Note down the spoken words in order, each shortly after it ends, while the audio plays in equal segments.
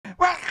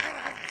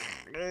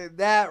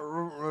that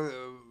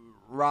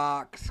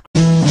rocks.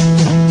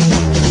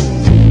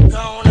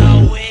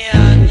 Gonna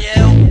win,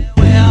 you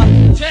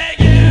will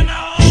taking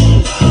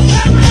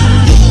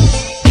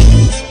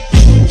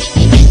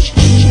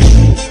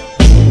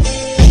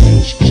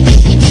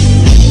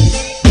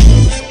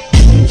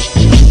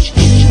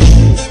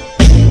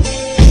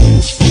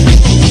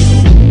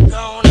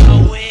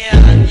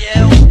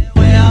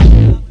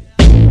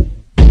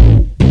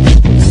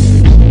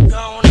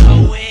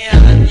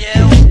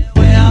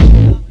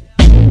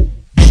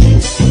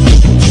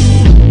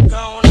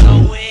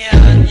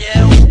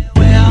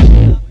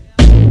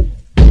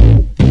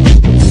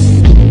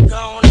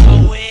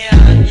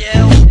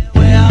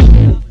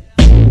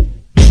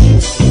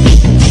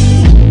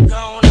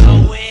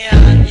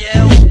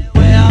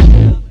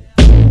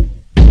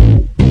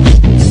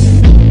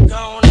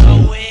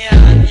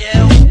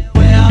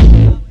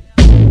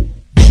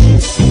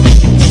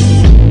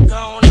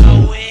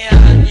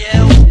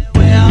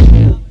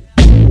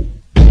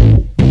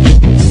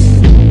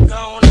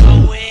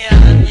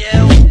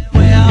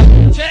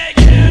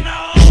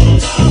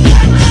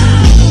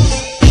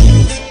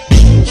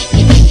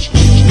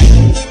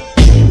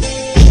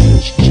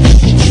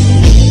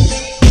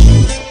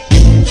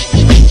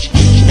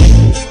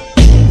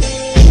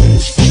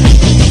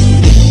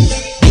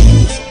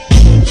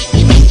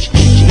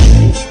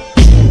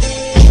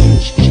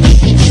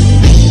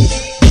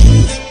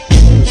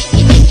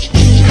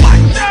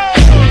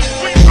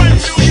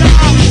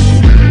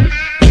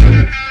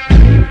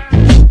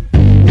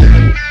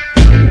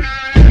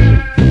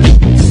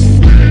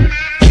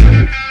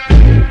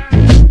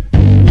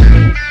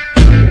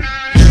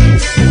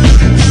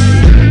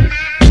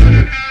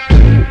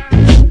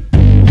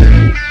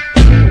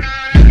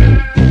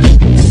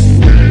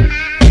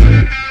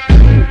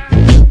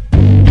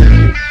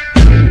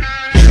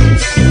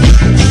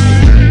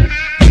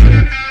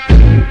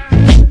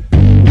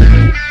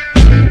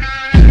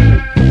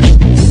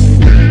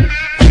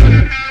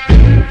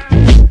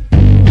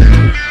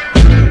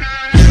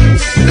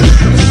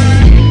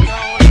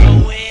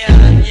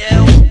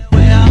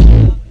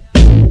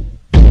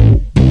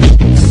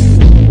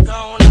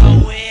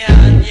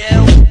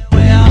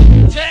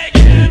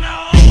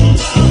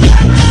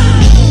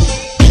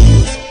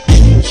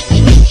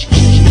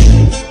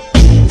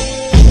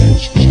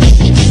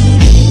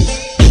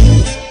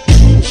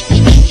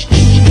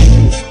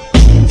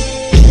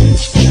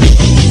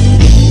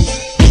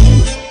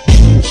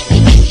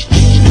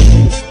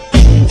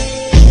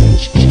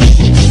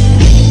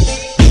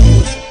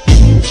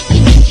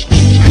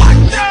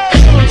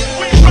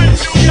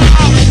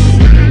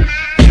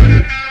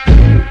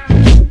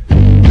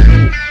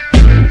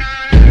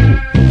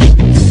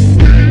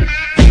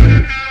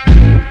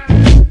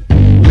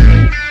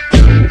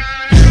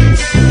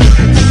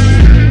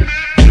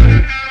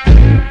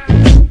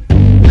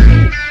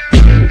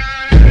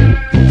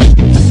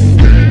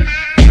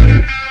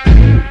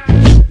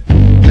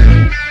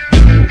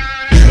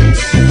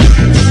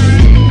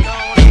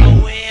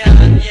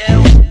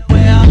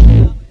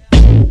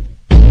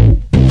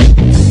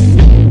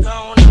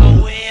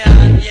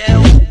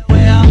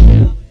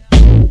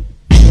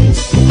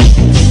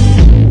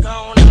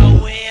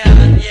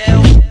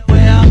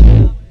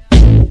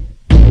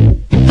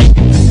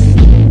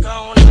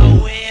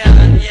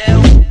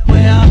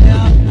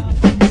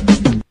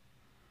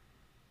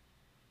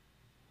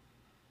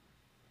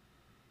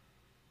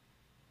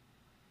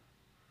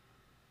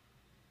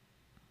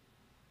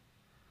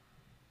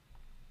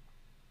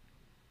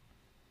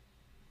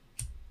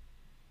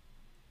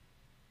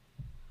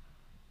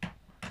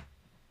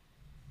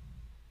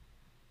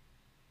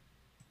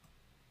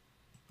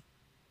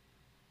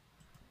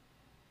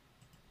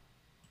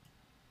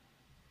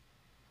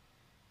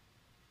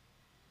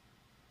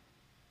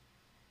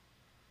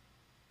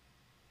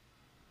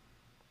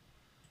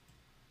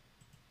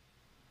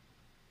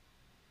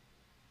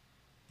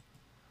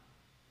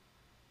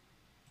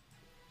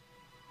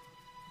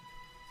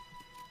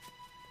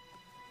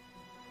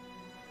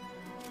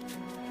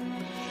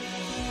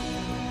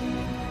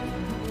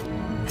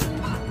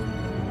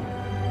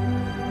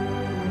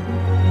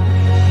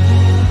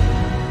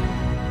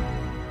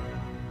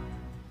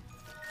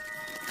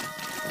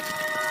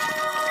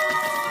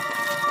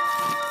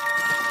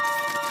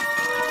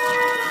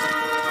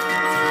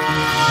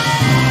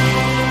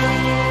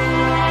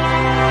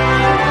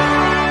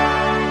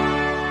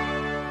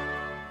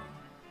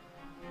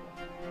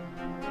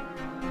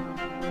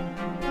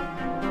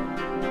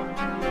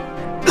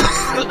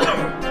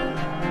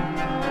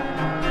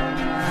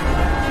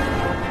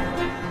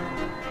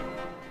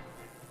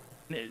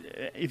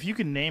If you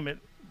can name it,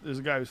 there's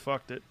a guy who's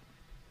fucked it.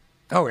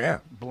 Oh, yeah.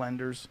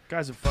 Blenders.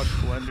 Guys have fucked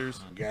blenders.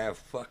 Guy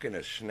fucking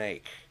a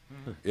snake.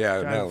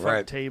 Yeah, Guy no, fucked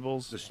right.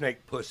 tables. The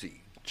snake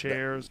pussy.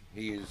 Chairs.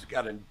 He's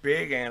got a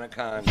big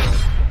anaconda.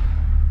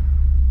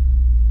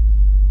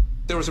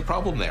 There was a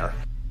problem there.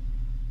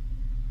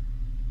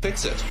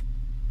 Fix it.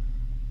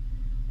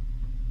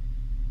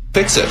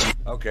 Fix it.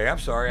 Okay, I'm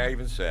sorry I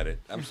even said it.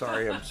 I'm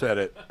sorry I said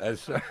it.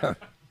 That's,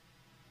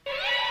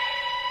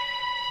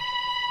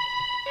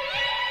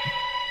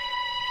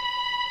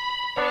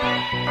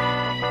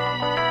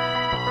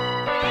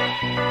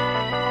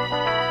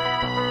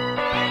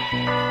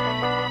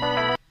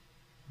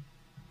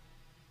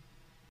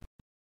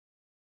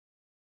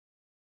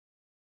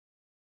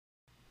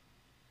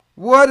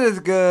 What is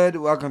good?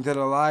 Welcome to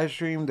the live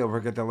stream. Don't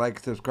forget to like,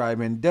 subscribe,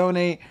 and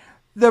donate.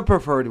 The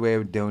preferred way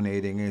of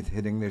donating is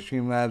hitting the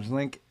Streamlabs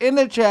link in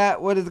the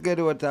chat. What is good?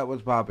 What's up?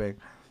 What's popping?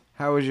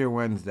 How was your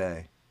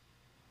Wednesday?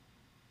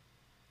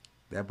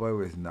 That boy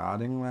was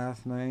nodding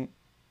last night.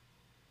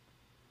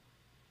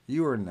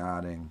 You were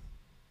nodding.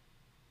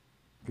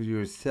 Because you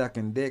were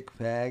sucking dick,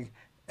 fag.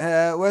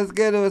 What's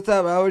good? What's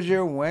up? How was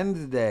your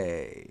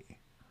Wednesday?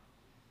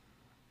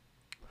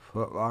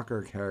 Foot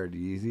Locker carried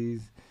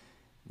Yeezys.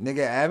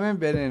 Nigga, I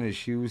haven't been in a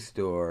shoe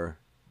store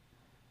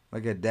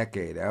like a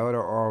decade. I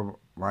order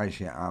all my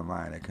shit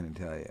online. I couldn't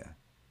tell you.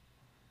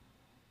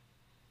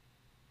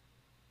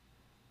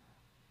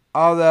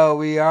 Although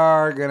we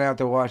are going to have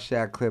to watch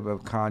that clip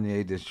of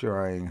Kanye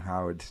destroying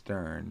Howard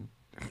Stern.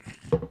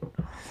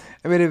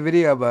 I made a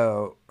video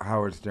about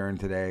Howard Stern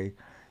today.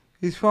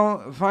 He's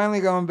finally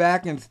going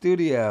back in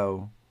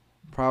studio.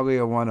 Probably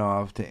a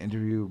one-off to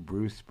interview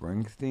Bruce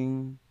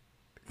Springsteen.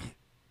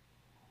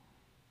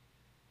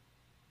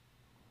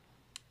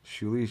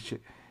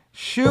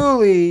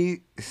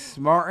 Shuli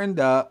smartened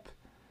up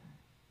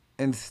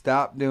and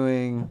stopped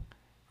doing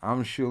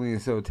I'm Shuli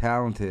and so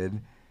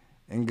talented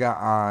and got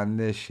on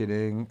this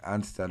shitting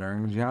on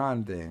Stuttering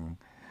John thing,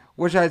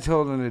 which I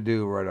told him to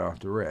do right off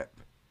the rip.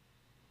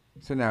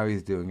 So now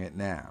he's doing it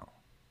now.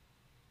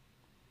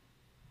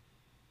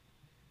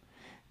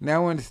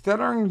 Now when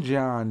Stuttering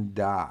John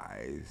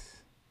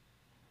dies,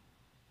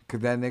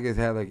 because that nigga's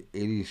had like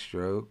 80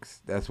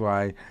 strokes, that's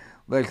why,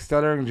 like,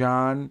 Stuttering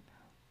John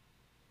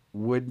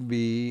would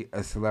be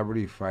a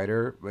celebrity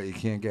fighter, but you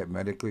can't get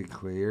medically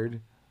cleared,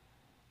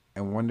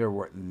 and wonder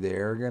what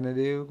they're gonna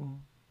do.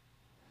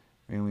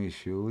 Mainly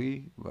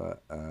Shuli,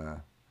 but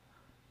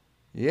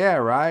yeah,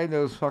 ride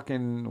those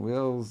fucking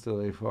wheels till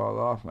they fall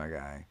off, my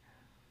guy.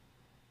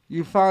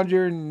 You found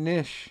your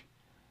niche,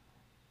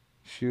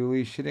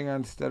 Shuli, shitting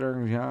on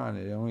Stuttering John.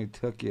 It only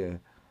took you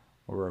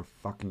over a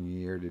fucking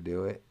year to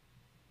do it,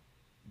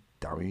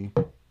 dummy.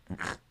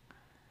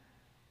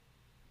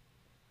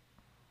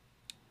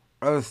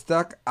 I was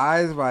stuck,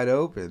 eyes wide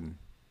open.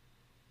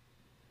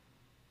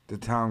 The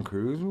Tom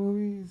Cruise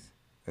movies?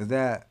 Is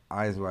that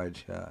Eyes Wide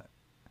Shut?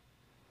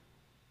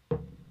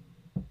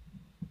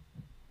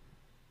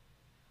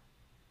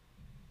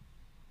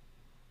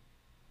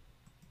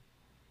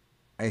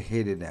 I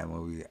hated that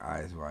movie,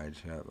 Eyes Wide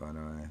Shut, by the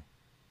way.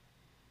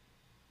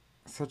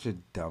 Such a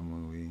dumb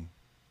movie.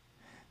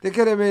 They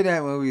could have made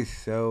that movie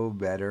so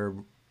better.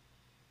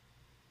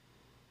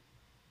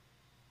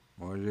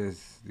 Or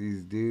just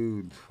these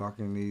dudes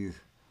fucking these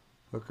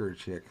hooker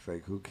chicks.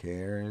 Like, who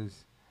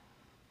cares?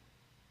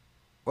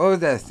 What was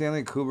that?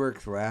 Stanley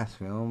Kubrick's last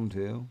film,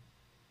 too?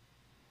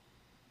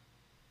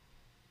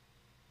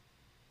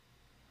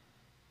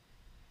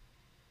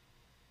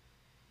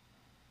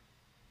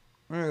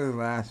 Remember his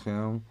last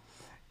film?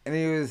 And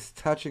he was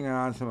touching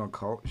on some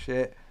occult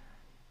shit.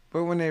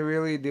 But when they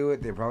really do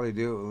it, they probably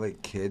do it with,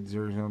 like, kids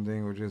or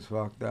something, which is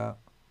fucked up.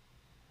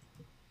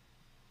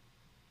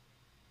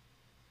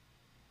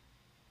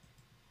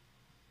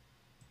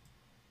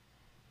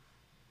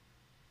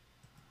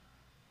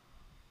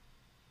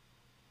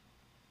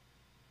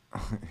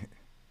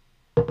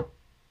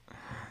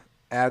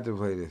 I have to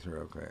play this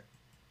real quick.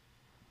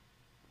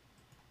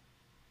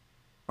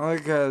 Only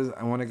because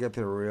I want to get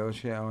to the real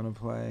shit I want to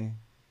play.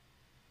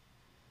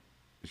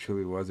 It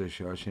truly was a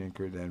Shawshank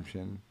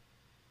Redemption.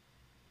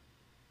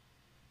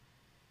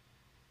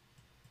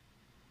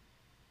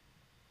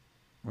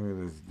 Look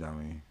at this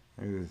dummy.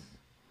 Look at this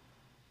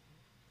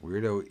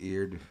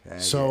weirdo-eared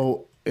faggot.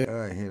 So I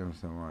hate him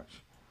so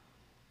much.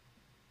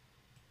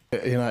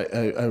 And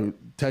I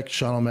text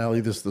Sean O'Malley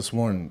this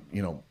morning.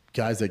 You know,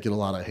 guys that get a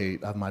lot of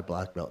hate. I have my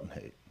black belt in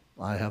hate.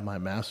 I have my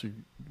master's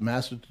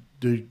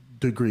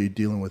degree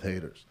dealing with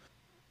haters.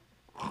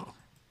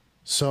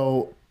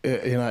 So,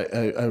 and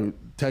I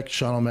text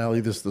Sean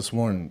O'Malley this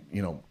morning.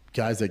 You know,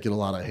 guys that get a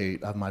lot of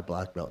hate. I have my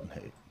black belt in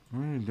hate.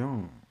 No, you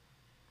don't.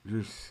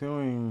 You're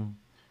suing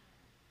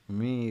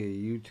me,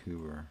 a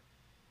YouTuber.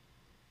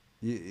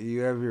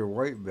 You have your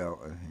white belt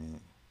in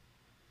hate.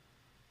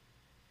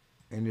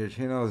 And your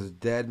channel is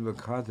dead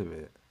because of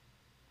it.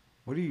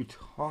 What are you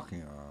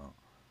talking about?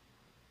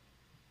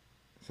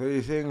 So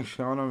you're saying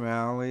Sean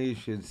O'Malley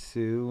should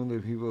sue the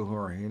people who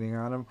are hating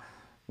on him?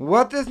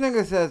 What this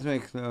nigga says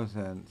makes no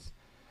sense.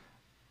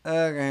 I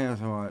can hear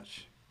so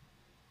much.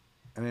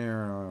 I didn't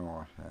even want to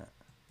watch that.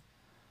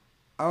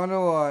 I want to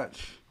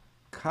watch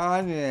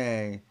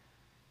Kanye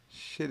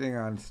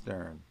shitting on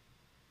Stern.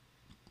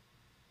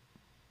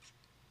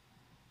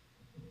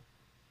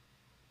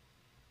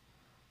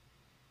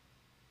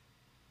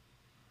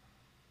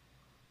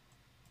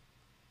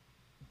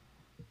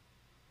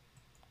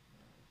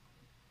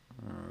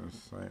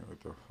 Site with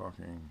the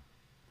fucking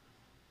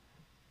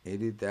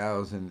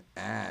 80,000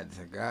 ads.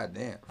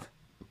 Goddamn.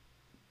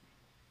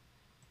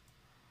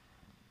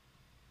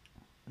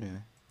 Yeah.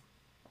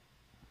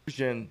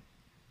 Version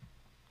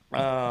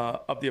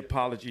of the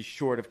apology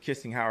short of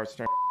kissing Howard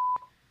Stern.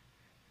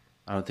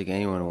 I don't think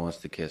anyone wants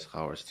to kiss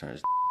Howard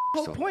Stern's.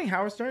 Whole point,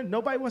 Howard Stern.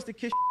 Nobody wants to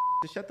kiss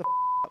to shut the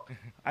up. fuck?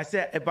 I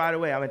said, by the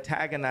way, I'm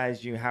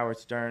antagonizing you, Howard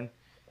Stern.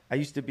 I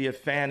used to be a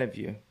fan of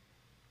you.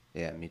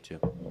 Yeah, me too.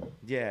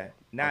 Yeah.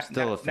 I'm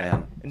still a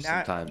fan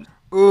sometimes.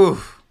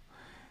 Oof.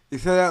 You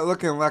saw that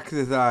look in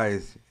Lex's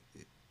eyes.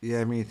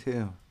 Yeah, me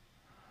too.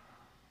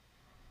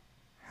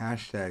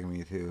 Hashtag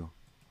me too.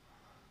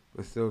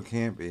 But still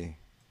can't be.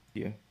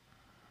 You.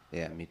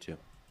 Yeah, me too.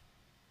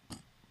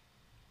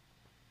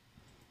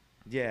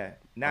 Yeah.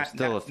 I'm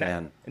still a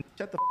fan.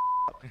 Shut the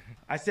up.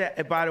 I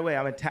said, by the way,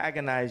 I'm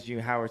antagonizing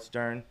you, Howard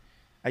Stern.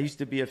 I used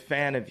to be a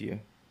fan of you.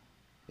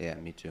 Yeah,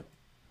 me too.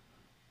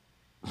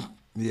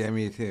 Yeah,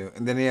 me too.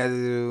 And then he had to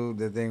do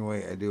the thing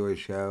where I do a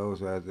show,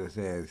 so I have to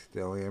say I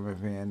still am a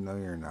fan. No,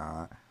 you're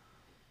not.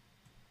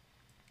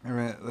 I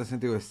mean, listen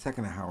to a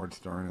second of Howard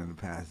Stern in the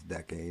past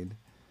decade.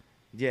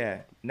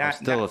 Yeah. I'm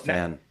still a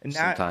fan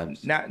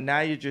sometimes. Now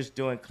you're just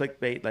doing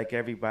clickbait like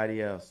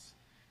everybody else.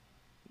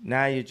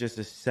 Now you're just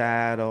a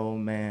sad old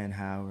man,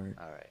 Howard.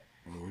 All right.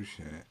 Oh,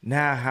 shit.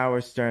 Now,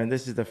 Howard Stern,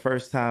 this is the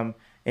first time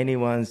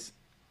anyone's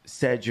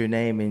said your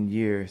name in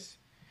years.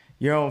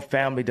 Your own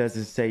family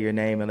doesn't say your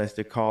name unless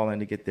they're calling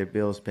to get their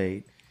bills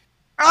paid.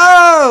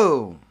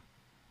 Oh!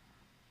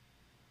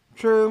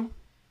 True.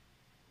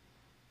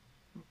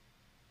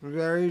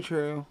 Very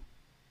true.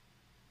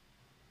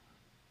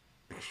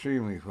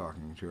 Extremely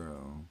fucking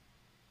true.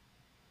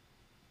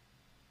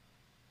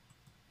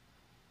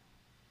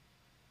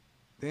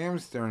 Damn,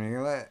 Stern,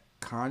 you let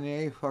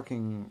Kanye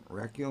fucking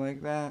wreck you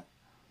like that?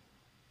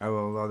 I would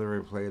love to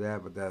replay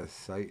that, but that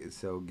site is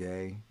so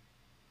gay.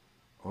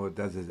 All it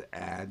does is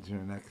ads for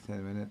the next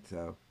 10 minutes,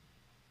 so.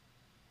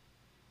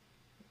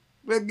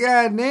 But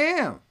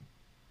goddamn!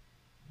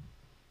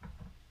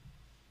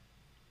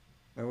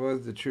 That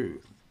was the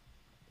truth.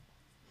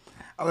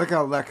 I like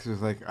how Lex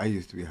was like, I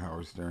used to be a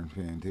Howard Stern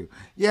fan too.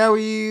 Yeah,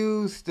 we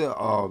used to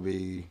all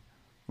be.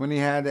 When he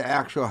had the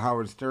actual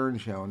Howard Stern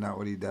show, not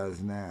what he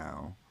does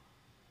now.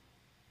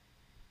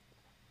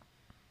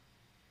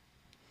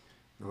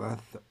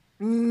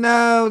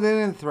 No, they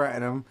didn't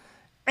threaten him.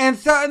 And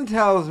something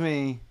tells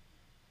me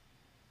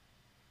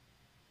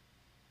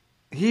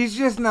he's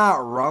just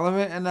not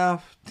relevant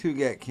enough to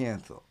get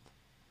canceled.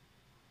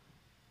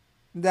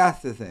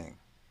 That's the thing.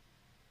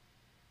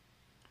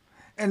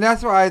 And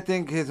that's why I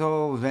think his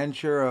whole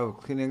venture of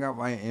cleaning up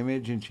my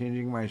image and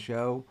changing my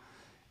show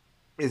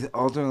is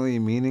ultimately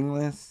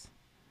meaningless.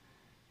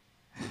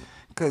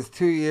 Because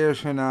 2 years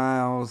from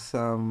now,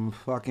 some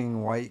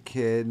fucking white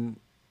kid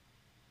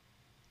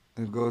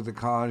who goes to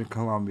college in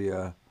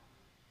Columbia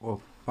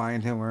will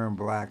find him wearing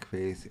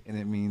blackface and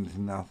it means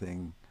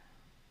nothing.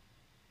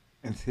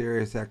 And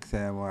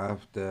SiriusXM will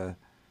have to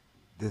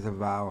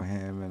disavow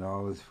him and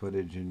all his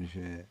footage and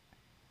shit.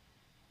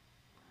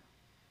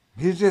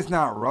 He's just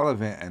not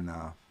relevant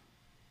enough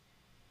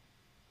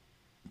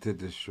to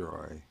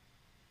destroy.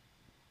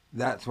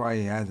 That's why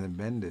he hasn't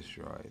been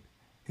destroyed.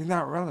 He's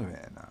not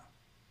relevant enough.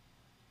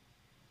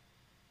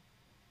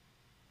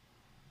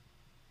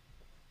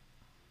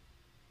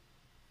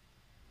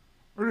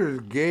 We're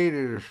just gay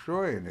to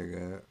destroy a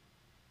nigga.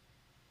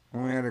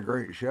 And we had a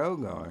great show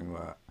going,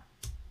 but.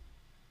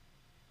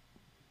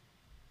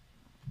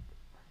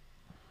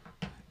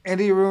 And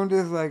he ruined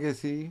his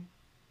legacy.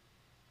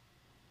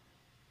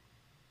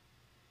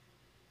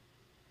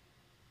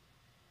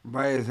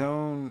 By his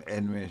own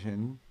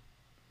admission.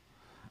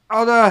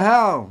 Although,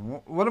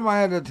 hell, what am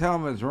I to tell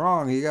him is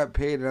wrong? He got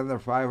paid another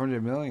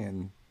 $500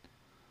 million.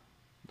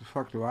 What the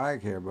fuck do I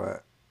care?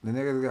 But the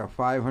nigga's got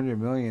 $500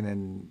 million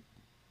and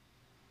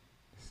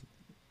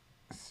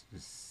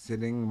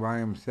sitting by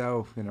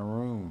himself in a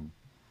room,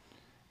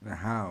 in a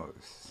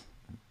house.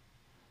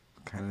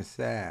 Kind of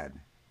sad.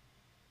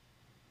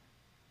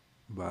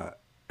 But,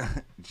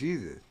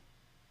 Jesus.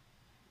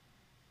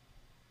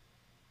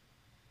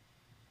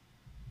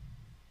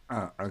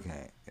 Oh,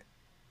 okay.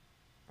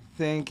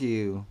 Thank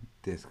you,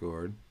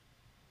 Discord.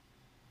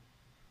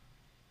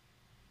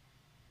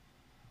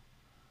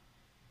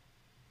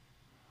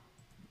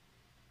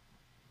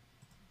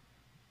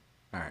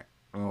 Alright,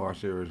 I'm gonna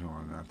watch the original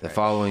one. Not The that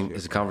following shit,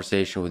 is a but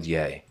conversation with Ye,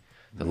 the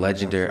that's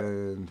legendary.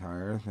 the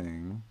entire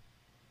thing.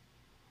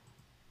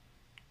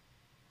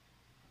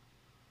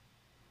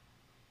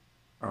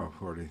 Oh,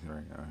 43.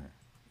 Okay.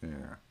 Yeah.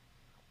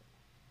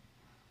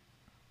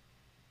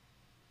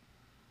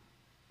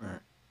 Alright.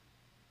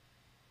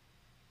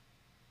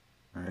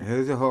 Alright,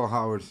 here's the whole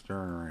Howard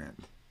Stern rant.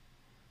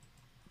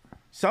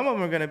 Some of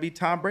them are going to be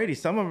Tom Brady.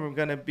 Some of them are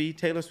going to be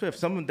Taylor Swift.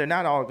 Some of them, they're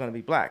not all going to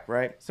be black,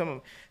 right? Some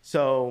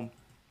of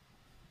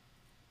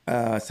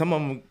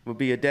them will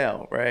be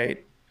Adele,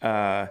 right?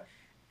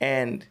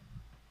 And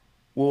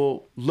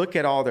we'll look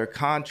at all their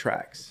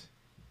contracts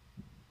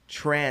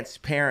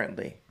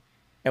transparently,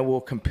 and we'll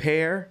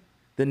compare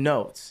the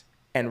notes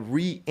and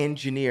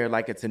re-engineer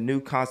like it's a new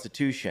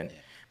constitution.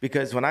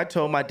 Because when I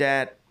told my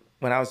dad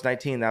when I was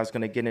 19 that I was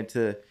going to get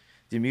into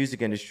the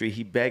music industry,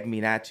 he begged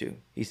me not to.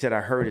 He said,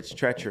 I heard it's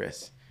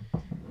treacherous.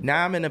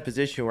 Now I'm in a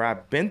position where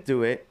I've been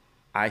through it.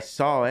 I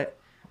saw it.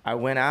 I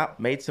went out,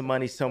 made some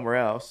money somewhere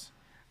else.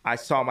 I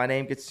saw my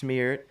name get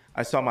smeared.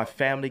 I saw my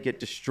family get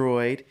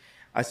destroyed.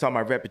 I saw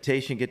my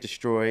reputation get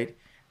destroyed,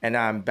 and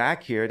I'm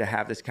back here to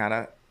have this kind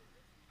of.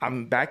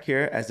 I'm back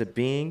here as a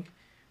being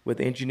with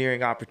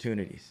engineering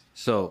opportunities.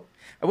 So,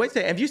 wait a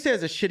second. If you say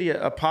it's a shitty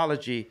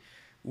apology,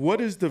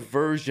 what is the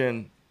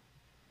version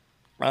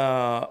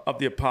of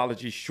the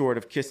apology short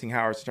of kissing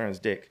Howard Stern's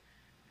dick?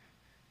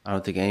 I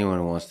don't think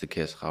anyone wants to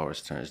kiss Howard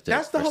Stern's dick.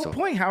 That's the whole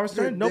point, Howard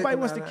Stern. Nobody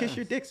wants to kiss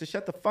your dick, so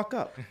shut the fuck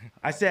up.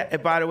 I said,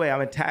 and by the way,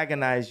 I'm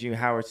antagonizing you,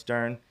 Howard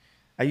Stern.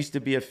 I used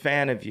to be a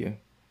fan of you.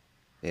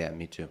 Yeah,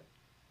 me too.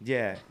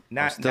 Yeah.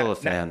 I'm still a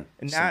fan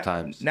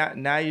sometimes.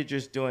 Now you're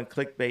just doing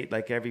clickbait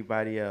like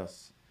everybody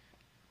else.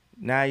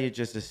 Now you're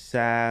just a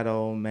sad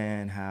old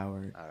man,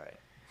 Howard. All right.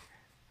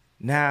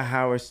 Now,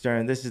 Howard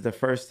Stern, this is the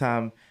first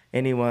time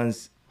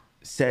anyone's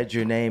said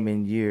your name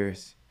in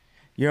years.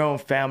 Your own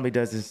family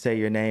doesn't say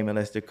your name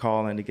unless they're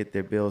calling to get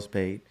their bills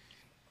paid.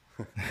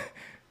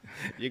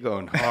 You're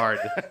going hard.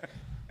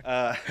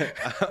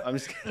 I'm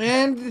just kidding.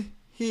 And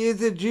he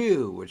is a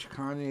Jew, which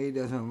Kanye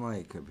doesn't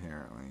like,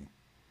 apparently.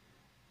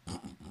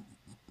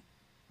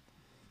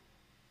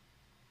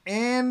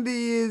 And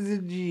he is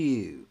a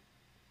Jew.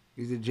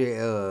 He's a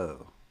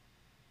J-O.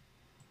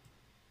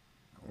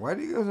 Why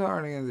do you go so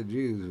hard against the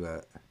Jews,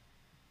 but...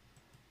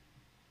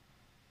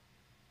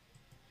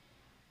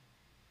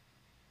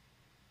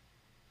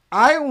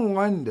 I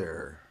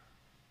wonder.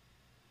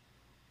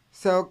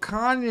 So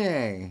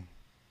Kanye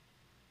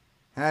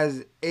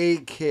has a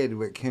kid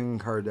with Kim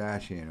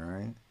Kardashian,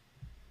 right?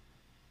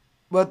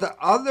 But the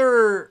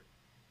other,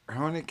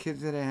 how many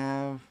kids did they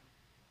have?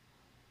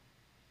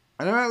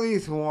 I know at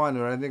least one,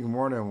 but I think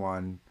more than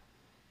one,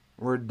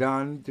 were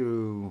done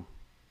through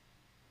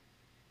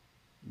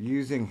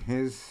using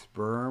his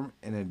sperm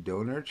in a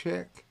donor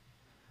chick.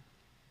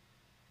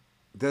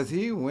 Does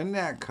he win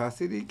that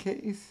custody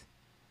case?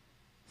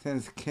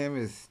 Since Kim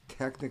is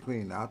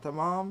technically not the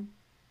mom?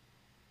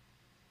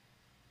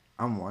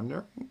 I'm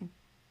wondering.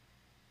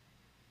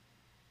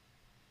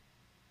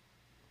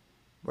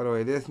 By the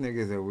way, this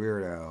nigga's a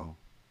weirdo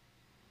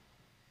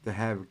to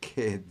have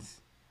kids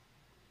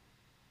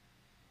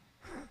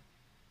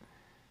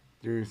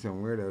through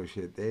some weirdo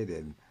shit they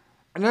did.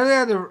 And then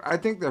they had I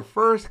think the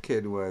first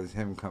kid was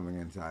him coming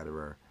inside of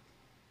her.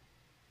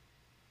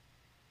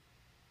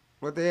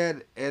 But they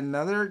had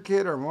another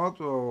kid or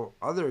multiple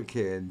other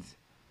kids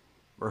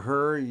for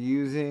her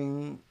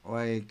using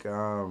like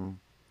a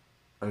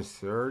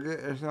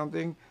surrogate or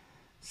something.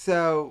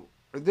 So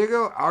if they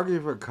go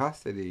argue for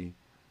custody,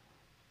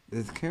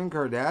 does Kim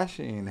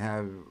Kardashian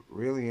have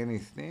really any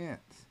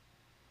stance?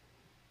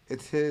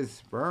 It's his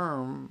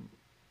sperm,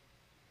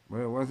 but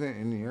it wasn't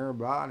in your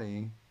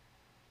body.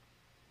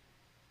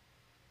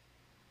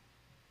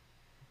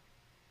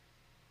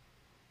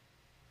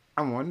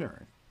 I'm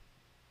wondering.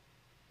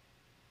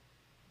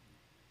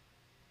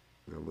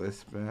 The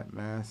Lisbeth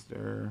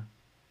Master.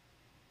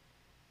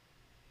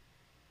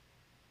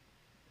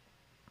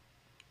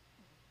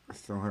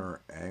 Still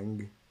her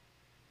egg.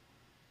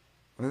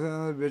 What's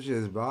another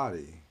bitch's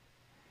body?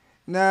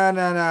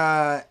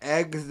 No.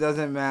 Eggs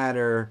doesn't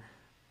matter.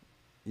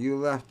 You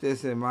left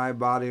this in my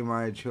body,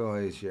 my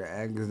choice. Your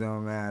eggs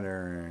don't matter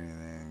or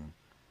anything.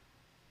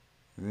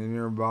 And in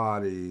your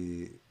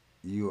body,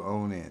 you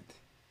own it.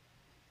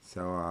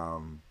 So,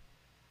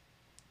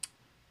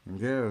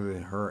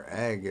 her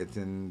egg, it's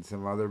in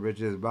some other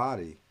bitch's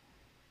body.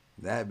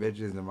 That bitch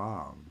is the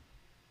mom.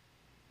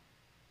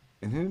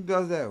 And who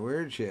does that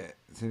weird shit?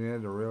 So you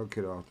had the real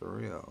kid off the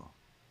real.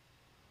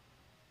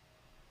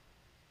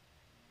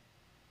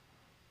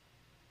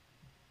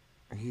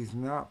 He's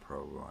not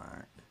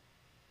pro-black.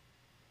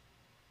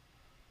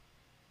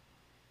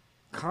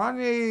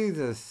 Kanye's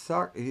a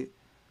suck.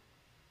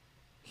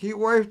 He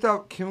wiped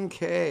up Kim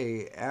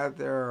K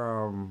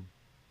after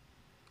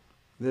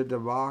the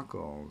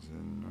debacles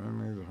and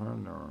Hermes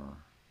Herner.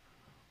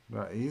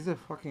 But he's a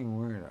fucking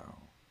weirdo.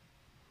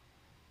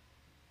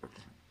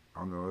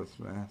 I'm the list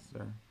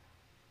master.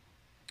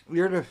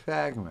 You're the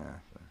fag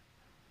master.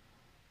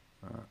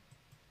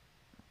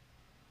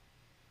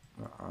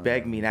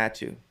 Beg me not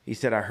to. He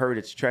said, I heard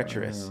it's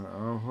treacherous.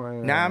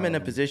 Now I'm in a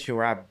position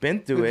where I've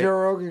been through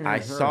it. I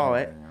saw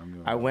it.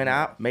 I went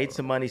out, made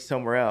some money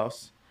somewhere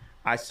else.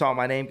 I saw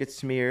my name get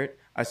smeared.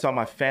 I saw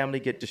my family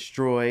get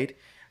destroyed.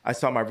 I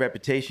saw my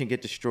reputation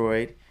get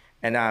destroyed.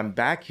 And now I'm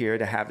back here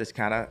to have this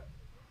kind of...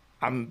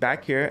 I'm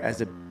back here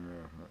as a...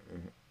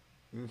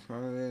 You're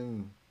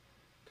trying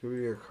to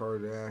be a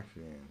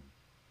Kardashian.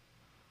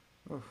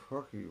 What the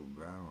fuck are you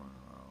bowing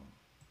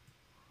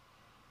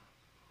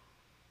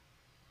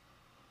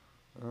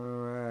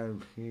around?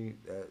 Alright, Pete,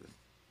 that's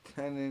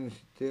 10-inch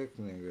dick,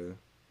 nigga.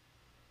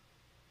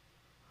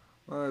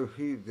 Alright,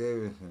 Pete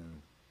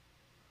Davidson.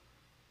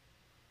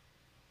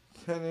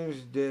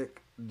 10-inch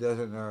dick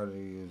doesn't know how to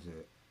use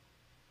it.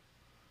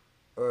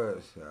 Oh,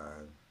 that's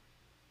sad.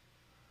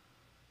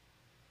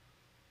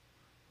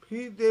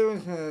 Pete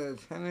Davidson has a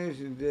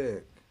 10-inch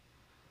dick.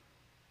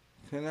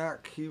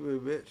 Cannot keep a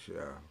bitch,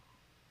 though.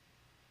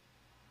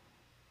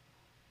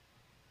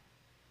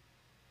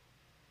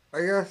 I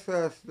guess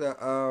that's the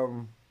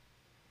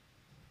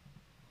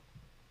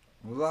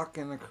luck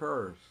and the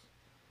curse.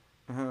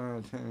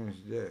 a 10-inch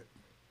dick.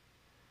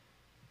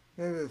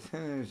 He has a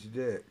 10-inch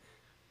dick.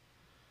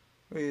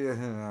 But he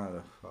doesn't know how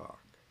to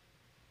fuck.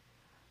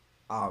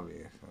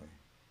 Obviously.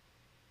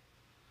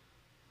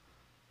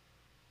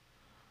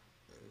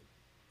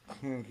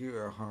 Can't keep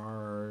it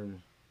hard.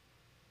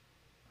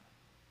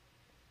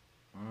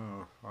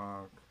 Oh,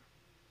 fuck.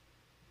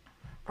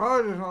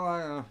 Probably just not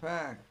like the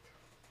fact.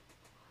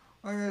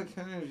 I got a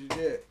 10-inch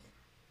dick.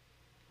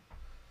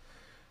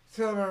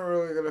 So I'm not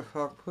really gonna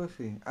fuck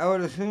pussy. I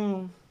would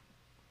assume.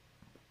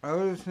 I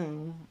don't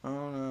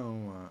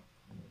know what.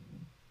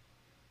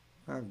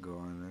 Not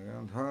going there.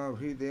 I'm talking about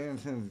Pete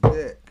Davidson's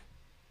dick.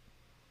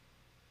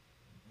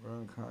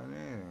 From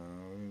Kanye.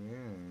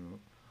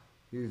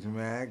 He's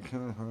mad because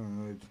with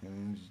a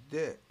 10-inch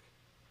dick.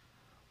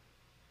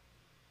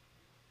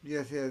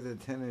 Yes, he has a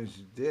 10-inch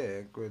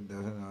dick, but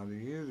doesn't know how to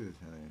use a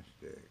 10-inch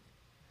dick.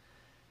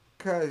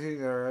 Because he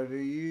never had to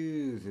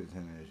use a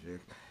 10-inch dick.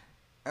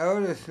 I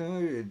would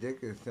assume your dick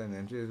is 10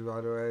 inches,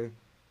 by the way.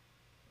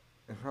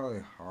 It's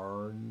probably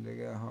hard to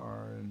get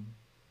hard.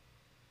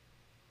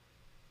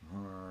 I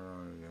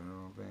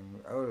don't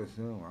think. I would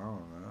assume, I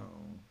don't know.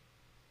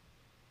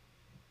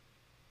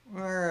 I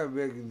got a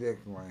big dick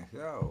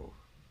myself.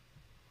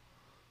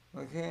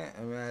 I can't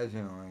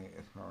imagine, like,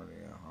 it's hard to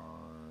get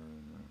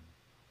hard.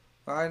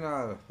 But I know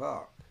how to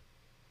fuck.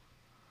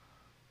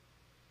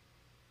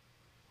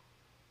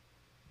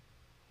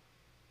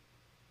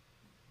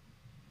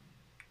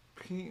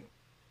 Pete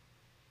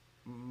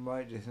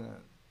might just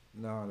not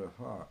know how to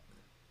fuck.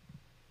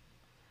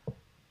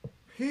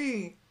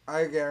 Pete,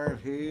 I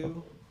guarantee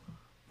you,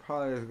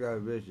 probably just got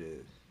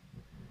bitches.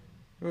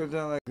 It was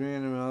done like me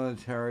in the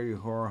military,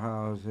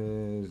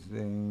 whorehouses,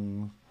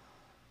 things.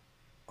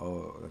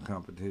 Oh, the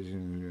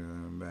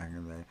competitions back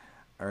in the day.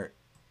 All right.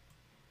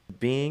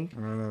 Being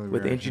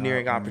with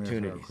engineering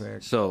opportunities.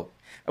 So,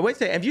 Wait a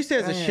second. If you say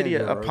it's a shitty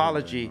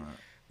apology,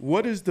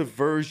 what is the He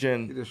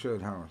version just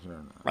showed Howard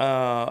Stern.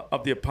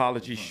 of the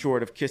apology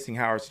short of kissing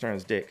Howard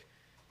Stern's dick?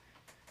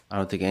 I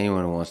don't think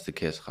anyone wants to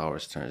kiss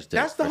Howard Stern's dick.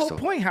 That's the whole first of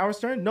all. point, Howard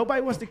Stern.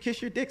 Nobody wants to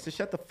kiss your dick, so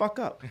shut the fuck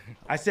up.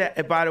 I said,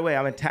 and by the way,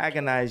 I'm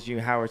antagonizing you,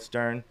 Howard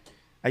Stern.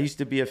 I used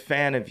to be a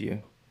fan of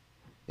you.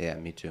 Yeah,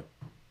 me too.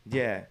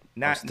 Yeah.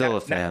 I'm still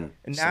a fan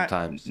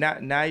sometimes.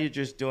 Now you're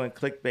just doing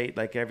clickbait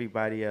like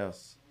everybody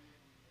else.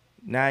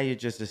 Now you're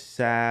just a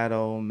sad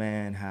old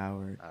man,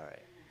 Howard. All right.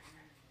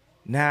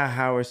 Now,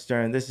 Howard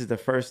Stern, this is the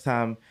first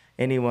time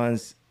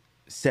anyone's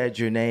said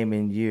your name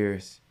in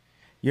years.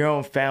 Your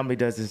own family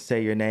doesn't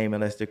say your name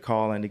unless they're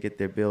calling to get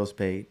their bills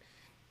paid.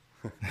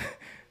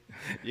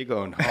 You're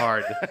going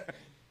hard.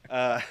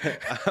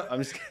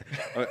 I'm just,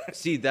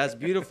 see, that's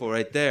beautiful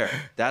right there.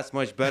 That's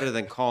much better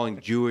than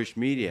calling Jewish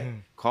media.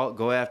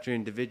 Go after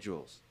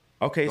individuals.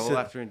 Okay, Go so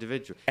after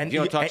individuals. and If you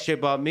don't talk and- shit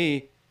about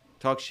me,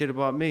 talk shit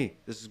about me.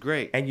 This is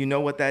great. and you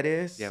know what that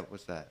is? Yeah,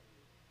 what's that?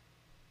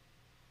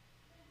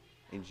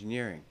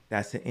 Engineering.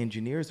 That's an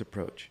engineer's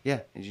approach.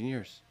 Yeah,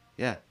 engineers.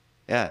 Yeah,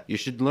 yeah. You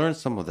should learn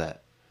some of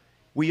that.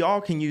 We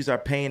all can use our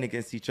pain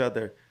against each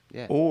other,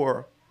 Yeah.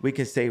 or we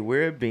can say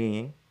we're a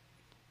being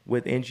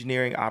with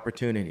engineering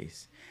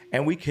opportunities,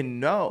 and we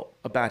can know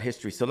about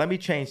history. So let me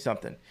change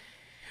something.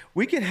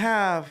 We can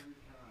have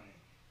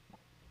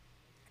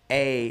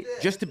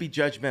just to be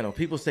judgmental.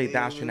 People say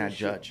thou shalt not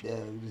judge.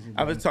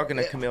 I was talking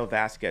to Camille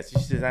Vasquez. She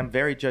says I'm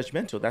very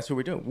judgmental. That's what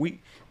we're doing.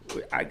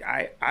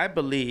 I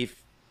believe.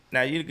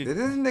 Now you Did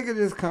this nigga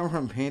just come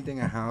from painting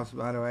a house,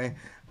 by the way?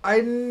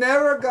 I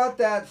never got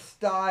that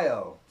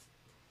style.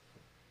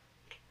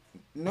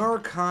 Nor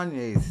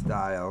Kanye's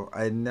style.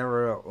 I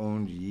never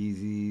owned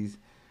Yeezys.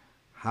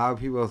 How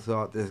people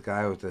thought this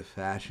guy was a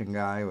fashion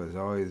guy was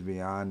always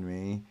beyond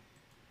me.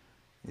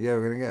 Yeah,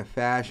 we're gonna get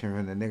fashion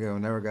from the nigga who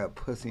never got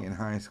pussy in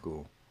high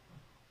school.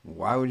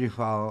 Why would you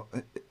follow?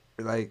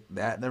 Like,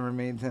 that never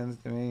made sense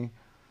to me.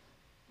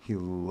 He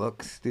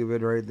looks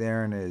stupid right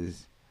there in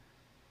his...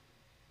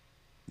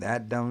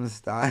 that dumb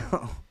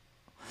style.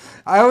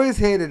 I always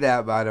hated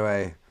that, by the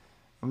way.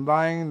 I'm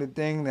buying the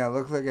thing that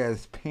looks like it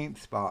has paint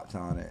spots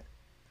on it.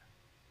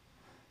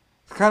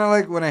 It's kind of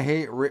like when I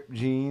hate ripped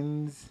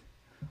jeans.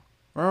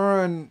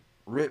 Remember when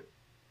ripped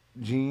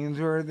jeans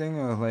were a thing?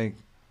 I was like,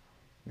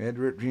 we had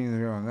ripped jeans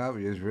growing up.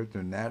 We just ripped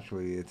them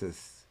naturally. It's a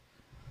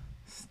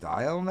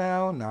style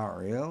now? Not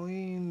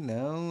really.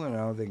 No, I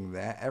don't think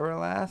that ever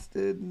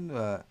lasted.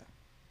 But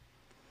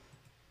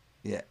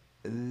yeah,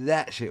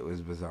 that shit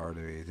was bizarre to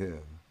me, too.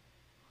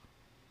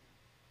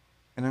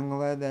 And I'm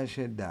glad that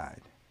shit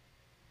died.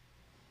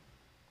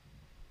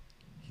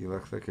 He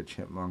looks like a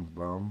chipmunk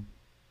bum.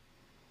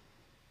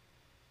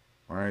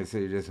 Alright, so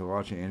you're just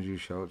watching Andrew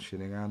Schultz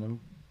shitting on him?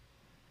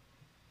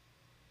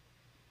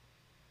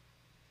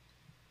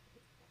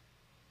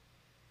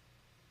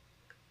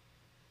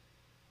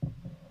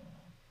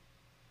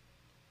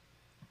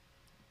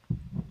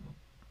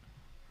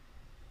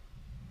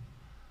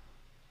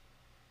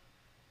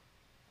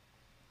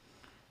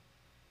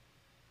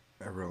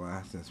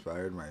 Everlast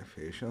inspired my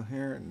facial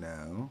hair?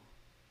 No.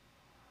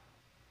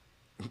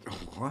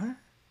 What?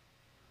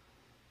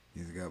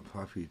 He's got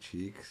puffy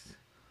cheeks.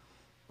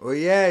 Well,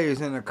 yeah, he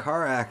was in a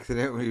car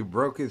accident where he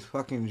broke his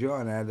fucking jaw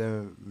and had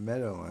a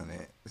metal in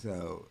it.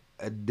 So,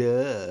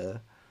 duh.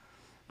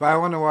 But I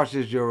want to watch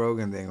this Joe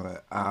Rogan thing.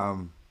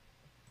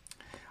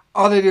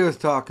 All they do is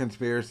talk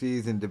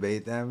conspiracies and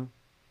debate them.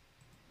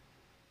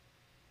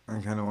 I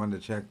kind of wanted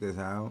to check this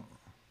out.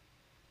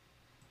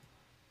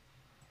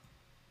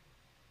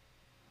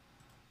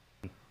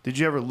 Did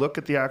you ever look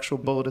at the actual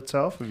bullet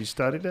itself? Have you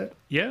studied it?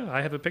 Yeah,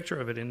 I have a picture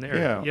of it in there.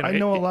 Yeah, You know, I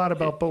know a lot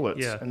about bullets.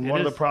 yeah, and it one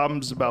of is- the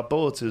problems about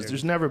bullets is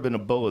there's never been a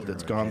bullet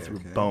that's gone Okay, through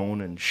okay. bone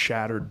and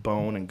shattered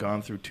bone and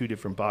gone through two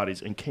different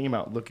bodies and came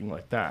out looking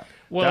like that.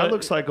 Well, That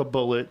looks like a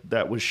bullet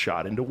that was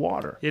shot into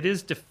water. It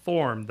is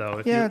deformed, though.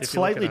 If Yeah, you, it's if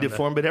you look slightly at it on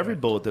deformed, but every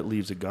bullet that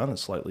leaves a gun is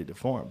slightly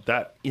deformed.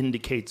 That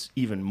indicates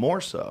even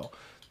more so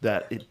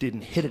that it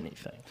didn't hit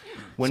anything.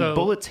 When So-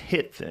 bullets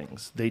hit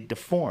things, they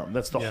deform.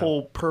 That's the Yeah.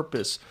 whole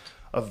purpose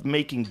of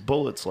making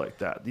bullets like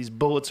that. These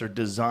bullets are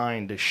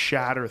designed to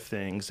shatter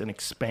things and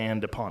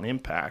expand upon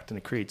impact, and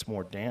it creates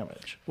more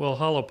damage. Well,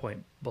 hollow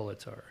point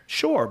bullets are.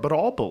 Sure, but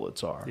all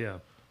bullets are. Yeah.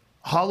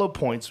 Hollow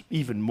points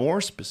even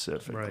more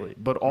specifically,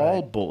 Right, but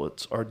all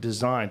bullets are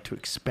designed to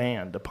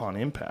expand upon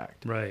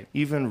impact. Right.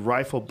 Even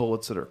rifle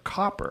bullets that are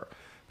copper,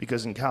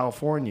 because in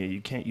California you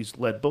can't use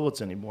lead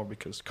bullets anymore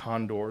because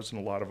condors and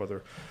a lot of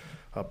other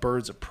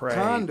birds of prey,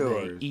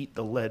 Condors. they eat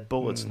the lead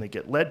bullets and they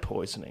get lead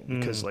poisoning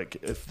because like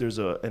if there's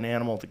an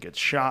animal that gets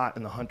shot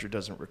and the hunter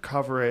doesn't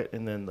recover it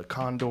and then the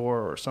condor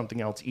or something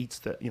else eats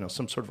that,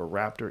 some sort of a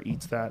raptor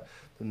eats that,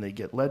 then they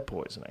get lead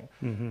poisoning.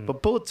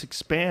 But bullets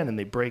expand and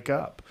they break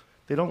up.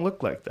 They don't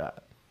look like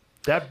that.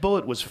 That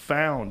bullet was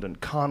found in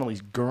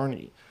Connolly's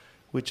gurney,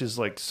 which is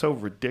like so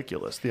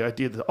ridiculous. The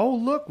idea that, oh,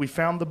 look, we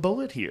found the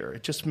bullet here.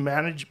 It just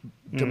managed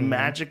to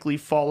magically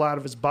fall out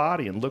of his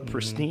body and look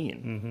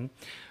pristine.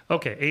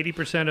 Okay,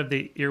 80% of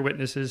the ear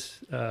witnesses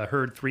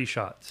heard 3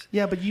 shots.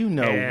 Yeah, but And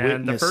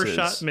witnesses. the first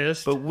shot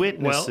missed. But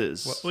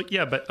witnesses. Well,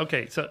 yeah, but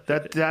okay, so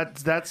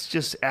That's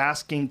just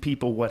asking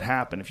people what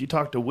happened. If you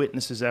talk to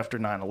witnesses after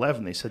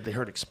 9/11, they said they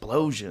heard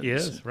explosions.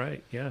 yes,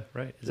 right, yeah,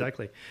 right,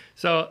 exactly.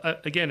 So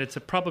again, it's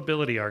a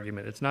probability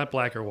argument. It's not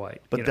black or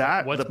white. But You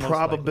know, what's the most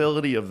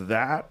probability of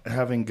that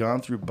having gone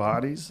through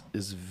bodies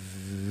is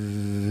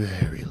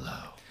very low.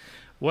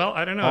 Well,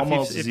 I don't know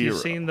Almost if you've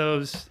zero. seen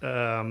those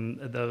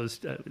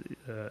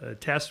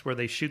tests where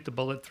they shoot the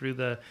bullet through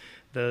the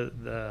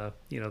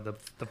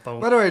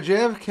phone. By the way,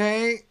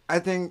 JFK, I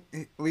think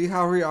Lee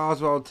Harvey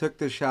Oswald took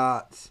the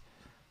shots,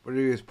 but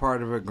he was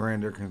part of a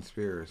grander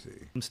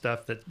conspiracy.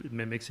 Stuff that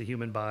mimics a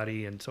human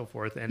body and so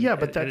forth. And Yeah,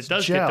 but and that's it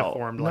does gel. get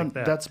deformed like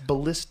that. That's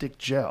ballistic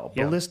gel.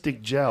 Yeah.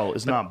 Ballistic gel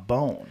is not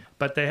bone.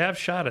 But they have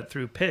shot it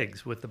through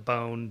pigs with the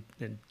bone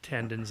and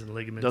tendons and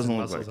ligaments Doesn't and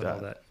look muscles like and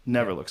all that. that.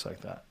 Never looks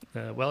like that.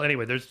 Well,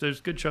 anyway,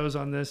 there's good shows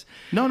on this.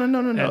 No.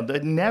 And-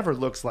 It never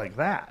looks like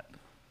that.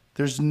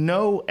 There's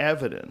no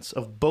evidence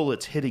of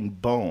bullets hitting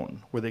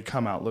bone where they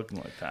come out looking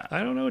like that.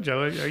 I don't know,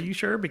 Joe. Are you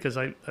sure? Because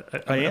I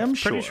I'm am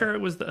pretty sure. sure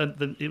it was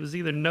it was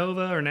either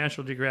Nova or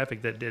National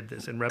Geographic that did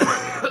this and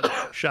replicated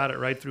it, shot it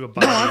right through a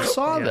body. No, I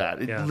saw Yeah,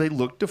 that. yeah. They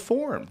look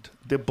deformed.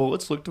 The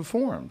bullets look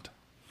deformed.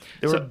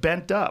 They were So-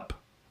 bent up.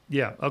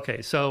 Yeah.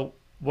 Okay. So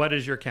what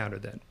is your counter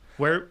then?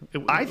 Where's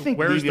I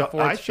the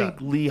fourth think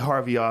shot? Lee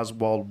Harvey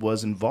Oswald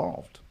was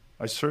involved.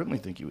 I certainly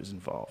think he was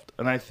involved.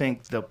 And I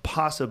think the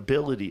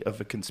possibility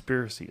of a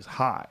conspiracy is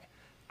high.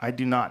 I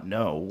do not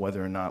know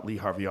whether or not Lee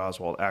Harvey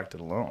Oswald acted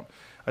alone.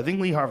 I think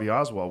Lee Harvey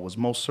Oswald was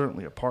most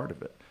certainly a part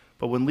of it.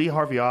 But when Lee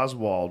Harvey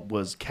Oswald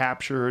was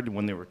captured,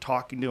 when they were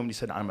talking to him, he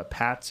said, "I'm a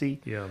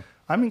patsy." Yeah.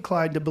 I'm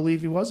inclined to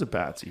believe he was a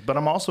patsy, but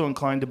I'm also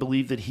inclined to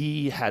believe that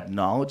he had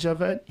knowledge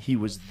of it. He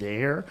was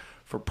there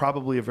for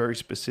probably a very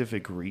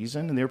specific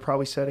reason, and they were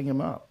probably setting him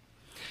up.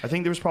 I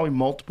think there was probably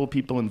multiple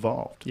people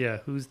involved. Yeah.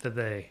 Who's the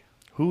they?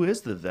 Who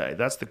is the they?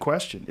 That's the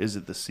question. Is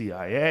it the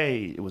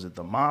CIA? Was it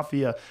the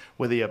mafia?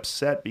 Were they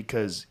upset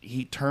because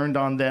he turned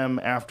on them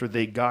after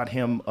they got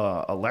him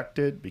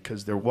elected?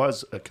 Because there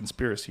was a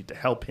conspiracy to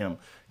help him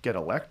get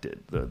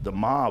elected. The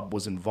mob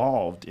was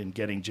involved in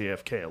getting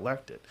JFK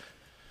elected.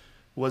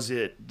 Was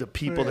it the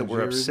people that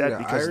were upset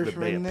because of the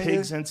Bay of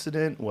Pigs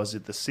incident? Was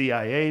it the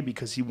CIA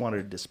because he wanted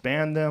to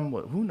disband them?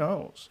 Well, who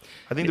knows?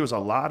 I think there was a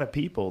lot of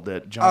people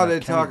that John Oh, F. they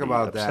talk Kennedy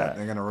about upset. that.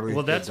 They're going to release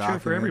Well, the that's true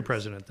for every documents.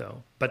 president,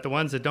 though. But the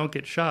ones that don't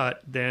get shot,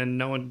 then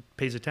no one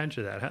pays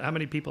attention to that. How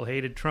many people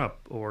hated Trump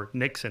or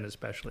Nixon,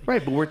 especially?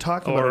 Right, but we're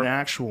talking Or- about an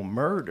actual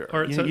murder.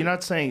 or You- so- You're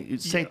not saying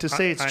to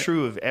say it's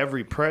true of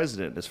every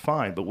president is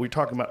fine, but we're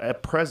talking about a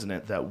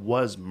president that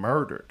was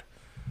murdered.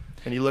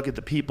 And you look at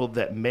the people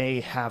that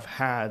may have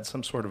had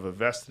some sort of a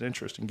vested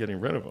interest in getting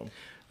rid of them.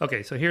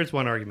 Okay, so here's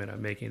one argument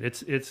I'm making. It's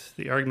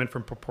the argument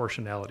from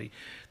proportionality,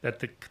 that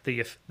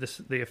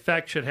the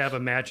effect should have a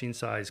matching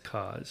size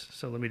cause.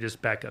 So let me just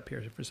back up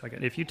here for a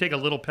second. If you take a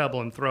little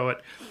pebble and throw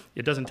it,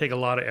 it doesn't take a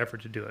lot of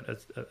effort to do it.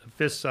 A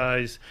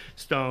fist-sized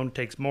stone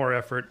takes more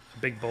effort. A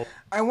big bolt.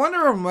 I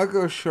wonder if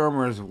Michael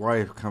Shermer's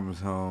wife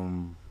comes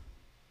home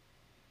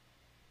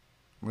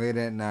late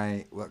at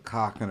night with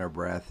cock in her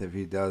breath if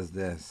he does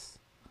this.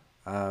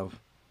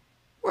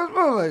 What's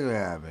more likely to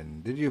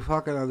happen? Did you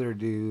fuck another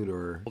dude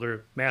or?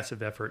 Older,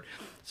 massive effort.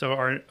 So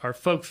our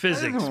folk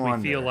physics, we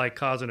wonder. feel like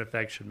cause and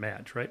effect should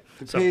match, right?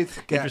 The So paid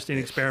interesting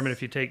skeptics. experiment.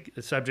 If you take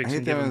the subjects I hate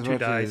and give them them as two much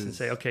dice and as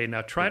say, okay,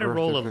 now try to the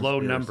roll a birth of low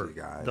conspiracy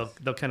number. guys.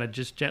 They'll kind of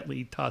just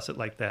gently toss it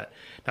like that.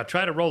 Now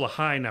try to roll a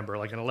high number,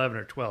 like an 11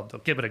 or 12.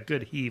 They'll give it a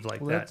good heave like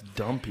Well, that. that's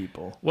dumb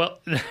people. Well,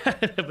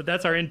 but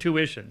that's our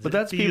intuition. But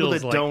that's people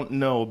that don't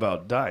know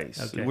about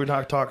dice. Okay. We're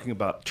not talking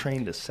about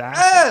trained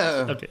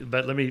assassins. Okay,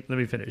 but let me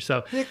finish.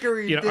 So,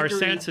 Hickory our dickory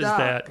sense is dock.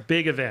 that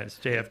big events,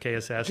 JFK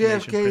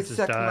assassination, JFK Princess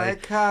sucked Di, my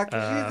cock.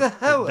 She's a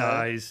hoe.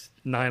 dies,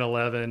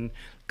 9/11,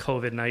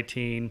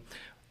 COVID-19.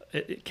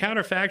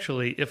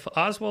 Counterfactually, if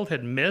Oswald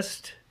had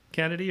missed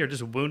Kennedy or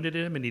just wounded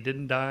him and he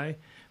didn't die,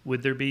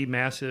 would there be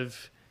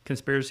massive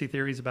conspiracy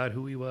theories about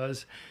who he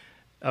was?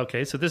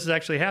 Okay, so this has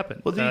actually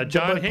happened. Well,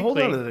 John but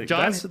Hinckley. hold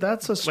on,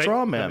 that's a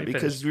straw man let me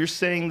because finish. you're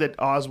saying that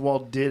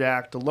Oswald did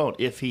act alone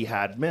if he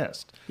had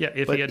missed. Yeah,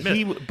 if But he had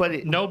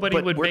missed. Nobody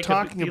but would we're make a big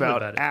talking deal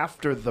about it.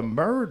 after the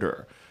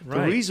murder. The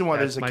Right, reason why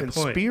that's there's a my point.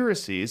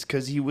 conspiracy is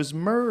because he was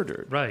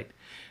murdered. Right.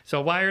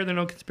 So why are there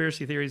no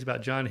conspiracy theories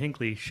about John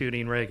Hinckley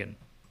shooting Reagan?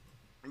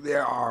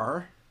 There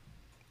are.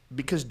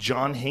 Because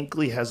John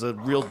Hinckley has a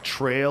real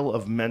trail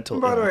of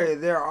mental By the illness. way,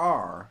 there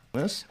are.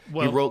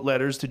 He wrote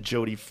letters to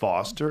Jodie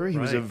Foster. He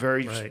was a Right,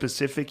 very right.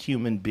 specific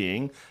human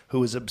being who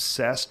was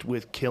obsessed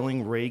with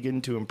killing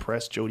Reagan to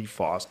impress Jodie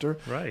Foster.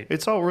 Right.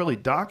 It's all really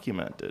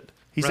documented.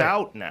 He's Right.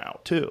 out now,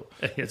 too.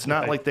 It's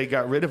not right. like they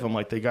got rid of him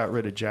like they got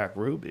rid of Jack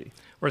Ruby.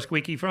 Or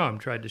Squeaky Fromm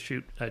tried to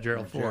shoot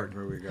Gerald Ford.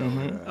 Here we go.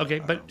 Okay,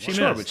 but she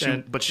Sure, missed.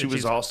 but she was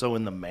she's- also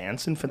in the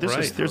Manson family.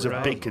 Right, There's a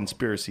right. big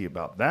conspiracy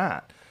about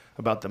that,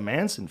 about the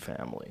Manson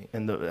family,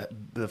 and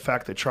the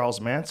fact that Charles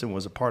Manson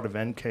was a part of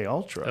MK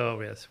Ultra. Oh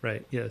yes,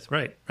 right.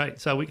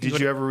 So we can. Did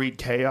you ever read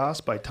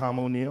Chaos by Tom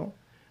O'Neill?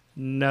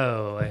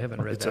 No, I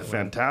haven't read It's that a one.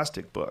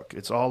 fantastic book.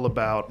 It's all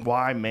about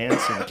why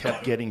Manson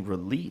kept getting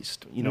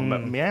released. You know,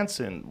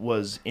 Manson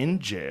was in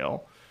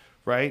jail,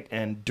 right?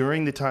 And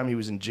during the time he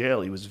was in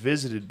jail, he was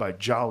visited by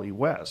Jolly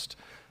West,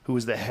 who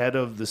was the head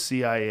of the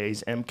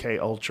CIA's MK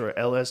Ultra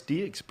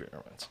LSD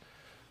experiments.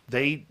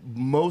 They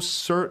most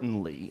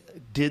certainly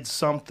did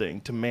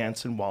something to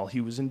Manson while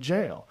he was in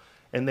jail.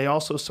 And they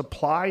also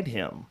supplied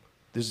him.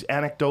 There's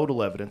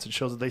anecdotal evidence that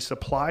shows that they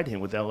supplied him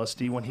with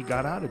LSD when he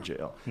got out of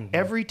jail.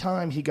 Every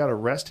time he got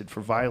arrested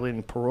for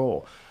violating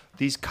parole,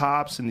 these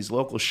cops and these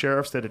local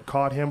sheriffs that had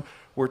caught him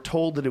were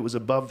told that it was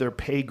above their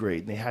pay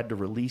grade and they had to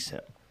release him.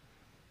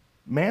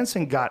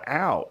 Manson got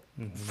out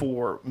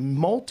for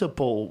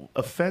multiple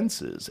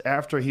offenses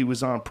after he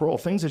was on parole,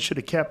 things that should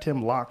have kept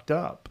him locked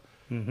up.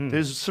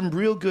 There's some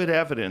real good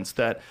evidence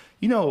that,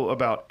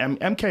 about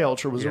MK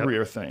Ultra was a Yep.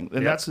 real thing. And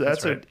Yep, that's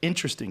that's an right.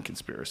 interesting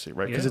conspiracy,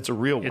 right? Because Yeah. it's a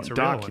real one, It's a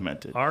real one.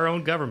 documented. Our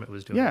own government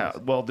was doing Yeah,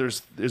 this. well,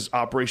 there's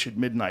Operation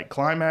Midnight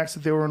Climax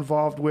that they were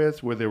involved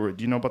with, where they were.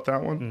 Do you know about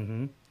that one?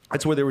 Mm-hmm.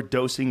 That's where they were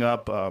dosing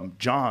up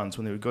Johns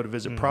when they would go to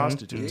visit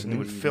prostitutes, and they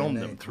would film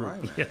them through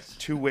Yes.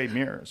 two-way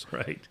mirrors.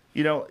 Right.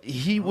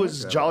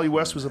 Jolly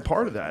West was a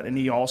part of that, and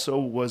he also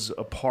was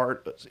a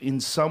part, in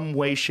some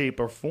way, shape,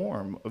 or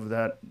form, of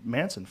that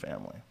Manson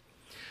family.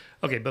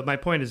 Okay, but my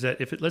point is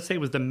that let's say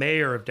it was the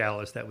mayor of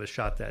Dallas that was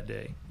shot that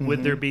day,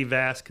 would there be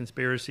vast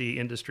conspiracy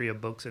industry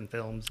of books and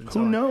films and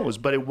so Who on? knows?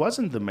 But it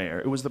wasn't the mayor;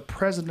 it was the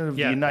president of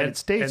the United and-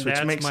 States, and which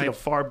that's makes it my- a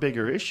far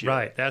bigger issue.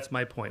 Right, that's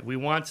my point. We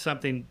want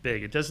something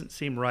big. It doesn't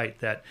seem right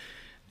that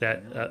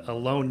a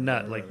lone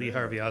nut like Lee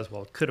Harvey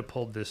Oswald could have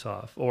pulled this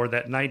off, or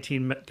that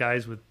 19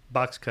 guys with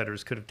box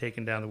cutters could have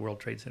taken down the World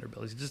Trade Center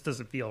buildings. It just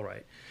doesn't feel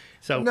right.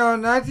 So No,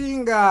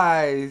 19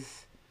 guys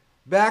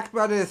backed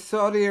by the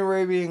Saudi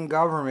Arabian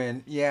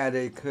government. Yeah,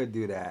 they could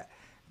do that.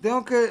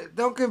 Don't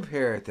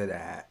compare it to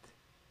that.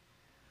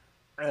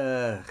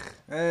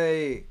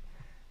 Hey,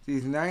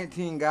 these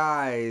 19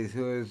 guys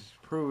who is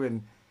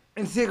proven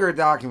in secret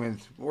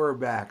documents were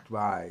backed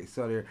by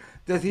Saudi Arabia.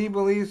 Does he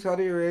believe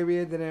Saudi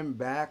Arabia didn't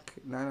back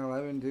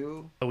 9/11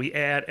 too? we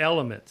add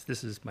elements.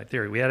 This is my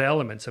theory. We add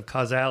elements of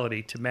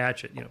causality to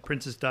match it.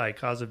 Princess Di,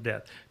 cause of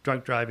death,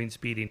 drunk driving,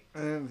 speeding.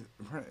 And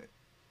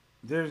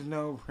there's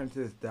no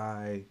Princess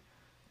Di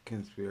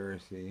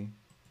conspiracy.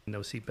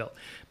 No seatbelt.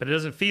 But it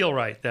doesn't feel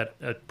right that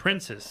a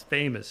princess,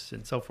 famous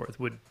and so forth,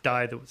 would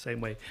die the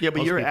same way. Yeah, but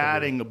most you're people do.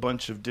 adding a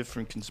bunch of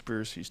different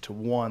conspiracies to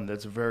one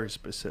that's very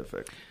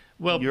specific.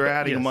 Well, You're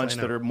adding yes, a bunch I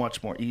know. that are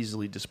much more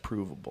easily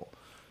disprovable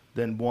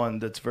than one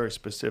that's very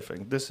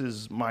specific. This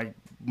is my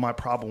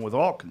problem with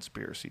all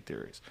conspiracy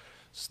theories.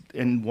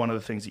 And one of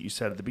the things that you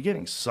said at the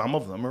beginning, some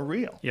of them are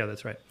real. Yeah,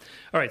 that's right.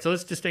 All right, so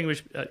let's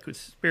distinguish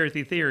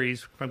conspiracy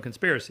theories from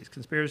conspiracies.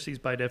 Conspiracies,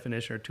 by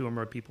definition, are two or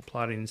more people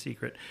plotting in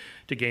secret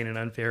to gain an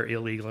unfair,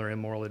 illegal, or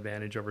immoral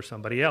advantage over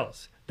somebody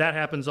else. That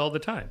happens all the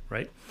time,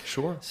 right?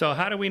 Sure. So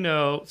how do we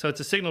know? So it's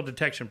a signal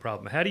detection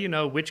problem. How do you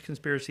know which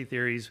conspiracy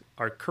theories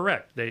are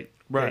correct? They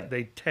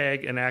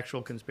tag an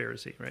actual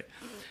conspiracy, right?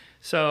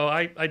 So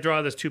I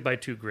draw this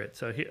 2x2 grid.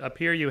 So up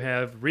here you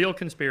have real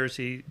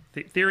conspiracy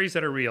theories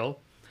that are real,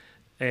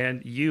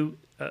 and you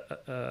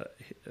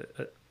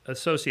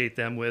associate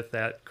them with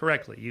that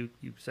correctly. You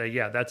say,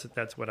 yeah,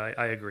 that's what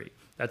I agree.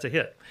 That's a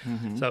hit.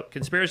 So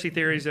conspiracy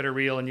theories that are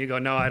real, and you go,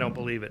 no, I don't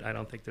believe it. I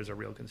don't think there's a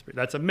real conspiracy.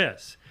 That's a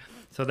miss.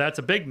 So that's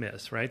a big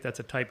miss, right? That's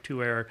a type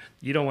 2 error.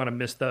 You don't want to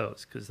miss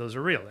those because those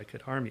are real. They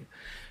could harm you.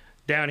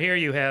 Down here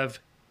you have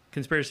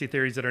conspiracy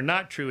theories that are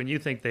not true and you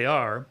think they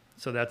are.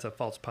 So that's a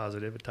false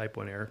positive, a type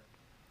 1 error.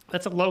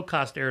 That's a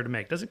low-cost error to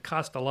make. It doesn't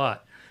cost a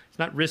lot. It's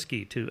not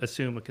risky to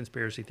assume a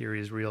conspiracy theory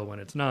is real when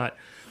it's not.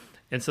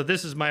 And so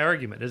this is my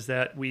argument, is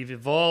that we've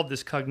evolved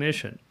this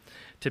cognition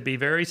to be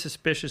very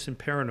suspicious and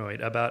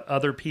paranoid about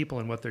other people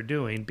and what they're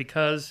doing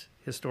because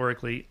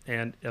historically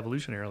and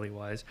evolutionarily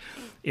wise,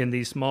 in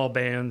these small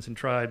bands and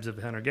tribes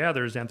of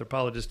hunter-gatherers,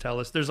 anthropologists tell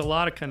us there's a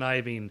lot of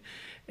conniving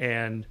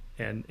and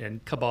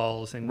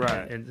cabals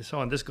and so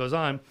on. This goes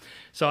on.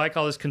 So I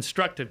call this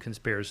constructive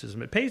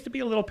conspiracism. It pays to be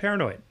a little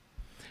paranoid,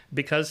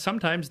 because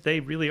sometimes they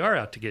really are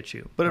out to get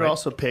you. But it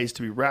also pays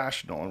to be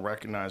rational and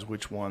recognize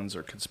which ones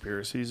are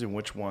conspiracies and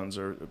which ones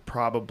are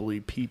probably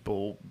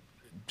people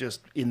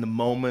just in the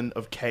moment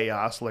of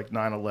chaos like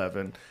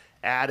 9/11,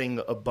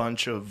 adding a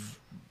bunch of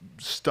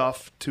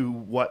stuff to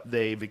what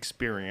they've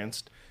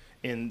experienced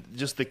in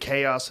just the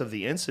chaos of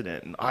the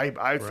incident. And I've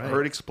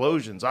heard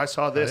explosions. I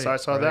saw this, I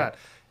saw that.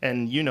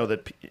 And you know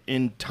that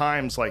in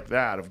times like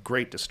that of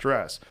great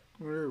distress.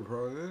 In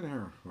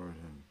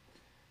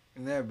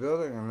that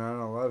building on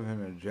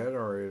 9/11, a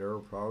generator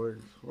probably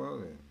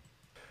exploded.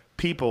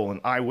 People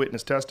and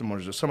eyewitness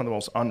testimonies are some of the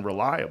most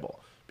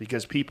unreliable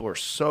because people are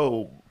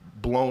so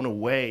blown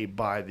away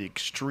by the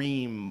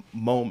extreme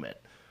moment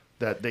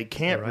that they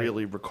can't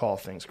really recall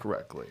things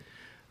correctly.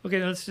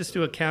 Okay, let's just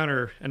do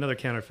another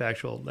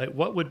counterfactual. Like,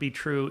 what would be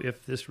true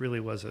if this really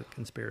was a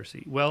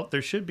conspiracy? Well,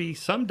 there should be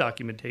some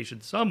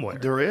documentation somewhere.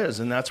 There is,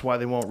 and that's why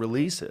they won't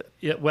release it.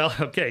 Yeah, well,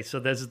 okay,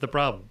 so this is the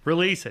problem.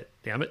 Release it,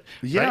 damn it.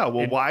 Yeah,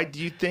 well, why do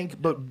you think?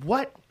 But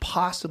what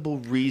possible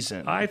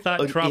reason? I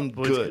thought Trump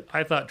was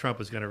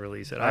going to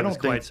release it. I was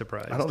quite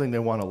surprised. I don't think they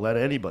want to let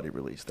anybody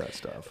release that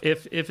stuff.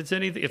 If it's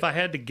anything, if I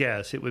had to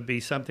guess, it would be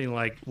something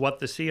like what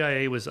the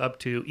CIA was up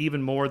to,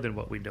 even more than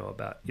what we know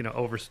about. You know,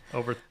 over.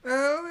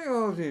 Let me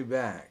hold you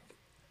back,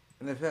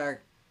 and the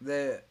fact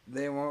that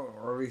they won't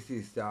release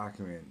these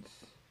documents.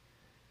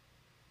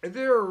 If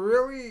they were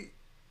really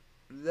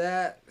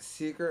that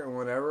secret and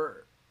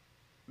whatever,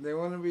 they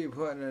wouldn't be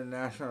put in a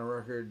national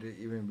record to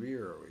even be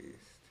released.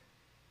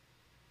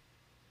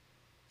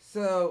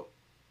 So,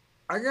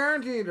 I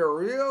guarantee the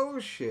real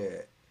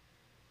shit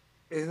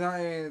is not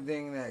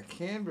anything that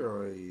can be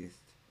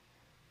released,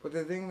 but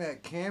the thing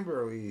that can be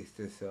released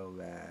is so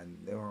bad,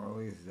 they won't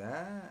release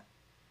that?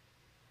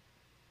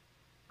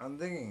 I'm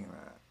thinking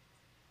that.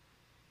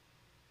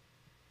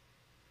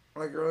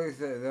 Like, release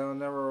it, they'll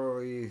never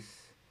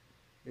release,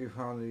 we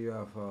found a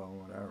UFO,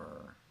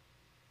 whatever.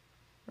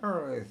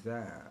 Never release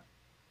that.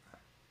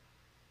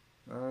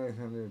 Not really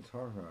something to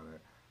talk about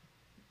it.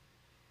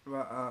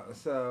 But,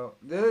 so,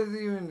 there's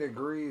even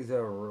degrees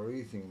of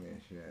releasing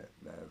this shit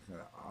that's kind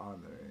of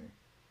odd to me.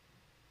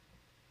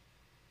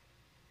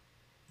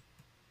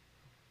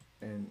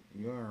 And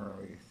you want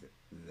to release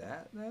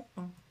that, though?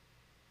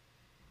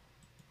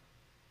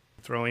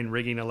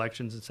 Rigging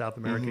elections in South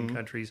American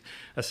countries,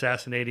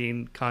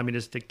 assassinating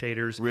communist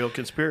dictators. Real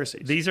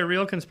conspiracies. These are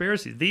real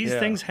conspiracies. These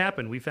things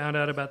happen. We found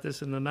out about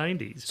this in the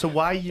 90s. So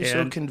why are you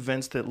so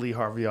convinced that Lee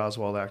Harvey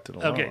Oswald acted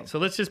alone? Okay, so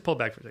let's just pull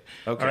back for a second.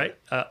 Okay.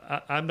 All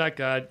right, I'm not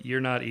God.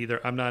 You're not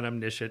either. I'm not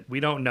omniscient. We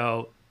don't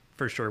know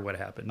for sure what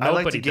happened. Nobody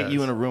I'd like to get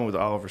you in a room with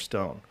Oliver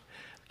Stone.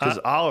 Because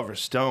Oliver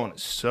Stone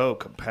is so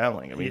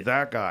compelling. I mean,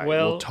 that guy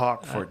will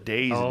talk for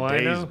days and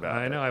days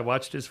about it. I know. I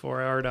watched his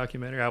 4-hour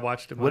documentary. I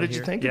watched him. What did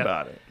you think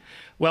about it?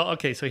 Well,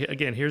 okay, so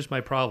again, here's my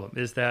problem,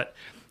 is that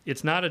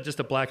it's not just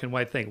a black and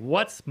white thing.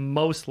 What's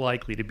most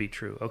likely to be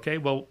true? Okay,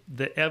 well,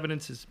 the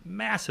evidence is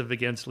massive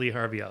against Lee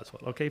Harvey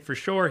Oswald. Okay, for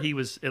sure he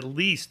was at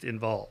least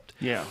involved.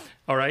 Yeah.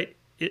 All right,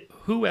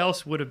 who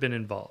else would have been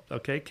involved?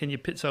 Okay, can you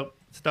put stuff?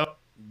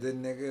 The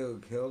nigga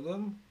who killed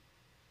him?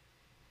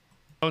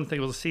 I don't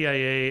think it was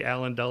CIA,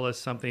 Alan Dulles,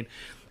 something.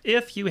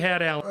 If you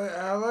had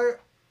Alan...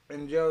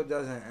 and Joe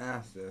doesn't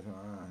ask this.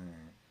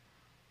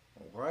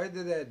 Why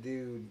did that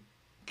dude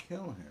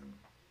kill him?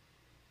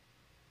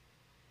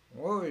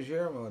 What was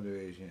your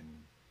motivation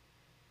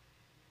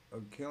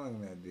of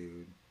killing that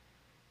dude?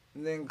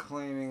 And then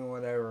claiming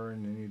whatever,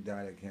 and then you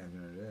died of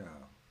cancer in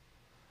jail.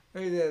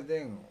 Here's that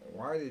thing.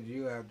 Why did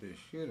you have to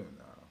shoot him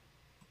now?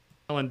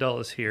 Alan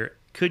Dulles here.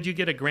 Could you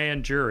get a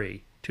grand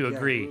jury to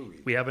agree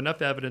we have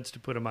enough evidence to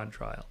put him on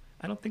trial?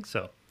 I don't think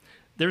so.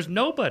 There's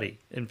nobody,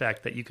 in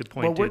fact, that you could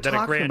point to that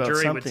a grand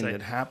jury would say.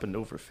 That happened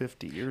over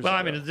 50 years ago. Well,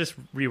 I mean, just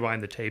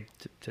rewind the tape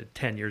to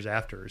 10 years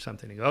after or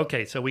something. And go,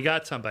 okay, so we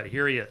got somebody.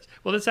 Here he is.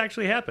 Well, this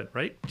actually happened,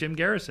 right? Jim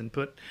Garrison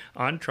put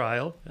on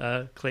trial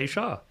Clay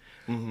Shaw.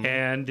 Mm-hmm.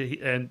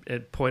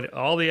 And pointed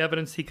all the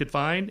evidence he could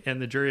find, and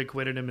the jury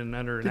acquitted him in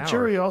under an hour. The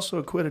jury also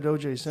acquitted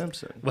O.J.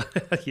 Simpson.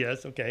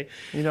 Yes, okay.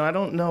 You know, I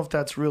don't know if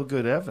that's real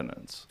good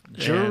evidence.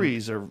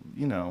 Juries are,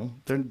 you know,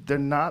 they're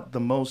not the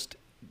most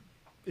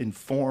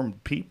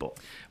informed people.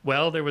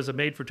 Well, there was a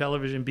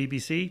made-for-television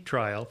BBC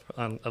trial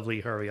of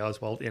Lee Harvey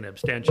Oswald in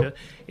absentia,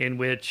 in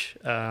which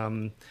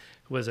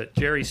was it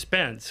Jerry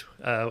Spence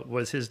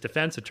was his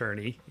defense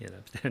attorney in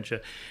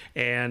absentia,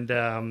 and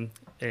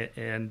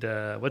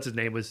what's his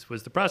name was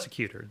the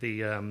prosecutor,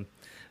 the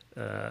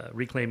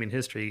Reclaiming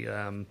History,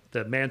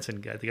 the Manson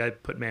guy, the guy who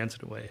put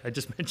Manson away. I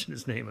just mentioned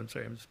his name. I'm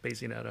sorry, I'm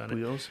spacing out on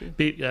Bugliosi?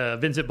 it.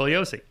 Vincent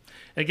Bugliosi.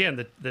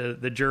 Again,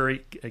 the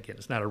jury. Again,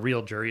 it's not a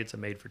real jury; it's a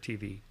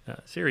made-for-TV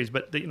series.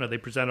 But they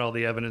presented all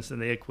the evidence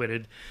and they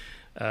acquitted.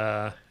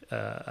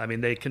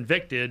 They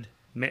convicted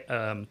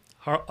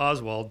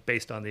Oswald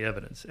based on the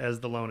evidence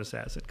as the lone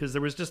assassin because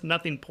there was just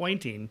nothing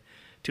pointing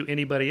to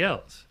anybody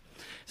else.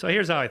 So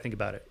here's how I think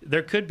about it: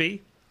 there could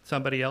be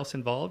somebody else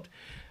involved,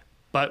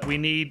 but we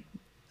need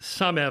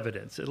some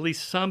evidence, at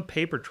least some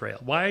paper trail.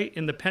 Why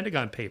in the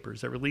Pentagon Papers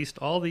that released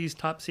all these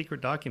top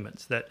secret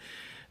documents that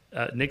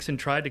Nixon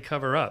tried to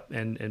cover up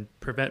and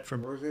prevent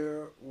from Was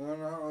there one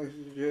out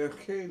with the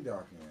JFK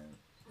document?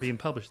 being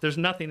published? There's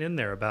nothing in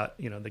there about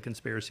the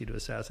conspiracy to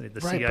assassinate.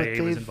 The Right, CIA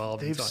but was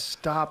involved. They've and so on.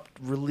 stopped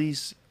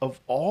release of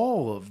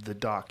all of the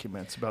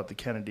documents about the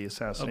Kennedy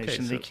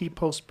assassination. They keep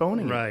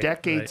postponing it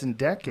decades and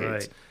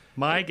decades. Right.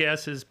 My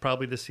guess is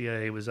probably the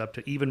CIA was up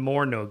to even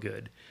more no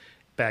good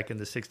back in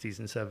the 60s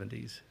and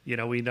 70s.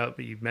 We know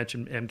you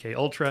mentioned MK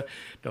Ultra.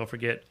 Don't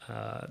forget.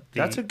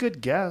 That's a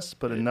good guess,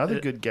 but another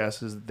good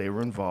guess is that they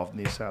were involved in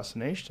the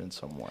assassination in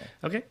some way.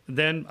 Okay,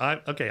 then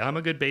I'm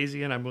a good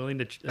Bayesian. I'm willing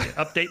to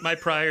update my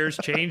priors,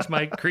 change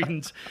my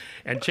credence,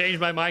 and change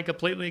my mind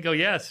completely and go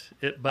yes.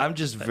 But I'm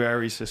just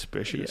very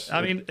suspicious. Yeah,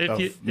 I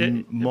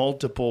mean,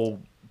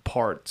 multiple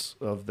parts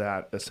of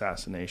that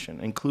assassination,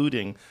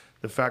 including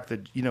the fact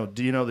that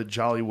do you know that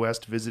Jolly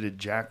West visited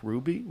Jack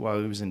Ruby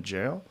while he was in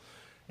jail?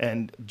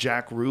 And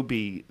Jack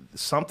Ruby,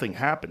 something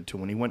happened to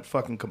him. He went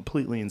fucking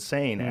completely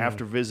insane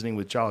after visiting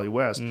with Jolly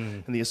West.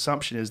 And the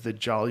assumption is that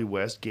Jolly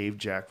West gave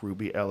Jack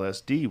Ruby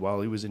LSD while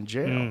he was in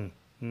jail.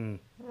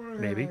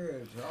 Maybe.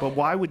 But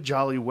why would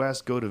Jolly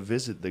West go to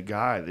visit the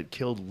guy that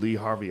killed Lee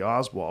Harvey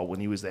Oswald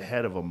when he was the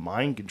head of a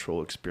mind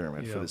control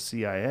experiment for the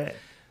CIA?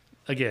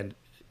 Again,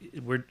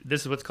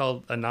 this is what's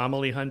called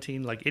anomaly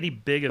hunting. Like any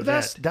big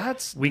event,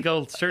 we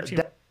go searching.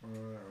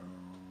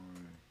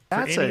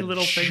 That's any a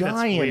little thing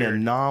giant that's weird.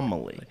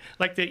 anomaly.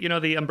 Like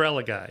the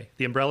umbrella guy,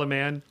 the umbrella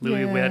man,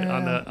 Louis Witt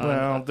on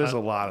the. There's a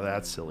lot of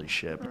that silly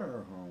shit.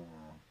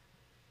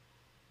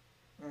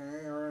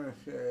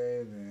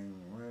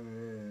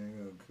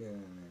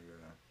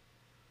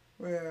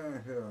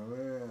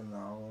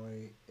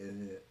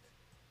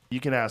 You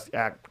can ask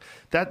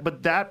that,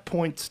 but that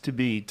points to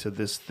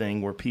this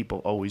thing where people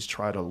always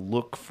try to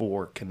look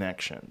for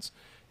connections,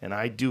 and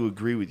I do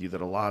agree with you that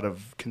a lot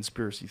of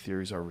conspiracy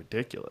theories are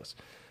ridiculous.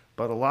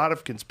 But a lot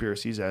of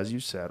conspiracies, as you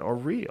said, are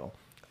real.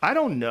 I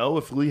don't know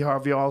if Lee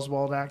Harvey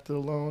Oswald acted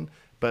alone,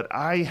 but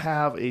I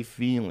have a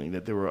feeling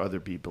that there were other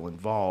people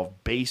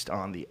involved based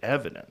on the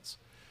evidence,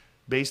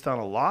 based on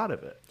a lot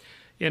of it.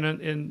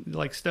 In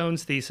like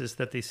Stone's thesis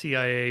that the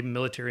CIA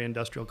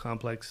military-industrial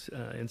complex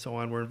and so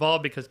on were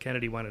involved because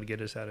Kennedy wanted to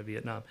get us out of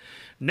Vietnam.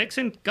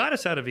 Nixon got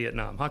us out of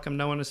Vietnam. How come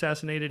no one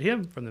assassinated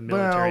him from the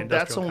military-industrial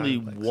complex?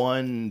 Well, that's only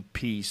one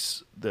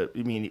piece.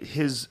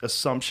 His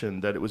assumption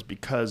that it was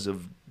because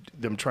of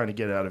them trying to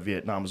get out of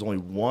Vietnam was only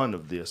one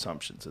of the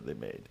assumptions that they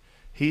made.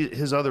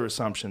 His other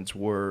assumptions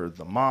were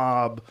the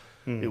mob,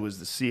 it was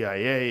the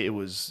CIA,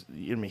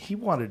 he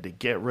wanted to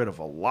get rid of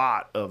a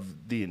lot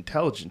of the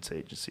intelligence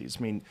agencies.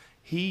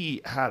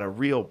 He had a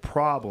real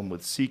problem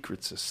with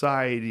secret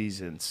societies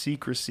and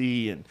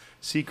secrecy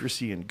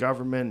in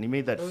government. And he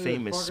made that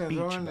famous speech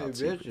about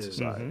secret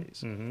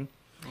societies.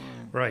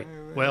 Right.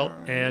 Well,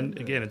 and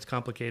again, it's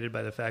complicated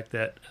by the fact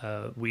that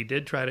we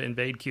did try to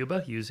invade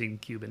Cuba using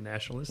Cuban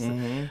nationalists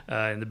in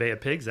the Bay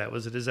of Pigs. That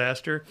was a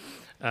disaster.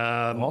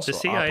 Also, the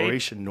CIA,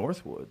 Operation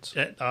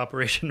Northwoods.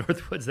 Operation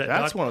Northwoods.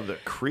 That's one of the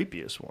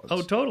creepiest ones.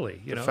 Oh, totally.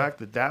 The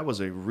fact that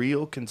was a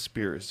real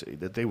conspiracy,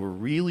 that they were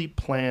really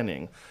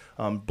planning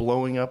on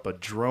blowing up a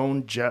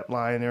drone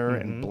jetliner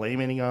and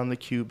blaming it on the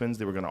Cubans.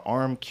 They were going to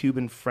arm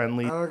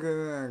Cuban-friendly. I look at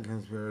that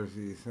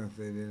conspiracy since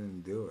they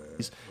didn't do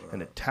it.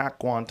 And attack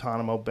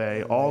Guantanamo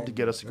Bay, all to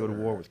get us to go to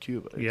war with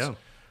Cuba. It's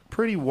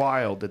pretty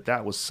wild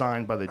that was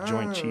signed by the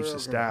Joint Chiefs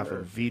of Staff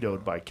and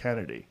vetoed by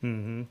Kennedy.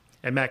 And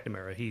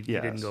McNamara, he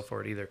didn't go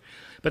for it either.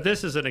 But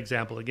this is an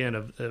example, again,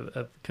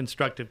 of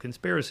constructive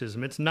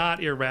conspiracism. It's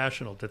not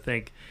irrational to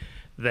think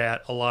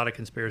that a lot of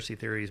conspiracy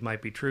theories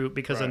might be true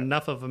because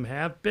enough of them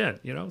have been,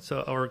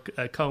 or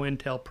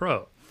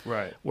COINTELPRO,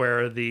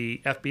 where the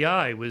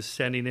FBI was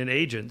sending in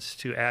agents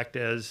to act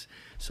as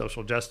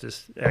social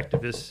justice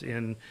activists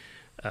in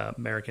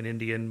American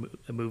Indian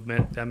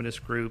movement,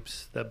 feminist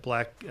groups, the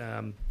Black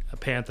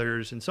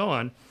Panthers, and so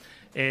on,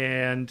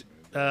 and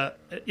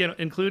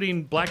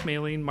including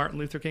blackmailing Martin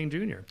Luther King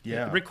Jr.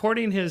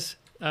 Recording his.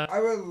 I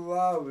would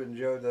love when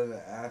Joe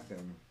doesn't ask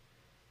him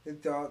his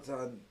thoughts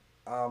on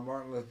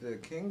Martin Luther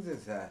King's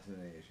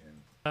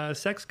assassination.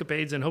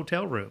 Sexcapades in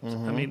hotel rooms.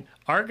 I mean,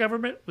 our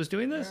government was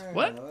doing this?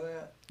 What?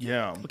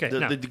 Yeah. Okay, The,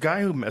 now- the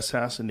guy who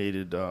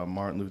assassinated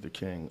Martin Luther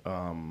King,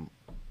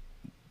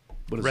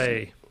 what is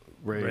Ray.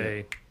 Ray.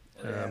 Ray.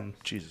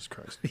 Jesus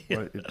Christ.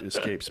 What, it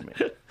escapes me.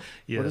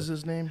 Yeah. What is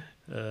his name?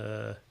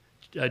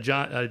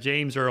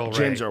 James Earl Ray.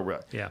 James Earl Ray.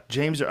 Yeah.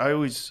 James, I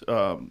always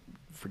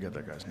forget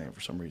that guy's name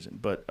for some reason.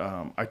 But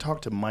I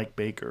talked to Mike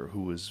Baker,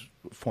 who was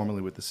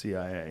formerly with the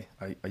CIA.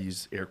 I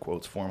use air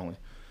quotes formerly.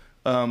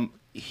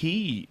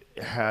 He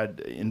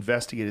had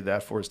investigated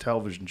that for his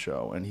television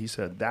show, and he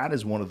said that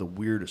is one of the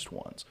weirdest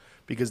ones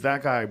because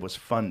that guy was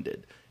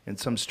funded in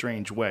some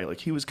strange way. Like,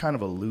 he was kind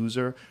of a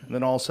loser, and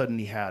then all of a sudden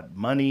he had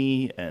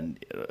money,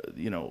 and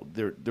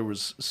there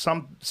was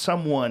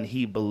someone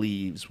he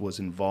believes was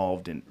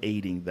involved in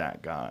aiding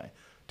that guy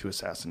to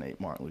assassinate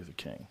Martin Luther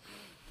King.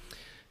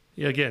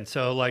 Yeah, again,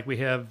 so like we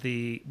have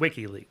the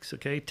WikiLeaks,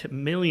 okay,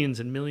 millions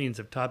and millions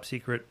of top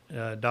secret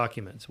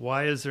documents.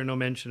 Why is there no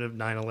mention of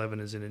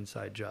 9/11 as an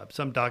inside job?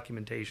 Some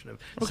documentation of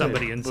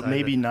somebody inside. But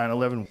maybe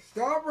 9/11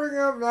 Stop bringing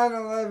up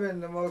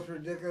 9/11, the most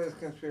ridiculous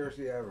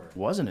conspiracy ever.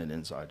 wasn't an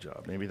inside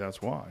job. Maybe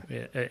that's why.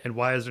 Yeah, and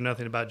why is there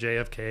nothing about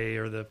JFK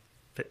or the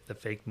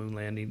fake moon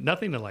landing?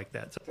 Nothing like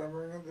that. So, Stop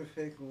bringing up the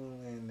fake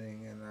moon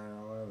landing and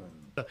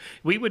 9/11.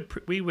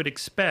 we would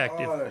expect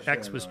Oh, if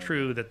X was sure.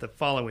 true that the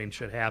following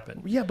should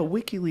happen. Yeah, but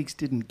WikiLeaks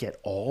didn't get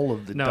all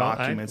of the No,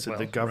 documents that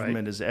the well, government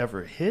right. has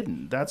ever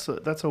hidden. That's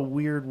a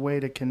weird way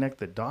to connect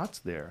the dots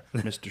there,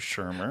 Mr.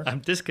 Shermer. I'm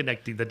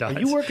disconnecting the dots. Are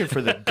you working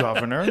for the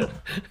governor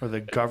or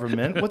the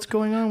government? What's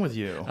going on with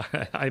you?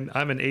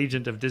 I'm an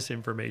agent of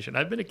disinformation.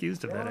 I've been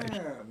accused of that, actually.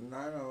 Yeah,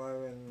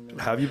 9/11.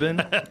 Have you been?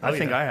 I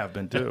think I have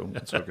been too.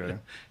 It's okay.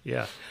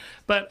 Yeah,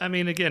 but I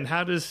mean, again,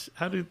 how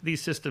do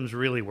these systems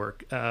really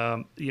work?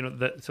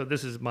 So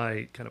this is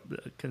my kind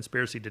of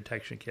conspiracy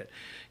detection kit.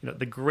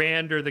 The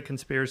grander the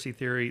conspiracy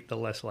theory, the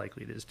less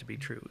likely it is to be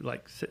true.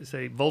 Like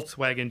say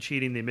Volkswagen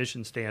cheating the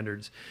emission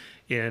standards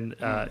in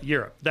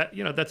Europe.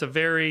 That's a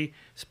very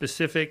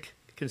specific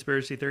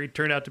conspiracy theory.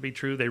 Turned out to be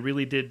true. They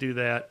really did do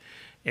that,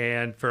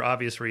 and for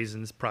obvious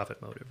reasons,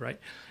 profit motive, right?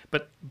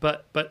 But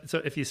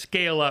so if you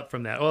scale up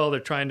from that, they're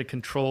trying to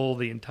control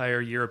the entire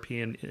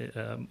European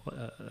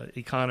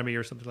economy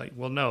or something like.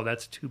 Well, no,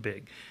 that's too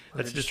big.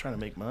 That's just trying to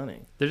make money.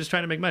 They're just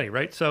trying to make money,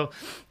 right? So,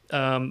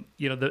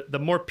 the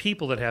more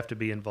people that have to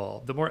be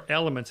involved, the more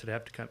elements that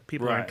have to come.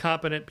 People are Right.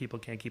 incompetent. People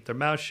can't keep their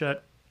mouth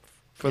shut.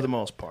 For the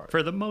most part.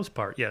 For the most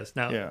part, yes.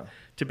 Now, Yeah.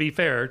 to be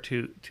fair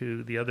to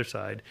the other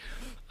side,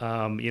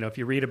 if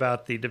you read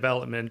about the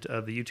development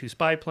of the U-2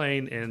 spy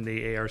plane and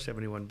the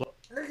AR-71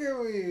 I can't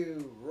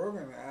believe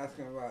Rogan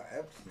asking about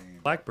Epstein.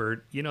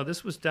 Blackbird,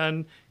 this was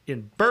done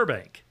in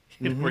Burbank,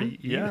 where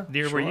Yeah,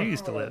 near where you sure.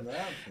 used to live.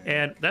 That thing.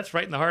 And that's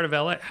right in the heart of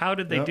LA. How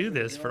did they Yep. do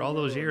this for all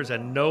those years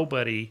and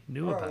nobody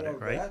knew about it,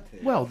 right?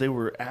 Well, they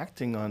were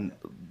acting on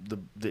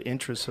the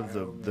interests of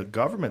the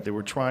government. They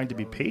were trying to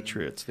be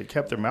patriots. They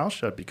kept their mouth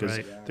shut because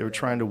Right. they were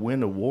trying to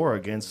win a war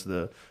against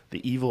the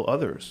evil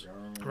others.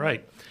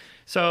 Right.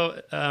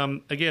 So,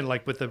 again,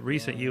 like with the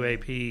recent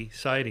UAP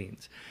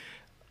sightings,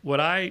 what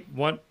I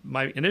want,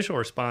 my initial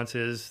response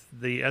is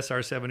the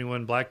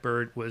SR-71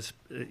 Blackbird was,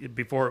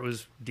 before it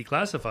was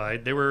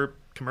declassified, there were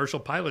commercial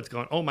pilots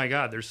going, oh my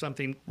God, there's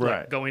something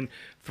Right. going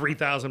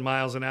 3,000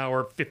 miles an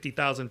hour,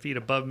 50,000 feet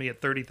above me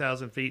at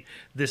 30,000 feet.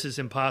 This is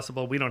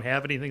impossible. We don't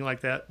have anything like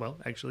that. Well,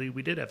 actually,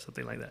 we did have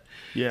something like that.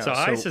 Yeah, So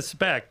I so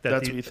suspect that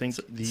that's what you think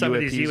the some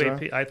of these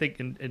UAPs UAP, I think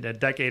in a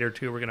decade or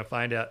two, we're going to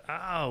find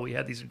out, we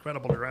had these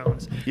incredible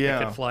drones Yeah.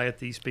 that could fly at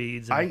these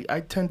speeds. And,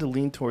 I tend to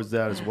lean towards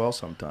that as well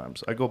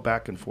sometimes. I go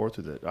back and forth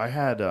with it. I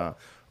had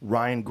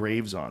Ryan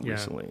Graves on yeah,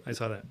 recently. I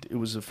saw that. It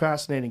was a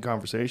fascinating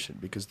conversation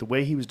because the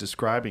way he was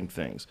describing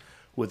things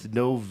with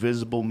no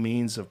visible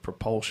means of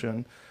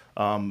propulsion,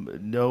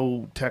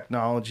 no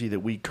technology that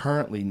we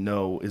currently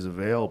know is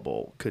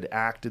available could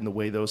act in the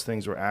way those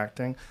things were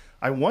acting.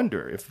 I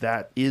wonder if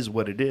that is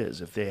what it is,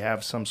 if they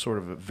have some sort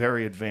of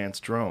very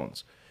advanced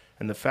drones.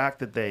 And the fact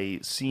that they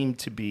seem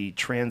to be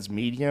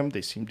transmedium,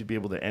 they seem to be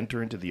able to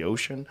enter into the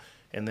ocean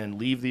and then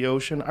leave the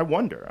ocean. I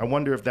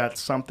wonder if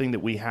that's something that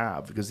we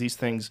have, because these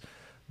things,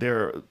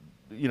 they're,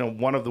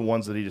 one of the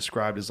ones that he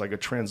described is like a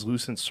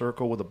translucent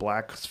circle with a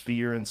black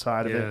sphere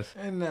inside of it. Yes.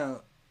 And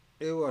no,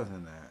 it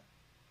wasn't that.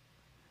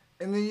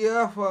 And the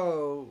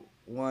UFO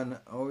one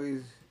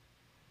always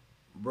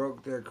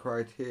broke their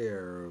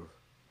criteria of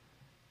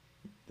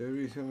there'd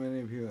be so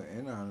many people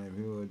in on it,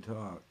 people would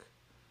talk.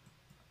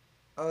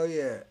 Oh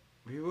yeah,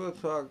 people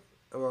talk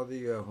about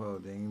the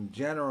UFO thing.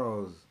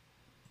 Generals,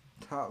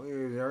 top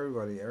leaders,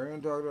 everyone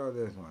talked about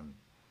this one.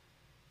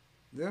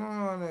 They don't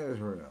know that is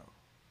real.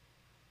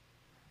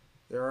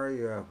 There are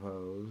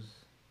UFOs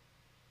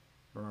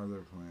from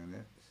other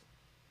planets.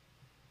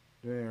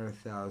 Been there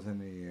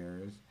 1,000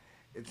 years.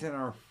 It's in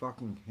our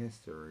fucking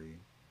history,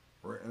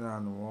 written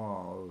on the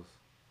walls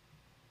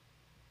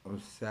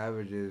of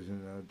savages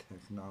with no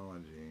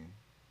technology.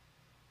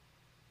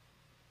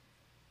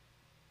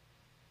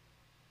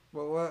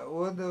 But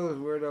what those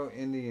weirdo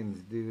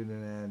Indians do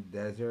in that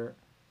desert?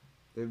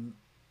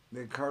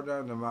 They carved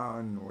out the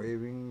mountain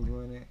waving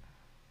doing it.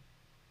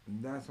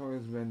 That's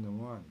always been the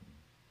one.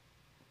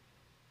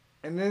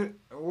 And then,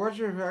 what's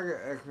your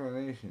fucking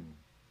explanation?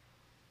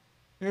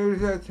 You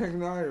just have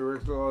technology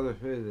works with all the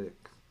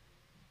physics.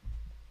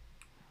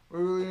 We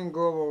believe in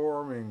global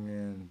warming,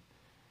 and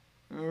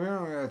we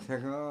don't have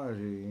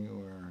technology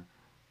where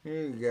you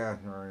need gas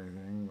or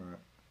anything, but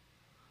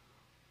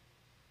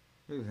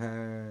just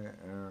have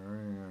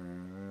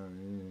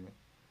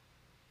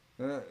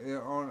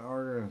your own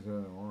organs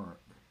doesn't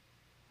work.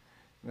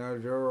 Now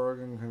Joe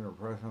Rogan can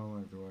press on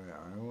like the way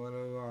I would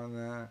have on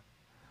that,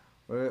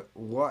 but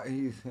what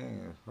he's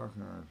saying is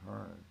fucking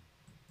retarded.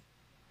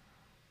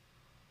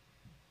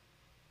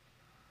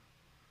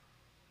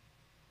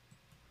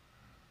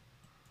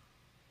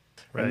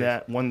 Right. And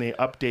that when they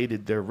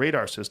updated their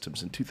radar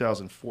systems in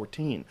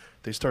 2014,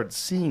 they started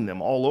seeing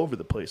them all over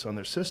the place on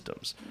their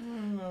systems.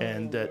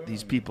 And that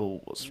these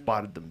people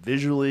spotted them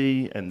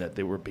visually, and that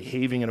they were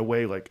behaving in a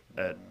way like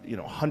at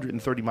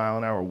 130 mile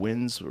an hour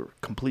winds were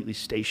completely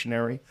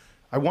stationary.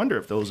 I wonder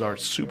if those are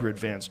super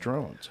advanced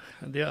drones.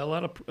 Yeah,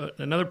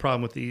 another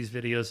problem with these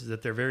videos is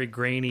that they're very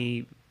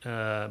grainy,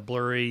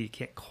 blurry. You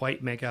can't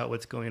quite make out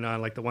what's going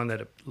on. Like the one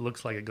that it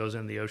looks like it goes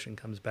in the ocean,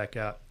 comes back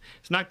out.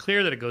 It's not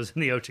clear that it goes in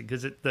the ocean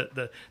because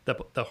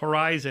the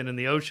horizon in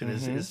the ocean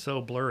is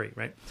so blurry,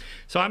 right?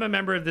 So I'm a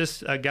member of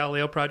this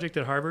Galileo project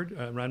at Harvard,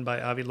 run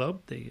by Avi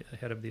Loeb, the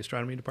head of the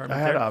astronomy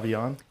department. I had Avi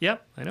on.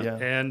 Yep, I know. Yeah.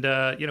 And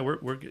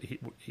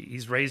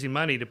he's raising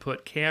money to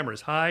put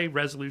cameras, high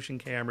resolution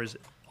cameras.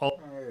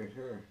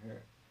 Sure.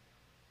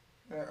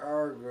 There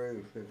are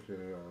great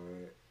pictures of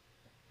it.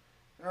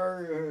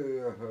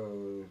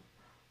 UFOs.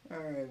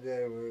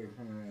 David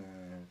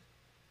Finance.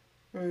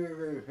 There's a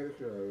great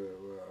picture of it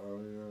with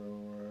audio or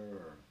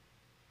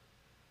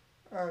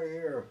whatever.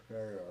 You're a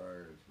faggot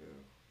liar too.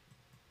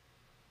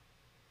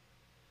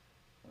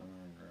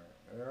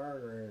 There are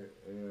great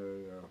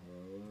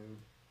UFOs.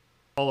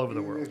 All over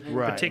the world,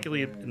 Right.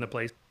 particularly in the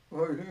place.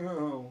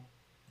 Well,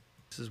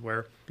 This is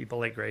where people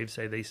like Graves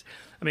say these.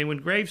 I mean, when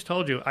Graves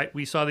told you,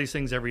 we saw these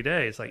things every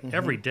day. It's like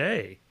every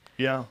day.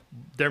 Yeah.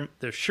 There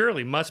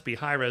surely must be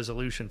high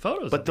resolution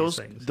photos But of those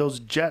these things.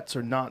 those jets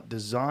are not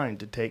designed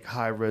to take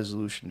high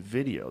resolution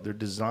video. They're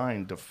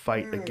designed to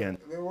fight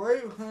against. The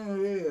way you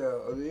claim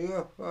video of the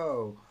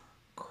UFO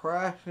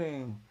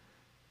crashing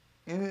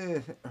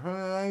in from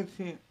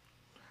the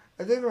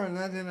I think around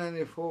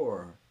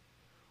 1994,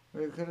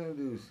 we couldn't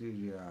do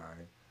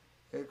CGI.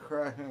 It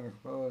crashing and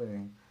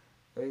exploding.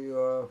 A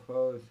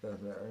UFO test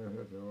at Area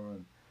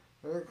 51.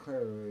 That's a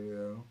clear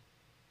video.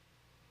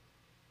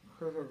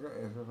 Crystal clear.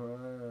 It's from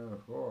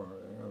 1994.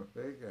 They're gonna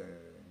fake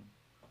anything.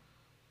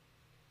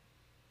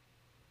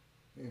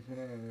 He's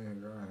saying it's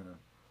going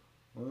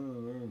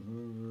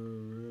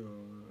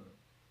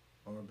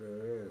oh,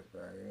 there is,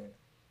 faggot.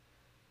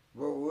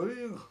 But what are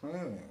you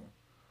claiming?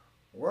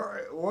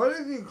 What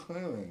is he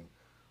claiming?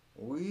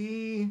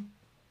 We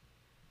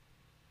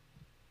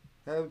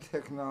have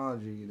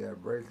technology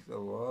that breaks the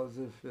laws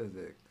of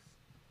physics.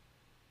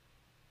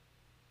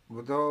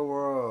 With the whole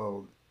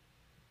world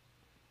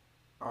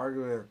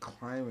arguing about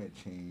climate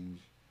change.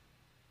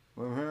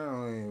 But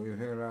apparently we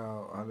figured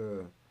out how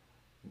to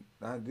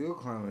not do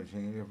climate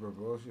change for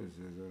bullshit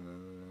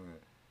system.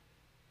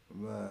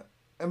 But,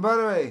 and by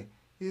the way,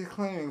 he's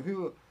claiming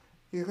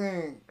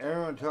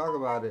everyone talk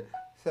about it.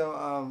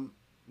 So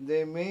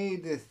they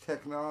made this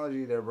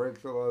technology that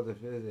breaks the laws of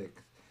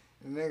physics.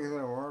 And niggas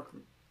that work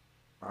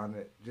on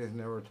it just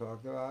never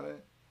talked about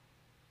it.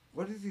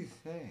 What is he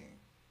saying?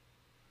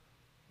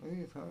 What are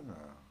you talking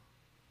about?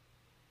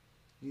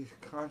 He's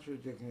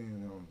contradicting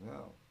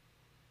himself.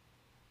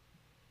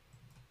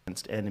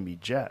 Against enemy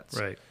jets.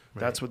 Right.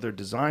 That's what they're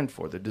designed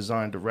for. They're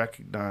designed to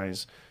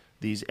recognize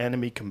these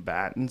enemy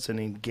combatants and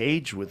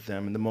engage with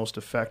them in the most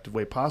effective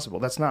way possible.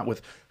 That's not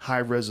with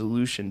high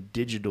resolution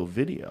digital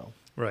video.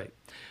 Right.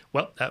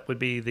 Well, that would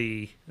be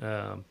the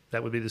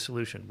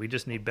solution. We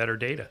just need better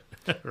data,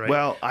 right?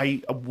 Well,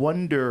 I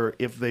wonder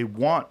if they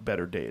want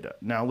better data.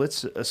 Now,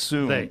 let's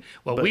assume.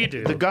 We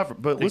do. The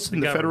government, but listen,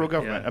 the federal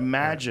government. Yeah,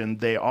 imagine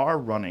they are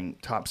running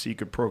top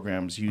secret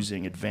programs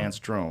using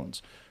advanced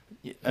drones,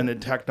 and a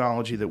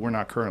technology that we're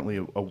not currently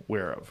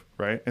aware of,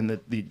 right? And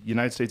that the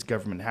United States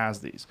government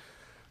has these.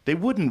 They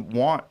wouldn't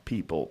want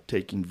people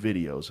taking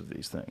videos of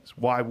these things.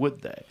 Why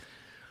would they?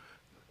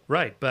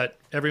 Right, but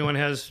everyone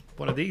has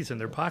one of these in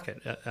their pocket.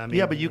 I mean,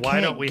 Yeah, but you why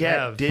can't don't we get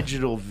have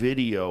digital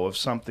video of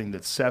something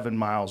that's 7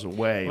 miles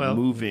away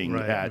moving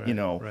at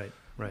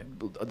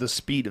the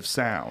speed of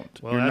sound.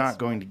 Well, You're that's- not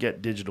going to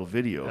get digital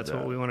video. That's of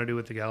that. what we want to do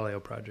with the Galileo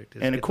project.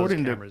 Is And get according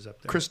those to cameras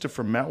up there.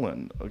 Christopher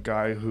Mellon, a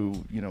guy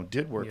who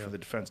did work for the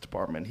Defense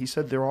Department, he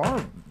said there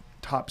are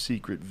top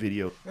secret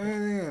video.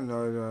 Anything I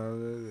know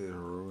is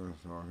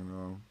Rogan's talking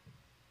about.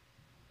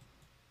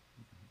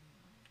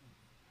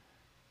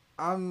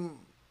 I'm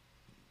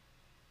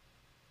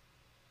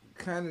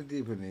kind of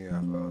deep in the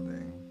UFO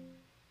thing.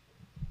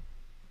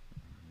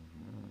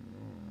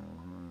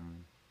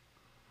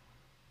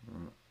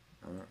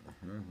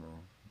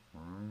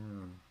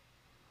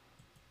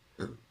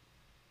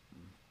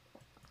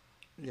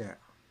 Yeah.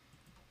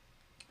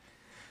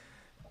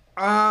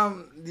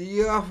 The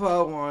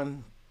UFO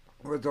one,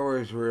 was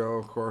always real.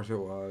 Of course it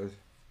was.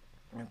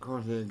 Of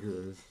course it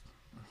exists.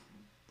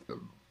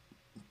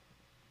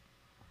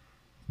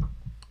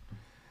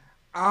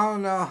 I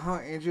don't know how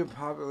ancient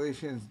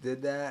populations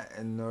did that,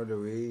 and nor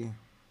do we.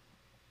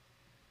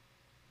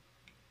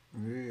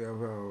 Maybe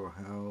ever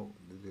help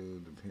to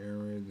do the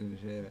pyramids and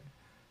shit.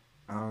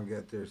 I don't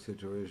get their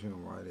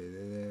situation, why they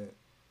did it.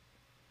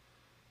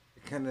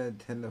 Kind of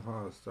tend to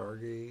follow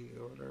Stargate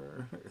or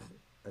whatever.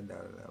 I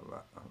doubt it a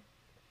lot.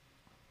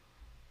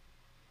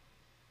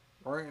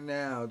 Right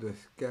now, the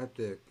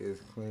skeptic is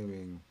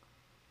claiming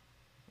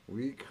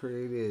we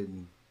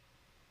created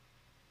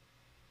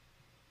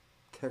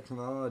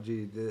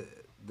technology that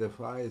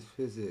defies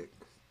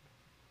physics.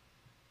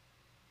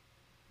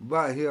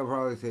 But he'll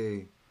probably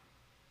say,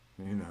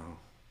 you know,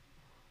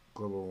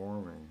 global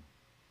warming.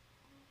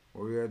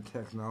 Well, we had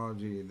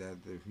technology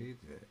that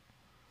defeats it.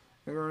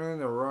 And then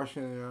the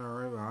Russians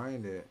are right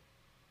behind it.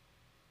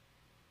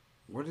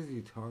 What is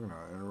he talking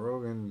about? And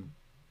Rogan,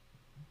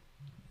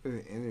 this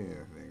is an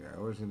Indian thing. I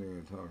wish he didn't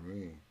even talk to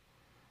me.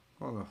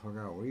 Hold the fuck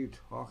out. What are you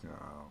talking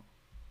about?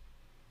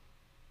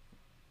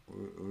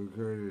 We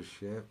created a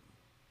ship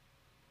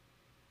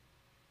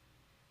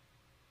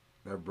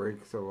that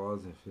breaks the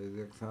laws of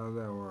physics. How does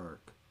that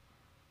work?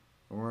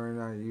 And we're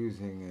not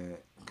using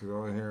it because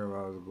all I hear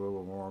about is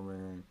global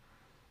warming.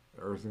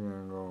 The Earth's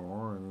gonna go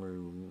warming.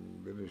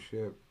 We did a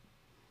ship.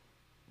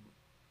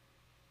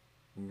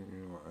 You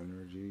know,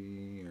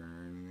 energy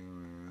or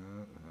anything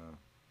like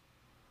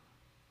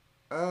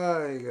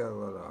that. You got a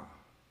lot of.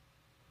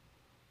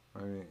 I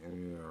mean,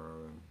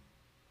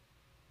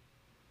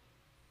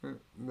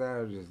 that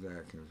was just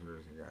that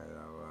conspiracy guy.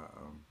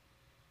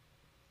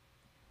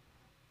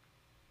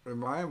 In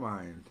my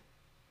mind,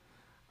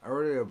 I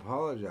already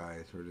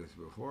apologized for this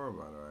before,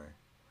 by the way.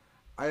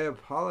 I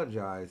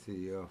apologized to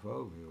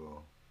UFO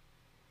people.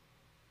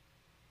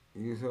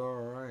 You said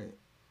alright.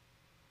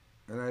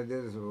 And I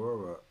did this before,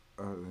 but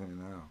I was saying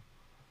now.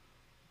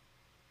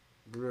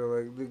 They're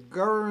like, the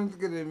government's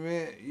gonna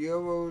admit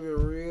UFOs are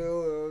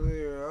real.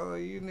 Oh,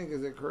 you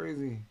niggas are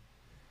crazy.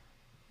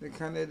 They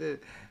kind of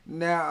did.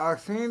 Now, I'll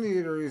explain to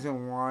you the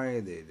reason why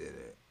they did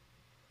it.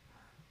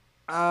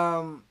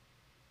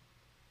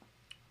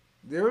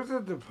 There was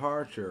a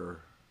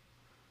departure.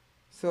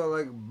 So,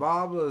 like,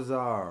 Bob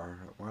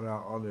Lazar went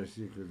out all their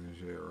secrets and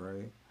shit,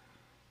 right?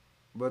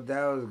 But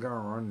that was gonna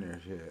run their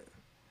shit.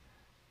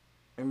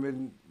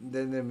 And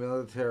then the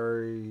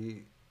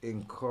military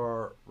and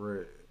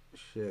corporate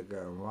shit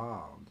got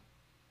involved.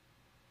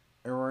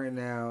 And right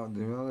now,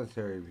 the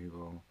military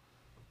people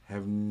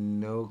have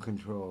no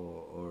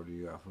control over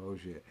the UFO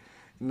shit.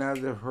 Now,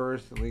 the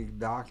first leaked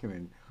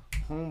document,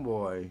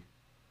 Homeboy,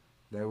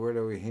 that Where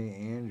Do We Hate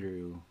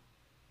Andrew,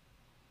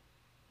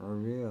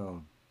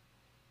 revealed.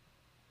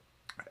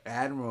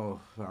 Admiral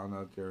found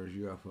out there was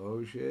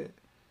UFO shit.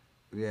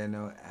 He had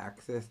no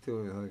access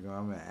to it. Like,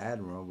 I'm an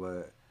admiral,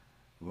 but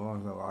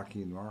belongs to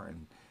Lockheed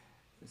Martin.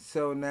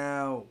 So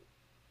now,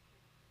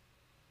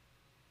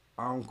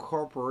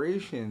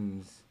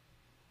 corporations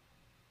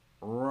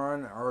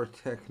run our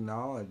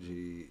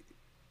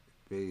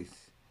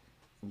technology-based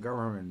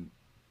government.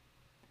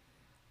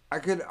 I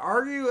could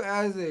argue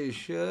as they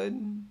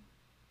should,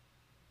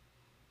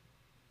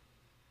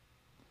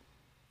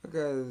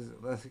 because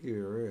let's keep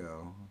it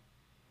real.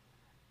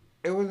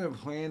 It wasn't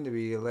planned to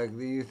be like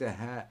they used to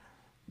have.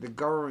 The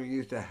government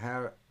used to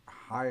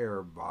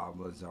hire Bob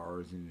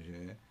Lazars and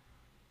shit.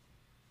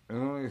 It's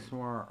only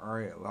smart. All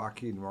right,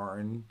 Lockheed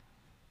Martin,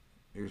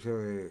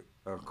 usually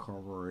a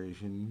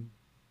corporation,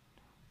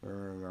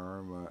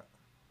 but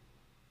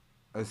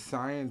a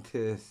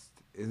scientist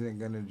isn't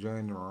gonna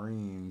join the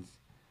Marines.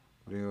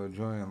 They'll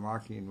join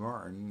Lockheed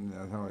Martin.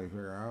 That's how they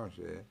figure out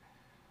shit.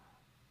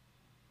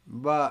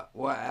 But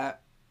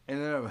what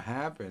ended up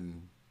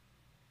happening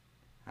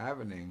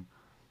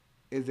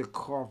is the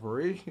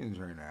corporations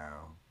right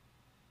now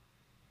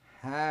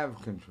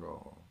have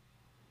control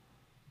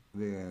of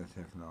the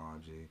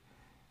technology.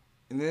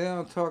 And they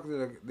don't talk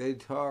to they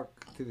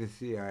talk to the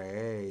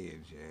CIA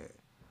and shit.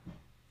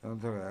 They don't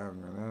talk to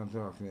them. They don't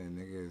talk to the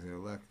niggas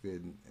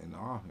elected in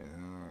office. They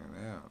don't talk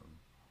to them.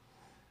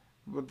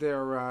 But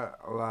they're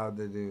allowed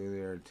to do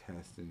their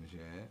tests and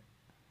shit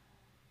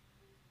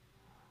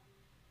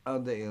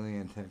of the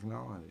alien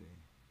technology.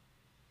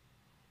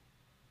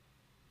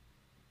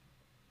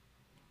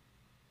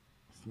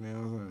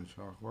 Snails on a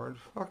chalkboard?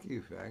 Fuck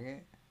you,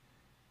 faggot.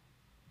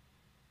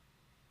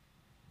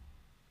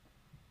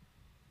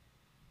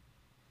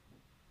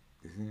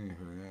 You see me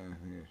for that? I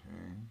think it's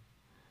right.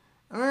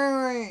 I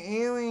don't like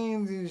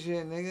aliens and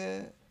shit,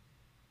 nigga.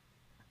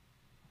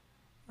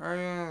 Or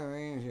yeah,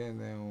 alien shit,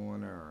 then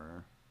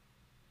whatever.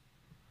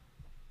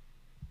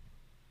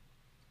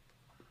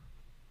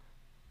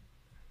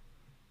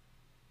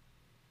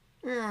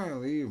 You're gonna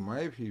leave.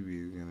 My PB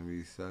is gonna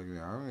be sucking.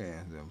 I'm gonna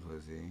ask them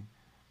pussy.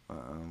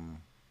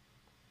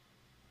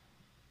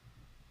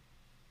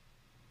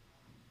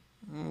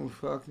 Oh,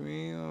 fuck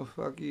me. Oh,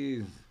 fuck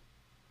yous.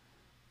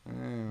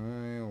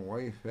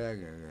 White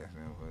faggot, I guess,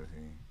 no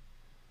pussy.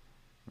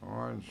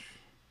 Watch.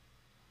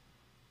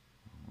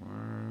 I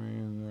mean,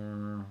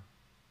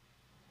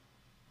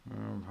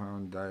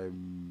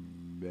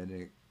 on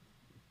diabetic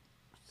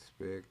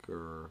spick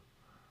or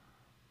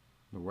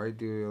the white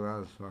dude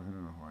allows fucking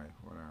his wife,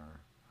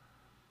 whatever.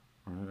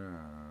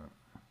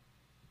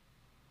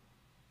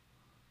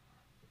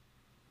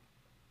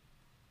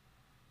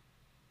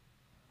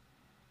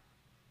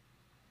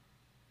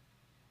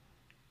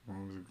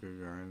 One was a good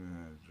guy and then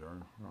had a drug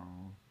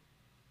problem.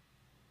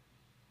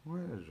 Who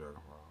had a drug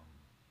problem?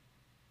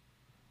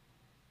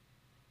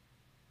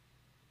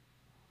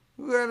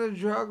 Who had a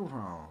drug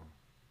problem?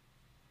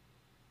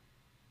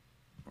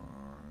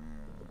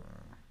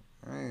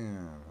 I don't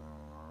know.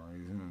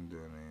 He's not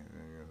doing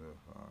anything. What the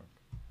fuck?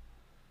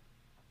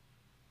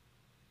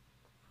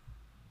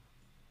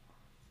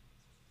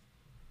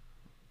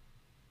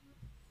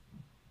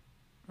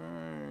 I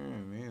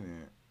mean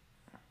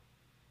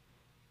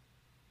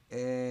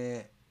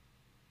it.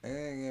 I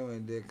gotta get my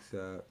dick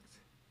sucked.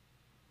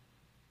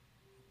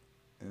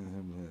 And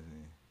some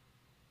pussy.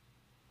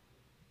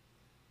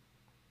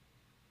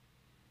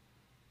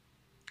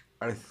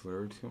 I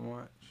slur too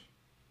much.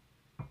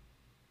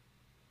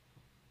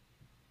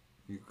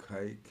 You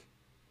kike.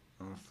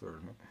 I'm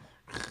slurring.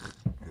 I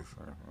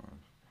slur too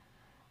much.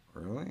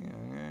 Really?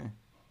 Okay.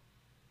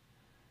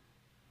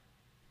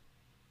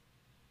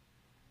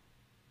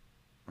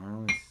 I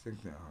only stick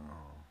to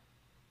alcohol.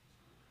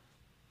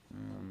 I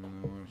don't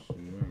know what to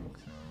drink,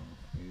 so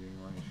eating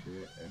my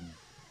shit and.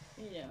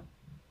 Yeah.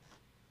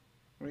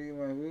 I'm eating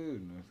my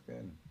food. That's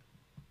good.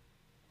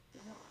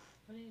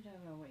 What are you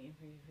talking about waiting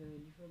for your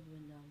food? Your food's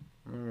been done.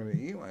 I'm gonna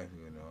eat my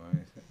food though. I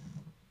said.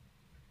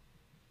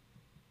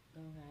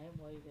 Okay,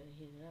 well you gotta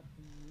heat it up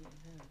and then eat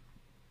your food.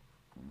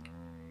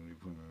 You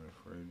put it in the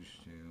fridge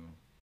too.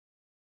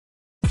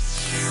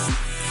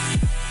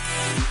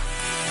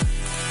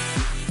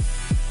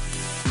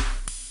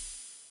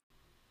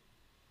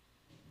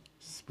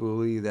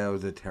 Spoolie, that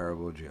was a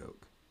terrible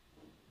joke.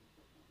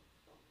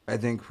 I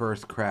think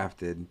first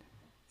crafted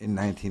in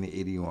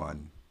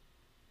 1981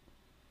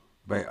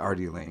 by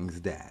Artie Lang's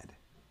dad.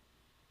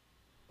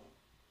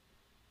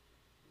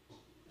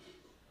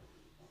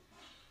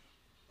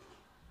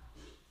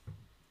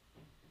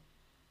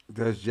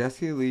 Does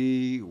Jessie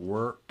Lee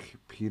Work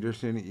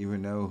Peterson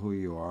even know who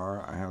you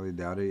are? I highly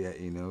doubt it,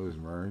 yet you know his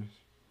MERS.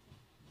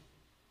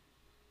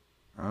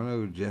 I don't know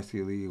who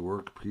Jessie Lee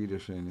Work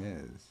Peterson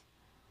is.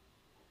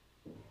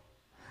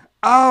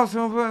 Oh,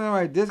 someone put it in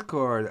my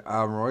Discord.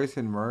 Royce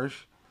and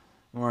Mersh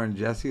were on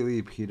Jessie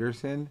Lee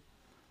Peterson.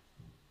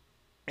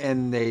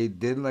 And they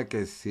did like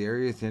a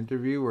serious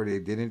interview where they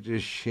didn't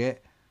just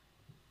shit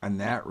on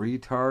that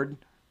retard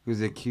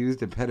who's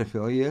accused of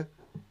pedophilia.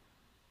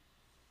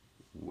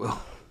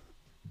 Well,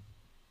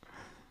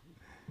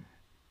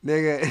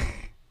 nigga,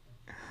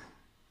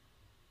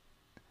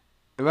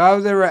 if I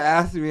was ever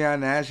asked to be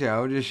on that show, I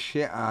would just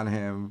shit on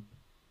him.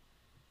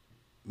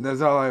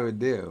 That's all I would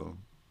do.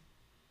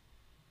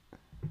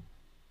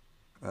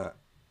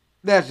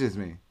 That's just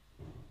me.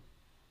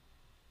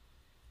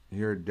 You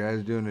hear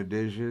Dad's doing the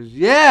dishes?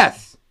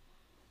 Yes!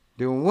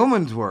 Doing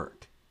woman's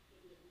work.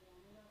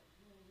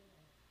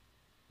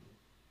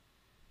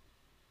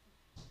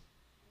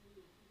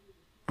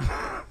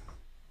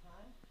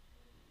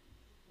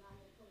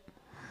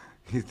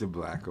 He's the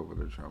black over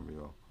the trumpet.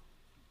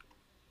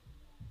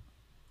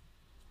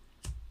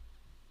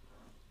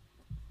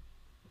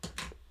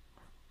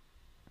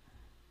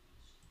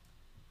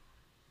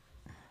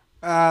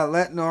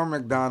 Let Norm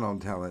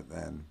MacDonald tell it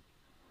then.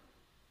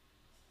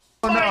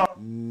 Oh no!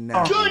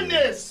 No.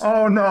 Goodness!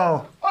 Oh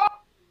no!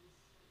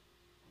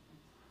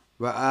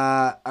 But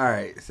all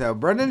right. So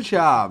Brendan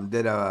Schaub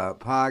did a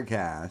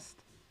podcast,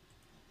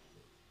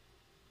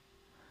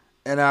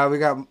 and we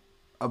got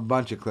a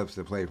bunch of clips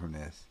to play from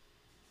this.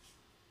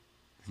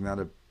 He's not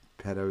a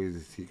pedo. He's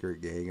a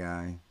secret gay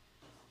guy.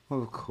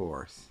 Well, of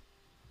course.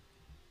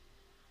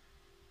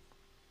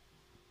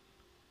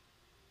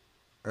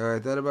 I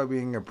thought about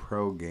being a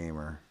pro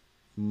gamer.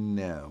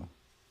 No.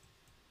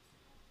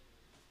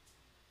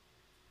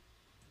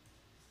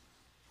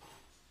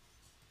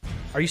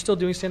 Are you still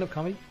doing stand-up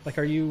comedy? Like,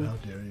 are you? How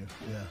dare you?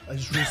 Yeah, I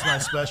just released my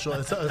special.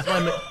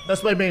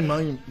 That's my main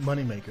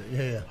money maker.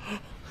 Yeah.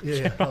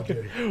 How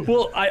dare you?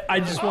 Well, I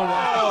just want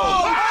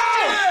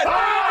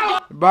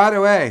to. By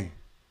the way,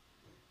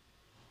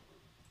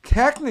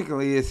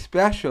 technically, his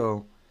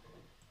special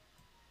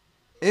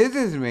is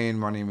his main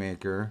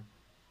moneymaker.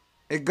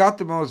 It got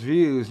the most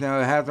views. Now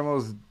it has the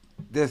most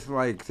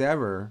dislikes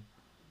ever.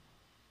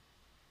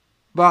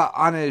 But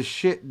on his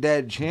shit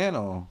dead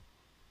channel,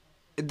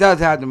 it does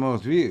have the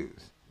most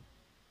views.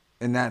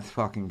 And that's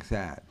fucking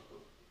sad.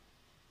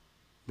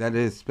 That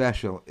his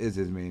special is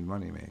his main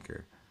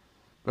moneymaker.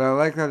 But I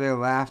like how they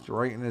laughed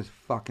right in his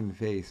fucking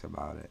face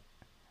about it.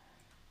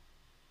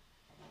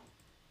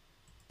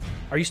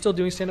 Are you still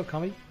doing stand-up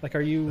comedy? Like,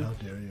 are you? How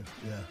dare you?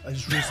 Yeah, I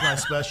just released my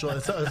special.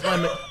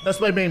 That's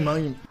my main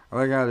money. I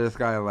like how this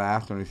guy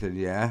laughed when he said,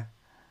 "Yeah."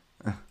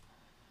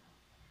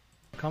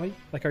 Comedy?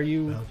 Like, are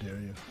you? How dare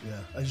you?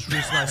 Yeah, I just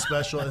released my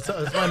special.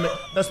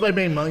 That's my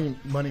main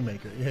money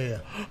maker. Yeah.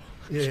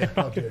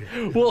 How dare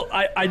you? Well,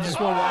 I just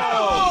want to.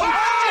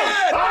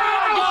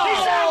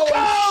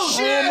 Oh,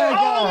 shit!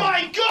 Oh,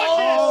 my goodness!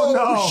 Oh,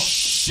 no.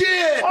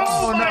 Shit!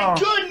 Oh, my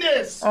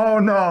goodness! Oh,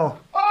 no.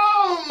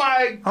 Oh,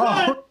 my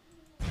goodness!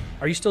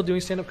 Are you still doing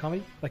stand-up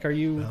comedy? Like, are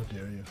you? How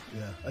dare you?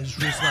 Yeah, I just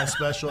released my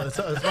special.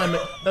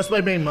 That's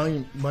my main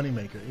money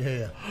maker.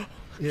 Yeah.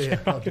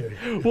 How dare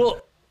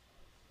you?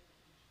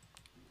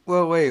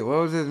 Well, wait. What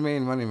was his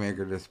main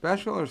moneymaker? The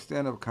special or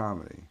stand-up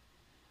comedy?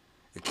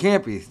 It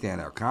can't be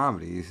stand-up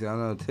comedy. You sell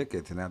no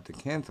tickets and have to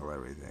cancel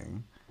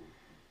everything.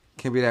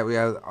 Can't be that. We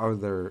have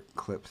other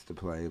clips to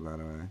play, by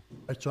the way.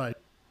 That's right.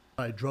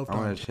 I drove to I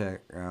want to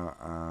check out.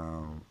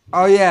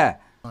 Oh yeah,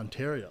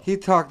 Ontario. he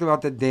talked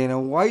about the Dana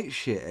White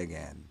shit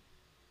again.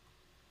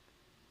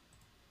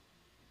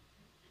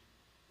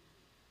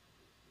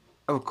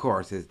 Of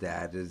course, his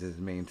dad is his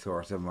main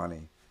source of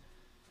money.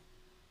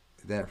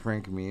 Is that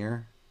Frank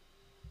Mir?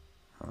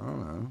 I don't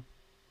know.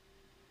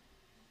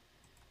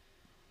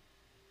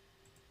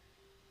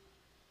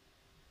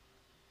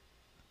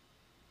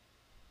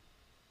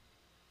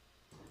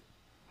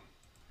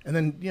 And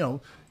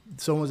then,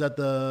 someone was at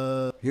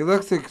the... He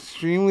looks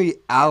extremely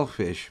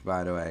Alfish,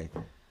 by the way.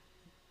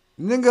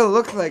 Nigga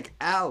looks like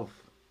Alf.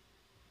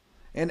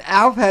 And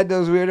Alf had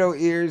those weirdo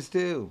ears,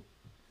 too.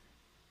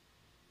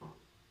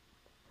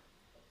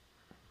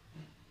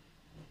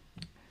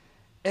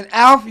 And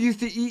Alf used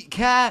to eat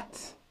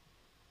cats.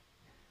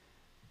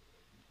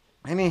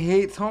 And he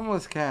hates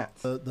homeless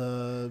cats.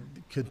 The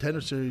Contender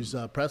Series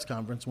press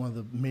conference, one of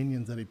the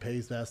minions that he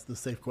pays to ask the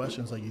safe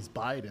questions, like he's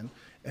Biden.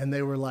 And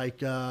they were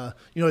like,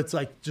 it's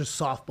like just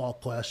softball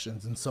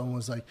questions. And someone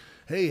was like,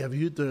 hey, have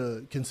you heard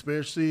the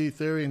conspiracy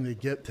theory? And they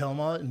tell him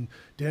all it. And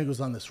Dan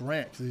goes on this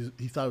rant.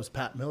 He thought it was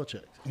Pat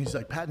Milicic. And he's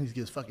like, Pat needs to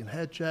get his fucking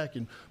head checked.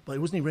 But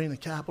wasn't he raiding the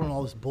Capitol and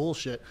all this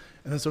bullshit?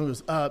 And then someone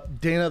goes,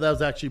 Dana, that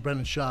was actually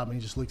Brendan Schaub. And he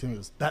just looked at him and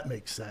goes, that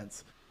makes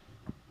sense.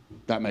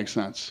 That makes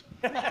sense.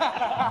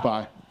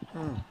 Bye.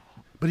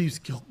 But he's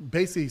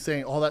basically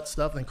saying all that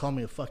stuff and then calling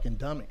me a fucking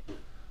dummy.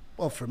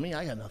 Well, for me,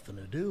 I got nothing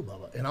to do,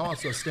 Bubba. And I'm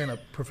also a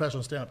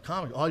professional stand-up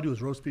comic. All I do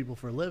is roast people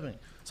for a living.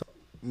 So,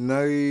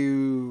 no,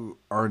 you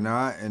are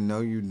not, and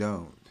no, you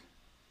don't.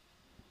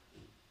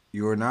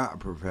 You are not a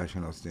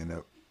professional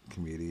stand-up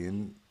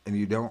comedian, and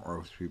you don't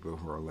roast people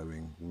for a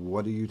living.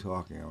 What are you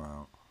talking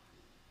about?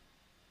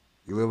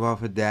 You live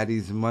off of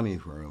daddy's money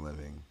for a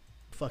living.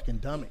 Fucking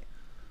dummy.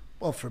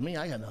 Well, for me,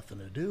 I got nothing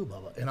to do,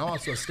 Bubba. And I'm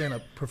also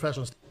a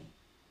professional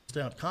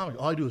stand-up comic.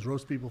 All I do is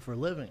roast people for a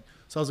living.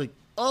 So I was like,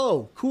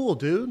 oh, cool,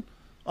 dude.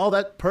 Oh,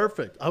 that's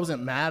perfect. I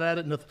wasn't mad at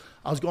it.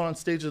 I was going on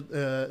stage at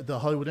the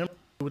Hollywood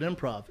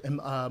Improv, and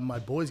my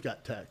boys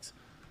got texts.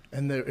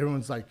 And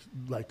everyone's like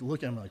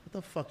looking at me like, what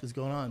the fuck is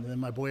going on? And then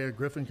my boy Eric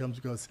Griffin comes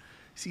and goes,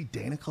 see,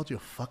 Dana called you a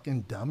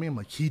fucking dummy? I'm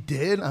like, he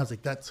did? And I was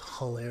like, that's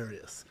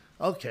hilarious.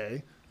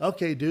 Okay,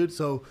 dude.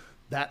 So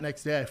that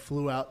next day I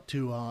flew out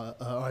to,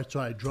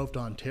 I drove to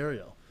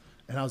Ontario.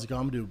 And I was like,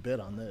 I'm going to do a bit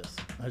on this.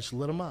 I just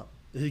lit him up.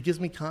 It gives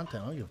me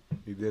content.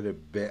 You did a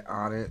bit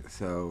on it,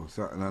 so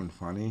something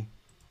unfunny.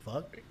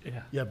 Fuck.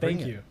 Yeah. Bring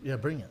Thank it. you. Yeah,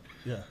 bring it.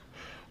 Yeah.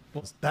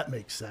 Well, that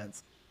makes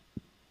sense.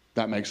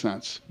 That makes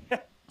sense.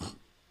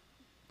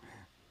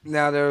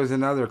 Now, there was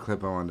another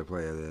clip I wanted to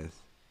play of this.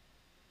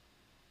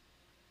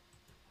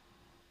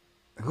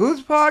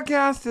 Whose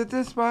podcast is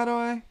this, by the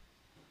way?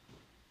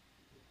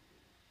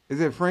 Is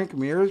it Frank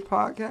Mir's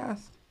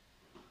podcast?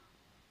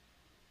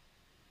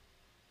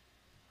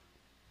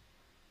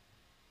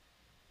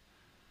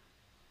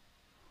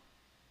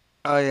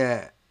 Oh,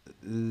 yeah.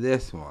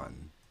 This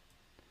one.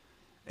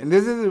 And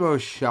this is the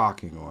most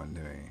shocking one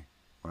to me,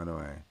 by the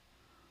way.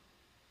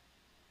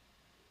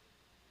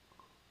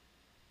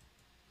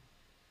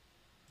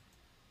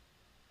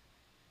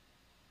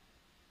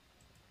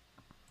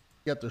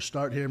 Got their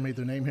start here, made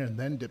their name here, and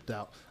then dipped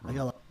out.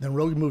 Then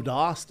Rogan moved to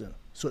Austin.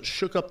 So it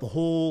shook up the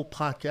whole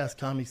podcast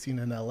comedy scene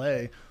in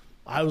LA.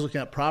 I was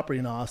looking at property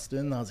in Austin,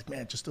 and I was like,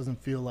 man, it just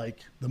doesn't feel like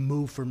the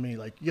move for me.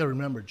 Like, you got to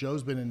remember,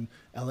 Joe's been in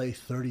LA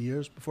 30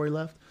 years before he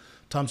left.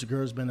 Tom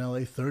Segura's been in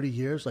LA 30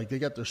 years. Like, they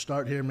got their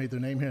start here, made their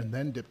name here, and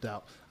then dipped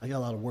out. I got a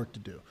lot of work to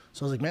do.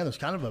 So I was like, man, there's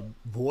kind of a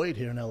void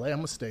here in LA. I'm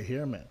going to stay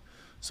here, man.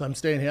 So I'm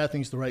staying here. I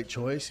think it's the right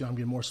choice. I'm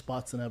getting more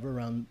spots than ever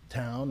around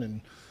town.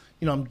 And,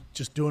 I'm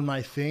just doing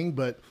my thing.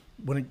 But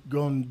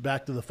going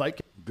back to the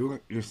fight.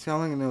 You're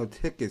selling no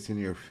tickets and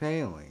you're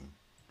failing.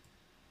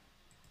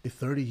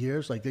 30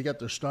 years. Like, they got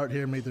their start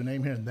here, made their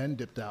name here, and then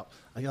dipped out.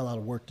 I got a lot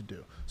of work to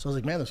do. So I was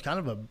like, man, there's kind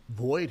of a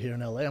void here in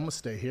LA. I'm going to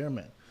stay here,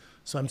 man.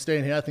 So I'm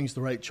staying here. I think it's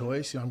the right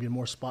choice. I'm getting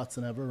more spots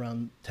than ever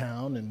around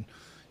town. And,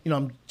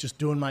 I'm just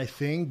doing my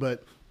thing.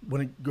 But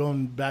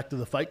going back to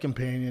the Fight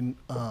Companion,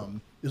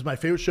 it was my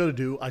favorite show to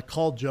do. I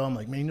called Joe. I'm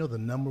like, man, the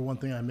number one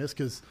thing I miss?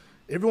 Because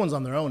everyone's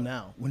on their own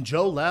now. When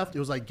Joe left, it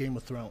was like Game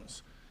of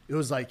Thrones. It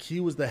was like he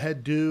was the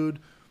head dude.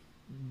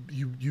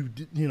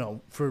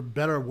 For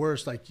better or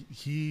worse, like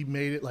he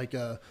made it like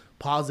a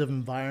positive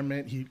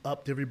environment. He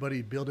upped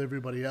everybody, built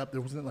everybody up.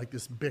 There wasn't like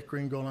this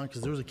bickering going on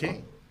because there was a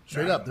king.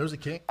 Straight up, there was a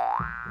king.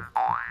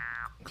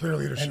 Clear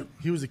leadership. And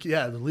he was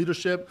the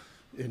leadership,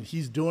 and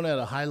he's doing it at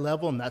a high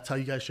level, and that's how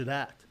you guys should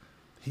act.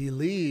 He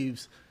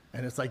leaves,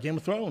 And it's like Game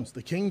of Thrones.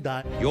 The king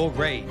died. Your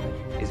reign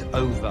is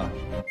over.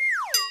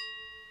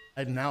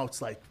 And now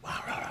it's like,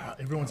 wow,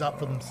 everyone's out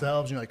for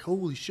themselves. And you're like,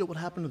 holy shit, what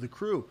happened to the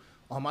crew?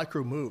 All my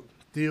crew moved.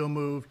 Theo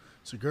moved.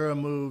 Segura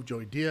moved.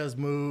 Joey Diaz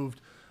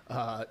moved.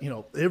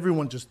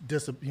 Everyone just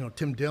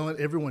Tim Dillon,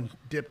 everyone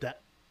dipped out.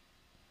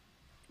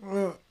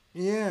 Well,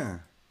 yeah.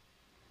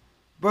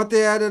 But they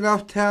had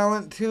enough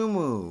talent to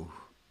move.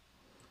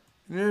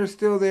 And they're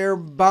still there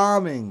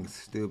bombing,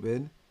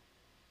 stupid.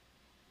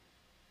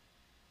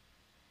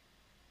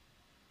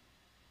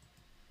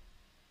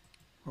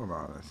 Hold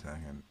on a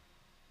second.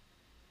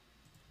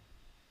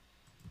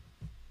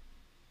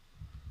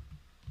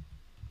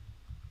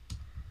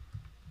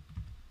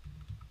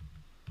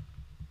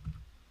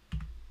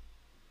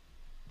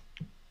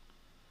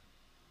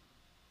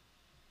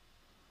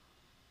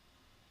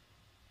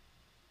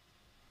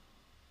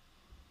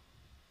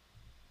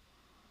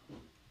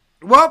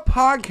 What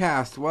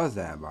podcast was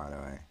that, by the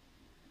way?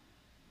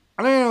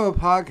 I don't even know what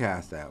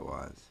podcast that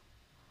was.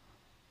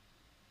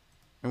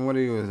 And what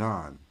he was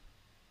on.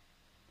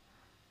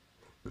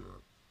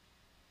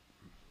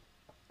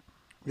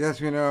 Yes,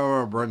 we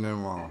know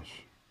Brendan Walsh.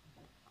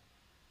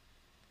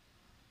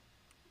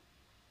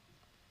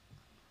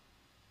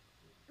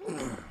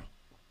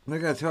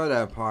 Like I saw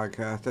that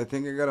podcast, I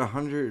think it got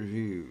 100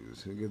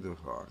 views. Who gives a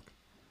fuck?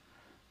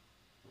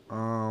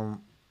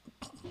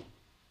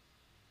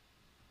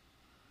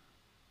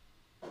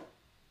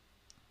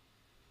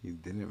 He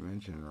didn't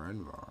mention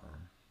Red Bar.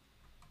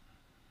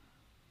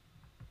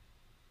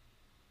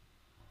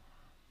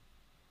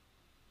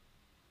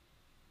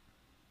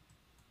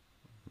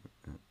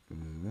 Is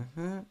this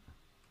it?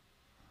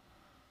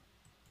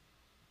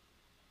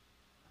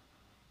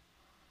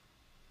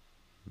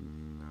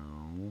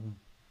 No.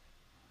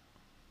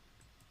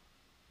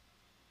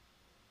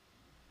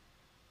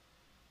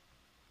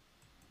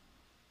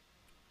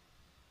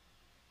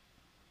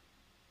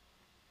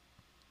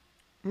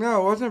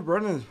 No, it wasn't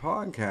Brendan's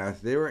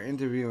podcast. They were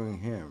interviewing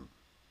him.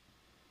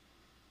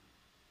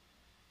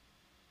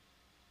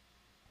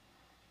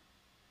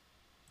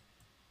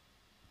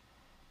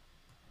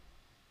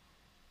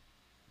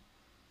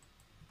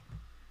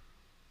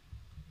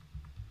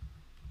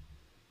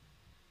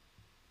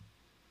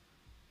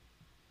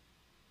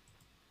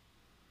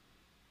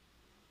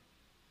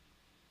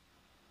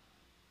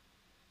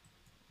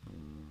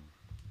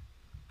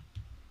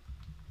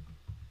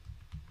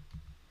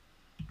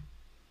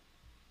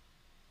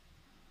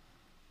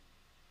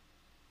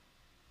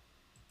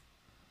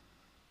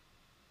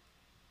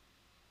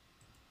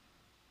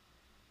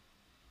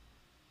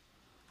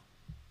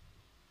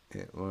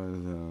 It was,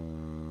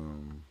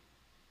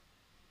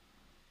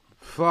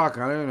 fuck,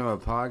 I don't even know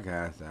what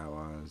podcast that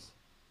was.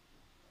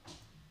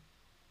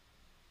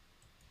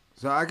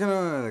 So I can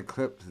know the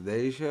clips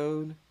they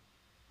showed.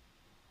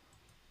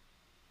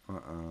 I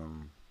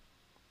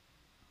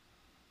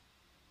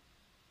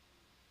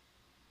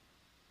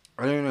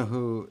don't know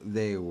who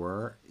they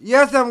were.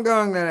 Yes, I'm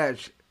going to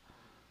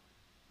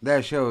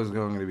that show is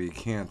going to be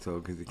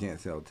canceled because you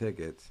can't sell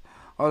tickets.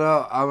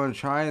 Although, I'm going to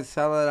try and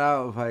sell it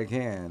out if I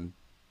can.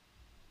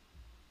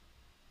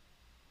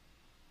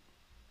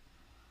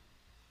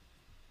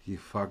 He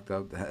fucked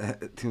up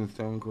that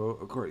Tombstone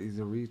quote. Of course, he's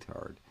a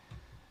retard.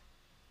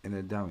 And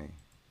a dummy.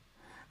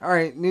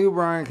 Alright, new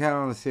Brian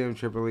Callen and Stand Up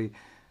Tripoli.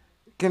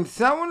 Can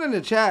someone in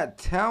the chat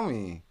tell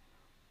me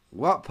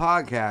what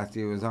podcast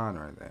he was on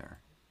right there?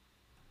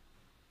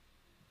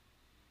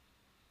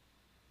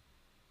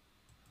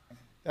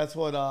 That's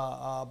what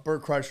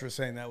Bert Kreischer was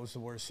saying. That was the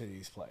worst city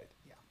he's played.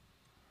 Yeah,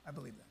 I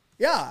believe that.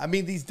 Yeah, I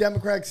mean, these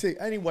Democratic cities.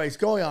 Anyways,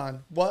 going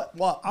on. What?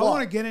 I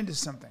want to get into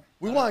something.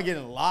 We want to get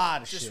in a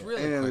lot of just shit.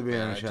 Really quick,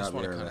 man, I just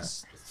want to kind of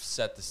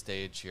set the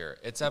stage here.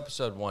 It's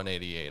episode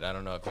 188. I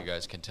don't know if you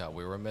guys can tell.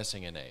 We were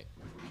missing an 8.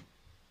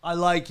 I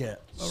like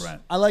it. All right.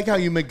 I like how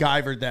you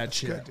MacGyvered that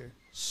shit. Good, dude.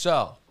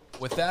 So,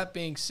 with that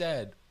being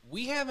said,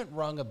 we haven't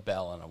rung a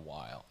bell in a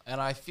while, and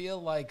I feel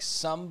like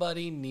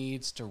somebody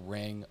needs to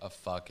ring a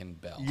fucking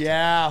bell.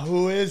 Yeah,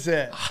 who is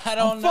it? I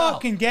don't know.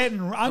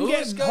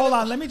 Hold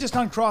on, let me just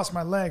uncross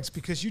my legs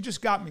because you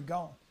just got me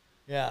going.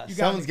 Yeah, You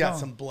someone's got going.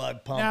 some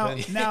blood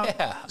pumping. Now,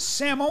 Yeah.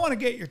 Sam, I want to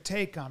get your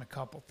take on a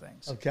couple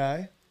things.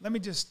 Okay. Let me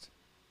just.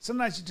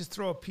 Sometimes you just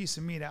throw a piece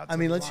of meat out. I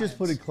mean, let's just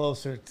put it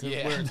closer to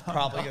where it's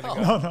probably going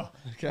to go. No.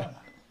 Okay.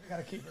 We got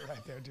to keep it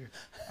right there, dude.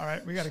 All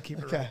right, we got to keep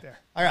it Okay. right there.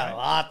 I got a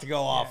lot to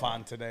go off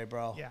on today,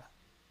 bro. Yeah.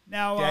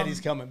 Now, Daddy's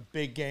coming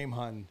big game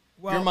hunting.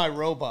 well, You're my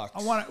Robux.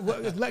 I want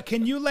to.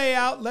 Can you lay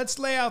out? Let's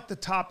lay out the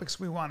topics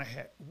we want to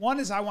hit. One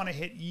is I want to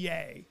hit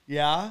Ye.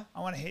 Yeah? I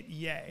want to hit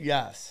Ye.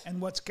 Yes. And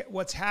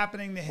what's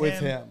happening to him With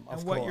him, and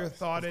of what your course,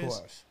 thought of is.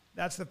 course.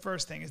 That's the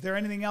first thing. Is there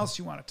anything else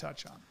you want to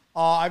touch on?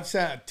 I've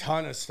sent a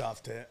ton of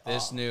stuff to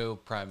This new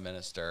prime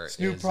minister This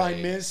new is prime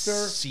a minister,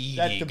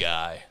 seedy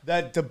guy.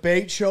 That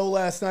debate show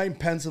last night in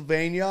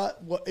Pennsylvania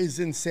is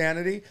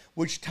insanity,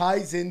 which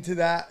ties into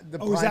that.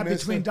 The Is that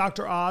between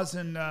Dr. Oz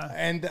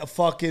and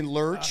fucking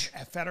Lurch?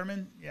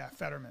 Fetterman? Yeah,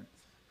 Fetterman.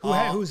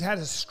 who's had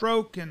a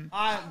stroke and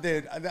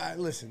Dude,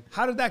 listen.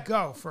 How did that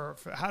go?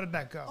 How did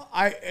that go?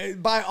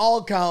 By all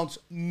accounts,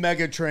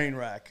 mega train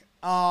wreck.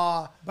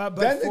 But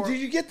Did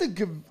you get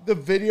the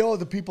video of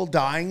the people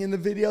dying in the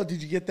video?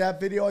 Did you get that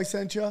video I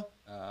sent you?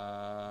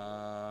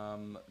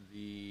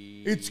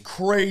 It's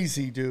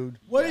crazy, dude.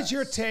 What is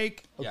your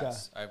take?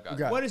 Yes, I've got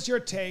it. What is your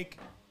take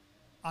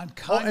on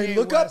Kanye and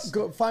look West?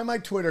 find my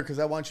Twitter because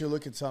I want you to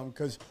look at something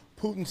because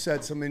Putin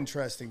said some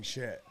interesting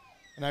shit,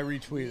 and I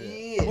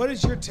retweeted it. What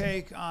is your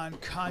take on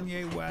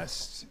Kanye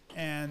West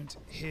and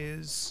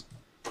his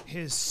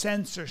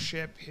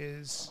censorship,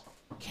 his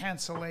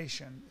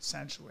cancellation,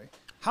 essentially?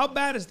 How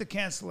bad is the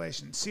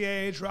cancellation?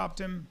 CAA dropped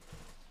him.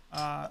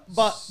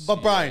 But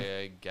Brian,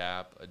 CAA,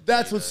 Gap, Adidas.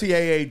 That's what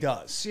CAA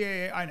does.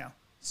 CAA, I know.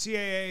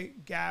 CAA,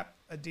 Gap,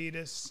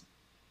 Adidas,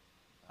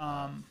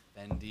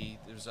 Fendi.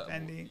 There's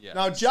Fendi. Yeah.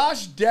 Now,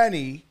 Josh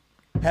Denny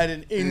had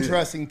an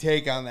interesting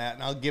take on that,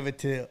 and I'll give it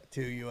to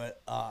you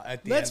at the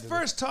Let's end.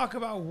 first talk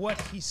about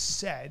what he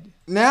said.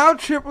 Now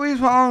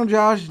Tripoli's following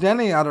Josh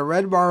Denny out of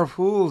Red Bar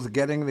Fools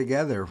getting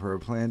together for a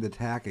planned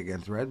attack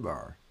against Red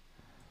Bar.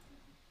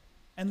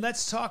 And let's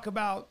start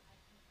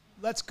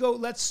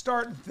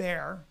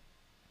there.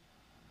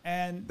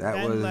 And That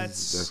then was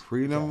let's the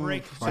Freedom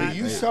break Fight So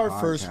you Night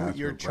start first podcast with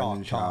your with chalk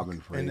Brendan talk,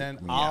 Schaub and then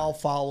Yeah. I'll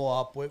follow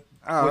up with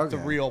okay.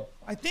 the real.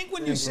 I think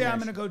when you say I'm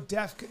going to go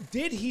deaf,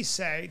 did he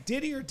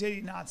or did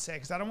he not say?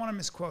 Because I don't want to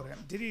misquote him.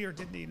 Did he or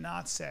did he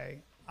not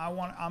say? I'm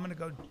going to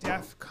go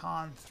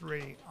DEFCON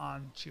 3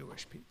 on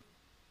Jewish people.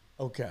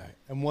 Okay,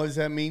 and what does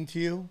that mean to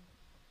you?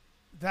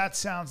 That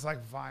sounds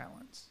like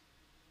violence.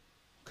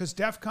 Because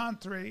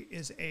DEFCON 3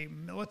 is a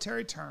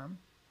military term,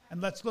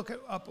 and let's look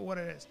up what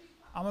it is.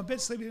 I'm a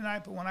bit sleepy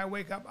tonight, but when I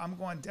wake up, I'm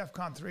going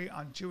DEFCON 3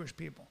 on Jewish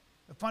people.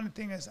 The funny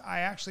thing is, I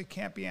actually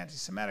can't be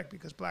anti-Semitic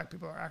because black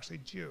people are actually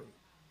Jew.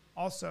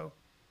 Also,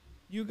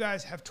 you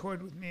guys have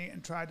toyed with me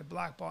and tried to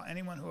blackball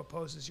anyone who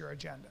opposes your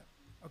agenda.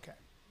 Okay.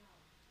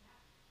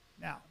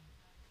 Now,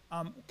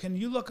 can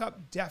you look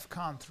up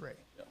DEFCON 3?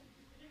 Yeah.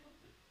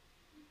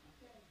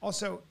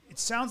 Also, it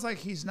sounds like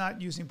he's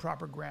not using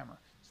proper grammar.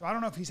 So I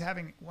don't know if he's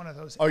having one of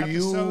those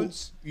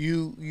episodes.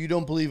 You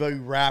don't believe a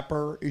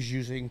rapper is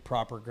using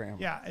proper grammar?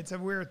 Yeah, it's a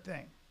weird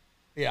thing.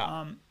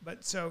 Yeah.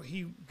 But so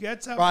he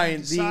gets up. Brian,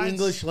 and decides, the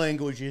English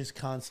language is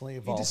constantly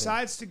evolving. He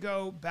decides to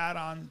go bad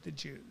on the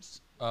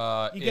Jews. He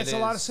It gets a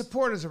lot of is-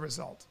 support as a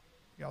result.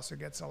 He also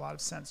gets a lot of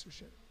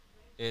censorship.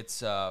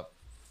 It's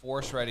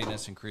force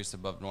readiness increased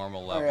above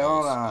normal All right,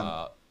 levels hold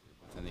on.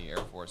 within the Air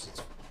Force.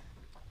 It's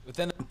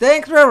within.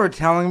 Thanks for ever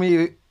telling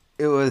me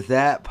it was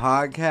that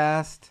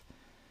podcast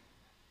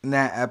in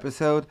that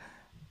episode.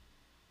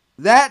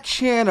 That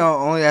channel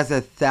only has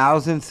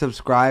 1,000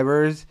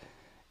 subscribers,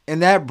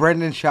 and that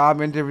Brendan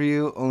Schaub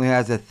interview only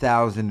has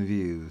 1,000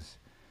 views.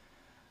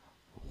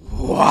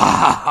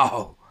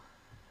 Wow.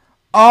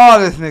 Oh,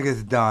 this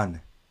nigga's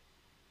done.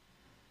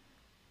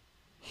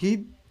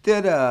 He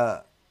did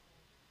a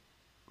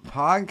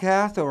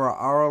podcast over an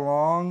hour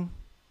long.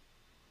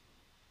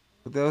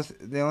 But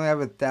they only have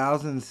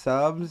 1,000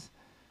 subs,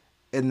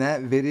 and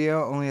that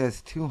video only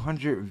has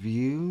 200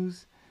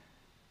 views.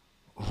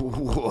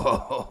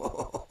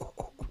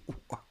 Whoa.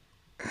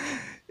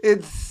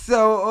 It's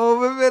so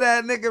over for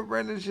that nigga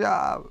Brendan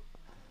Schaub.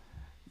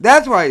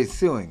 That's why he's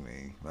suing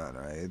me, by the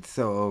way. It's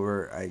so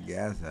over, I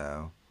guess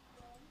so.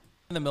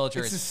 In the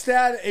military, It's a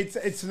stat.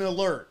 It's an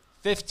alert.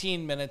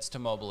 15 minutes to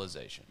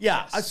mobilization.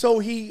 Yeah. So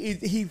he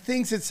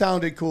thinks it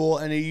sounded cool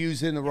and he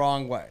used it in the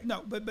wrong way.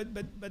 No, but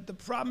the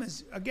problem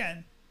is,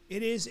 again,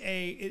 it is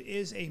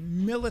a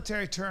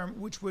military term,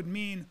 which would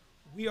mean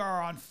we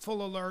are on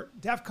full alert.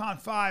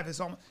 DEFCON 5 is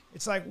almost,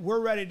 it's like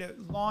we're ready to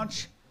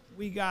launch.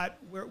 We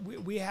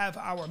have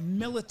our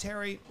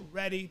military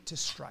ready to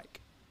strike.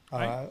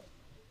 Right?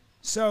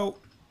 So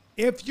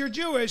if you're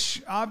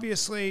Jewish,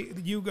 obviously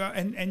you go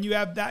and you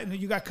have that,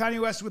 you got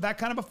Kanye West with that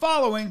kind of a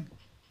following,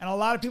 and a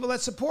lot of people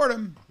that support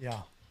him. Yeah.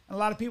 And a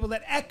lot of people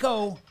that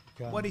echo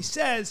what he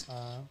says.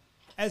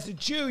 As a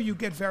Jew, you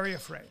get very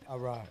afraid. All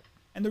right.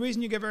 And the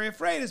reason you get very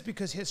afraid is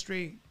because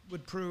history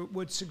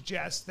would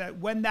suggest that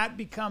when that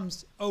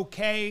becomes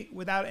okay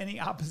without any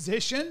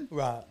opposition,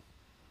 right?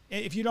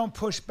 If you don't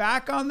push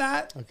back on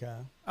that, okay,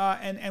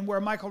 and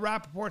where Michael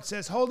Rappaport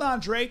says, "Hold on,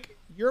 Drake,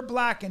 you're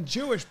black and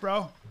Jewish,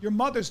 bro. Your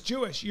mother's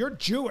Jewish. You're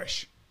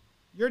Jewish,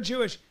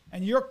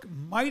 and you're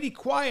mighty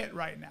quiet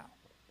right now."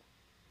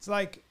 It's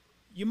like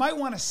you might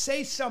want to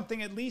say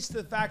something at least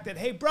to the fact that,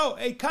 "Hey, bro,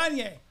 hey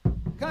Kanye,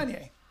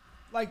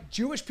 like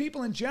Jewish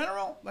people in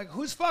general, like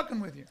who's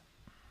fucking with you?"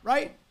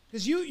 Right?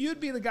 Because you'd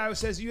be the guy who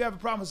says you have a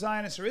problem with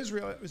Zionists or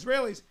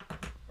Israelis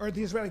or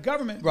the Israeli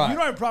government. Right. You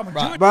don't have a problem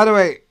with Jewish. By the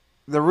way,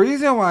 the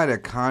reason why the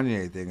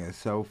Kanye thing is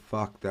so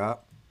fucked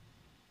up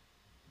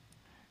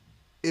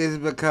is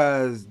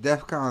because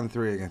DEFCON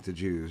 3 against the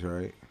Jews,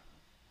 right?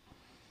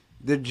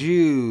 The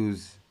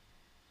Jews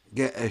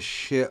get a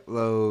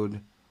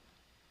shitload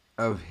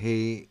of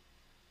hate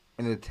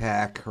and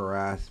attack,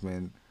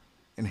 harassment,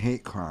 and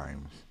hate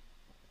crimes,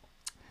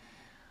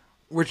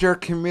 which are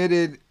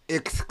committed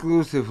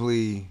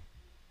exclusively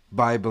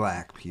by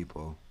black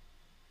people.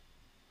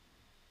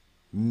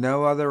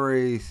 no other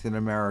race in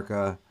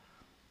America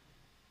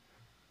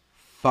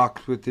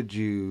fucked with the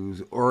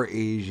Jews or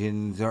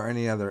Asians or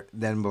any other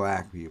than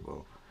black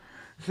people.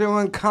 So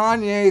when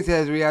Kanye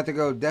says we have to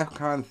go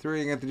DEFCON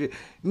 3 against the Jews,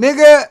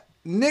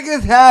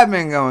 niggas have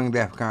been going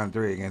DEFCON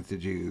 3 against the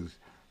Jews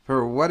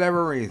for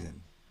whatever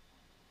reason.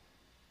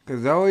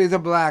 Because always a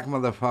black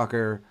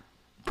motherfucker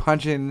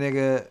punching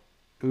nigga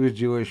who's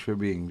Jewish for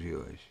being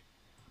Jewish.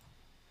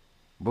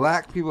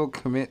 Black people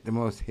commit the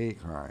most hate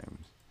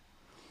crimes.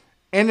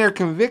 And they're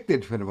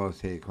convicted for the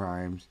most hate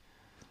crimes.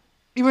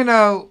 Even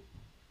though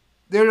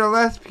there are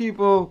less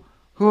people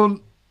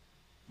who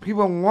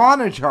people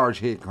want to charge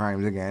hate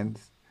crimes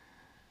against.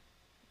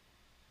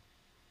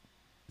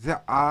 It's an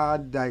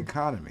odd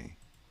dichotomy.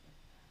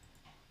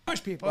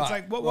 Jewish people. It's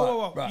like,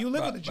 whoa. You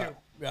live with a Jew.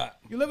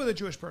 You live with a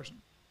Jewish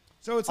person.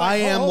 So it's like, I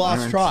am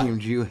lost tribe. Team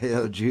Jew,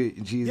 hail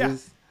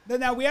Jesus. Yeah.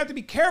 Now we have to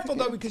be careful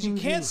though, because you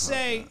can't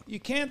say, you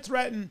can't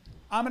threaten,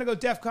 I'm going to go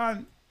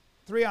DEFCON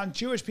 3 on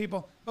Jewish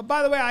people. But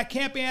by the way, I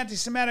can't be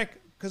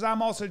anti-Semitic because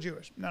I'm also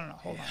Jewish. No.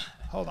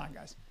 Hold on,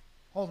 guys.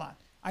 Hold on.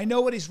 I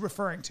know what he's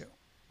referring to.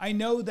 I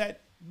know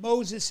that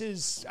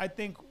Moses' I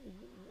think,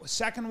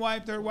 second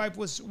wife, third wife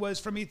was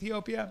from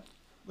Ethiopia.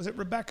 Was it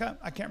Rebecca?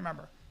 I can't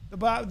remember. The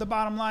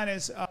bottom line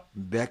is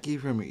Becky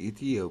from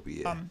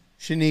Ethiopia.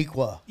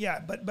 Shaniqua. Yeah,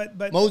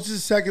 but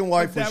Moses' second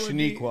wife was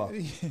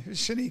Shaniqua.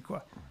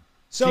 Shaniqua.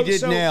 She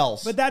did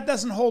nails. But that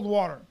doesn't hold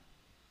water.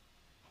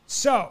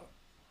 So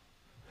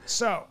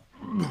it's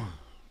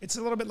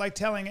a little bit like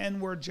telling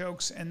N-word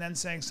jokes and then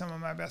saying some of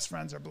my best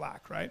friends are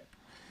black, right?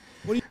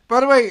 By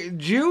the way,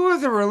 Jew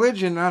is a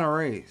religion, not a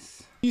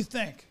race. What do you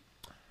think?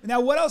 Now,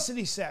 what else did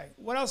he say?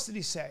 What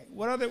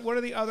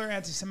are the other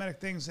anti-Semitic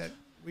things that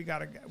we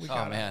got?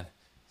 Oh man, he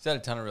said a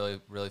ton of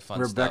really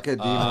fun Rebecca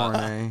stuff. De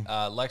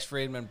Mornay. Lex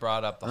Friedman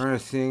brought up I remember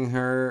seeing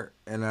her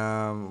in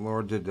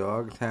Lord of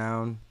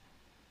Dogtown,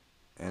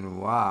 and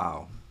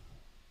wow,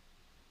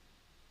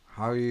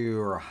 how you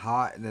were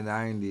hot in the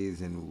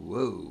 '90s and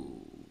whoa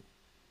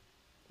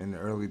in the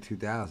early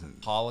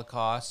 2000s.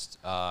 Holocaust.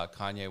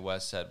 Kanye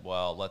West said,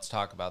 well, let's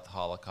talk about the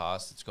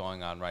Holocaust that's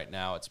going on right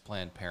now. It's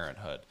Planned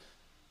Parenthood.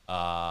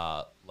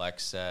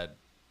 Lex said,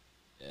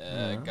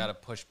 got to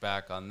push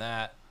back on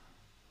that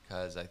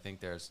because I think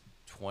there's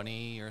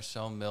 20 or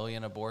so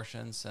million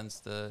abortions since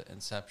the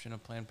inception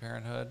of Planned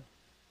Parenthood.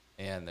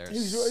 And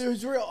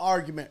his real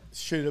argument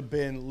should have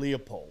been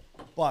Leopold,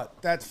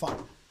 but that's fine.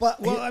 But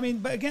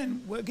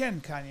again,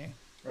 Kanye.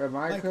 Am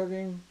I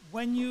cooking?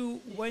 When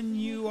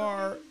you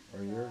are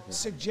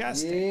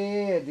suggesting,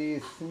 do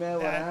you smell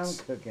what I'm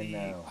cooking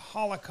now?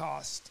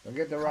 Holocaust, I'll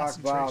get the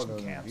rock bottle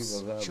concentration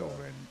camps,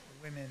 children,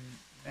 women,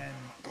 men,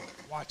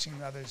 watching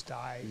others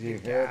die, Is your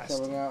get hair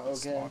gassed, coming out okay?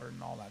 slaughtered,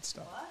 and all that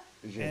stuff.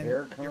 Is your and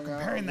hair coming you're out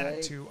comparing okay?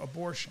 that to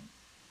abortion.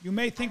 You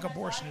may think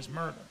abortion is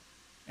murder,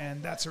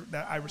 and that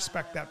I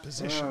respect that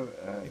position.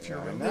 If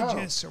you're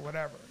religious or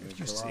whatever, if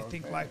you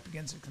think life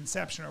begins at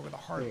conception or with a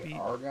heartbeat,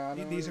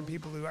 these are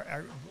people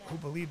who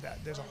believe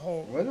that. There's a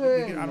whole. I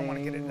don't want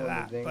to get into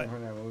that, but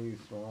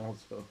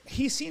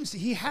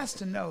he has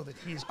to know that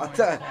he's. I'll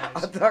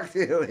talk to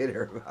you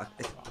later about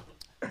it.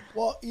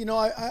 Well,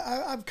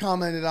 I've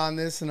commented on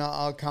this, and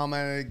I'll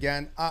comment on it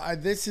again.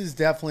 This is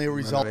definitely a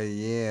result.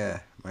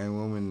 Yeah, my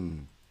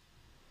woman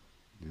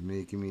is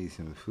making me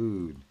some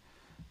food.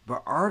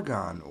 But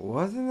Argon,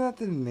 wasn't that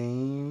the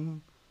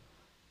name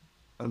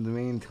of the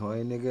main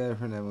toy nigga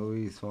from that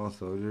movie Small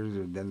Soldiers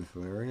or Dennis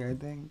Leary, I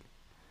think?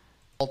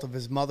 Of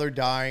his mother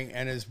dying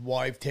and his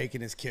wife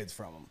taking his kids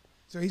from him.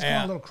 So he's going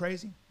a little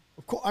crazy?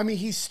 Of course, I mean,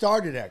 he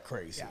started at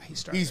crazy. Yeah, he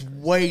started. He's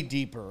way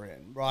deeper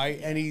in, right?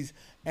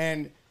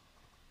 And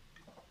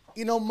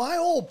my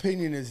whole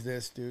opinion is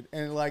this, dude.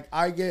 And like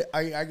I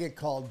get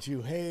called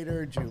Jew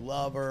hater, Jew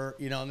lover,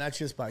 and that's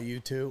just by you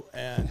two.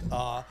 And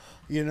I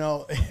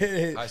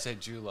say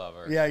Jew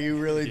lover. Yeah, you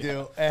really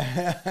do.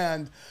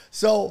 And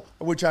so,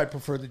 which I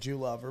prefer the Jew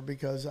lover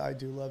because I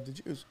do love the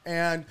Jews.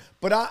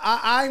 But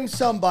I'm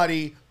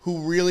somebody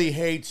who really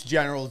hates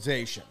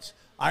generalizations.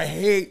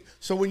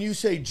 So when you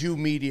say Jew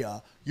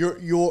media,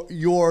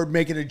 you're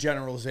making a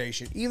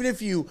generalization. Even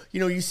if you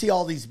see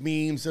all these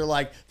memes, they're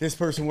like, this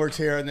person works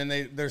here, and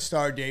then they're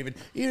Star David.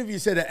 Even if you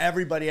said that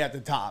everybody at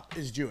the top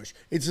is Jewish,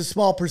 it's a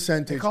small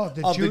percentage They call it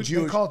the Jewish.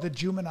 They call it the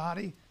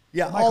Jewminati.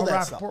 Yeah, all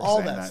that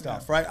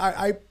stuff, right?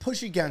 I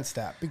push against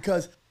that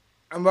because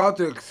I'm about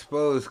to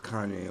expose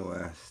Kanye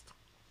West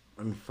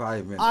in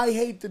 5 minutes. I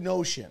hate the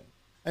notion.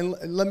 And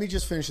let me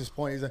just finish this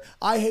point. Is that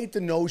I hate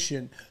the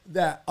notion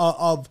that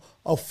of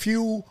a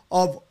few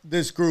of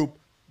this group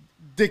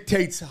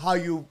dictates how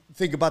you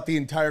think about the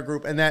entire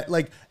group, and that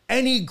like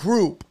any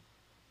group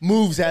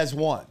moves as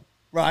one,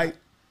 right?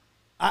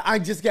 I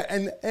just get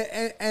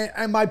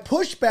and my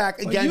pushback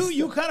against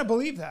you kind of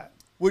believe that,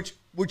 which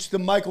the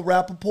Michael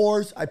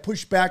Rappaports, I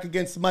push back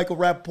against the Michael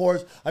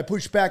Rappaports. I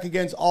push back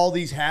against all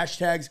these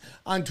hashtags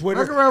on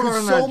Twitter.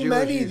 So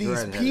many of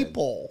these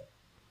people.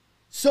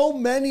 So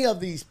many of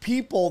these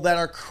people that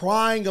are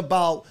crying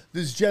about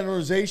this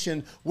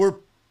generalization were...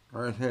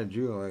 Redhead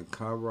Jew like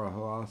Kabra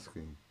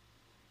Hawosky.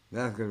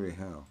 That's going to be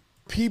hell.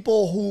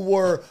 people who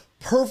were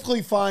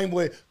perfectly fine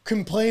with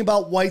complaining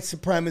about white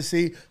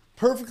supremacy,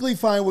 perfectly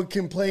fine with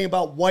complaining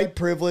about white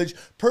privilege,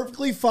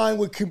 perfectly fine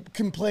with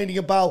complaining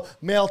about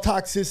male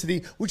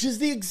toxicity, which is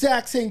the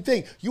exact same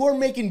thing. You are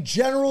making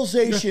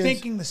generalizations. You're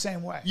thinking the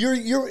same way.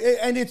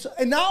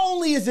 And not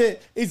only is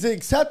it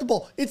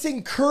acceptable, it's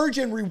encouraged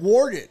and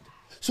rewarded.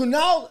 So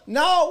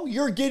now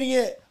you're getting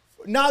it.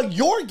 Now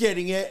you're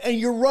getting it, and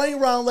you're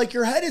running around like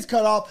your head is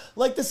cut off,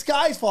 like the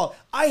sky's falling.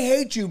 I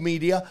hate you,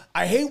 media.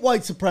 I hate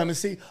white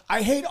supremacy.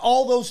 I hate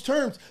all those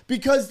terms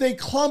because they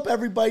clump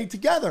everybody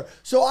together.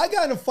 So I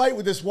got in a fight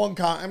with this one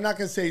guy. I'm not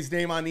going to say his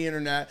name on the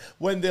internet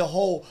when the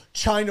whole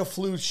China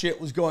flu shit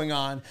was going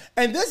on.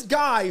 And this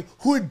guy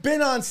who had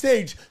been on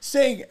stage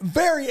saying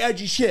very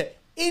edgy shit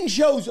in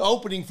shows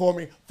opening for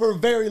me for a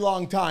very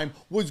long time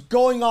was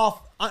going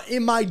off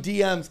in my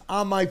DMs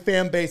on my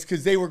fan base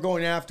because they were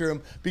going after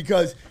him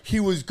because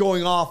he was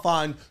going off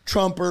on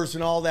Trumpers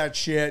and all that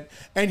shit.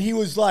 And he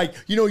was like,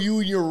 you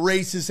and your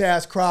racist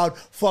ass crowd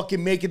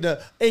fucking making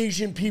the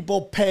Asian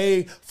people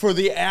pay for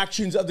the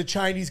actions of the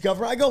Chinese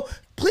government. I go,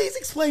 please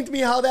explain to me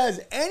how that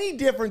is any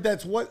different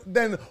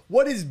than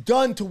what is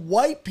done to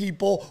white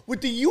people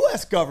with the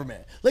U.S.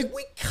 government. Like,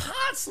 we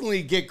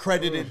constantly get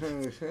credited.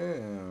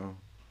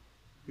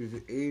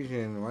 These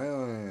Asian white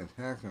women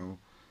attack them.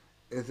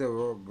 It's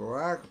about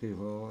black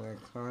people that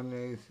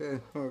Kanye said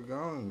we're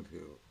going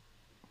to.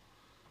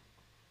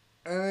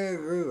 And I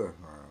agree with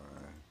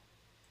Kanye.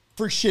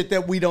 For shit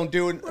that we don't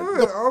do.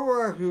 All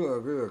black people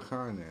agree with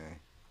Kanye.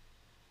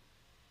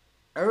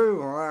 Every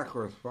black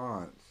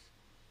response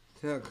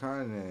to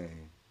Kanye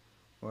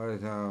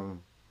was,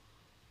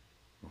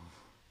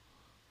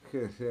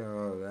 can't say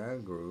about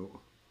that group.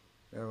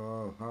 They have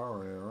all the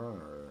power, they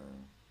run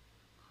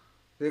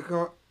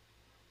everything.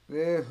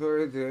 They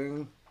sort of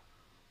thing.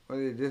 When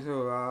they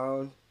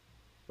disavowed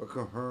but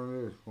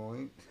confirmed his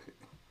point.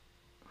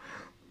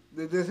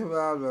 They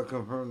disavowed but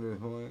confirmed his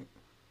point.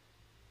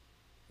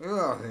 They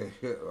lost their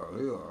shit about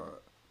we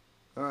lost.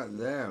 Not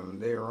them,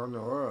 they run the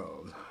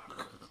world.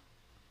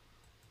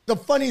 The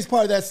funniest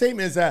part of that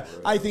statement is that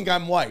I think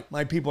I'm white.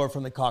 My people are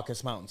from the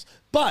Caucasus Mountains.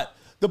 But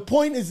the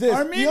point is this.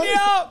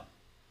 Armenia!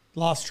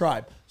 Lost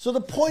tribe. So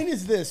the point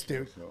is this,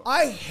 dude.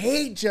 I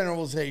hate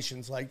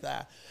generalizations like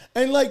that.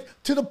 And like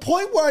to the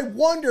point where I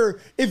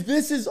wonder if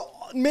this is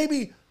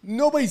maybe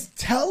nobody's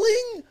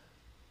telling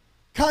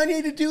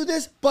Kanye to do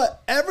this,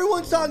 but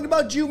everyone's talking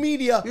about Jew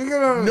media.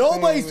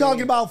 Nobody's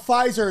talking about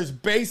Pfizer's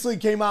basically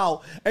came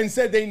out and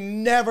said they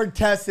never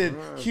tested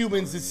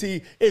humans to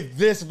see if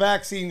this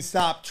vaccine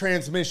stopped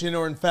transmission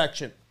or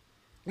infection.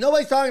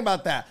 Nobody's talking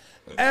about that.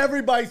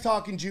 Everybody's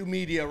talking Jew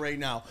media right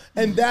now.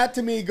 And that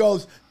to me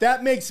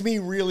that makes me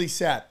really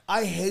sad.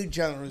 I hate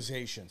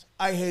generalizations.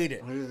 I hate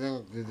it. What do you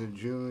think to the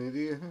Jew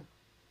media?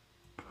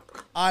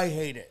 I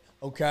hate it,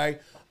 okay?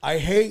 I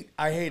hate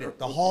it.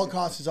 The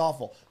Holocaust is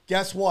awful.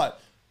 Guess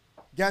what?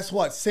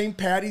 St.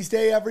 Paddy's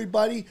Day,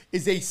 everybody,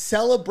 is a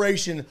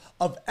celebration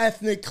of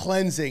ethnic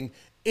cleansing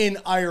in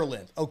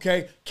Ireland,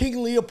 okay?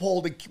 King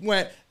Leopold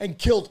went and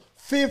killed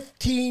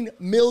 15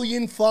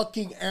 million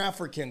fucking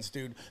Africans,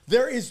 dude.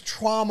 There is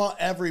trauma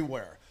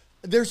everywhere.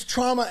 There's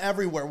trauma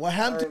everywhere. What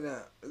happened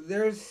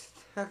there's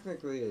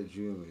technically a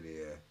Jew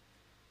media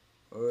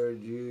or a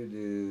Jew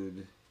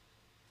dude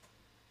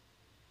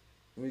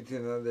meets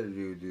another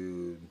Jew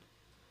dude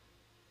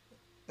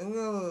and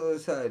go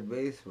inside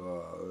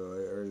baseball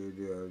or you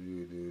do a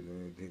Jew dude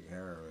and you take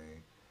care of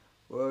me.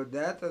 Well,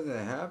 that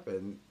doesn't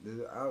happen.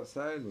 There's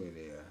outside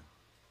media.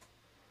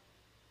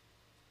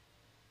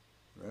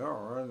 They don't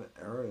run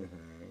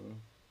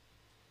everything.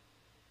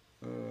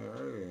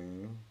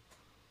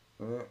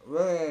 But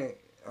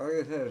like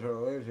I said, it's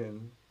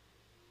religion.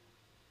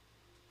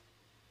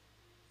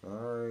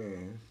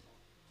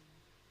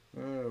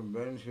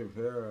 Ben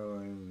Shapiro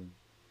and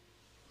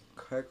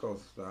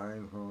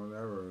Kekelstein from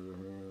whatever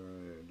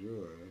is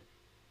Jewish.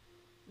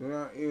 They're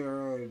not even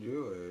really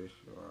Jewish.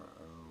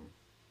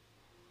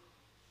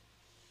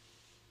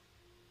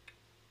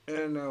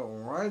 And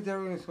why is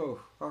everyone so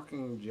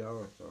fucking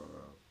jealous of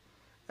them?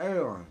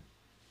 Everyone.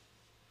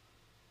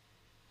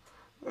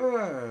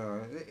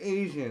 The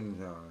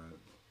Asians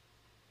aren't.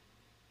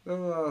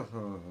 They're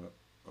also,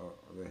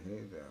 they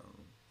hate them.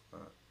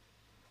 But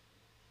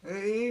the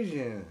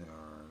Asians aren't.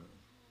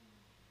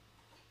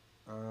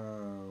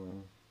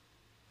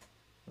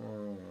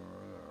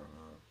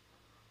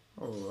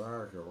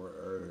 Lack of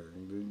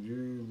everything. The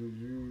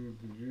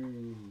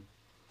Jews.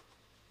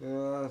 The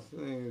last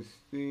thing is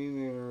stealing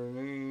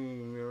their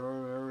name. They're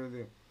on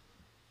everything.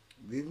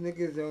 These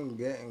niggas don't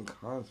get in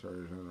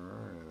concerts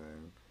or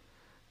anything.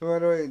 By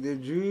the way, the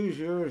Jews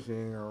you're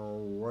seeing are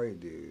white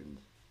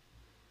dudes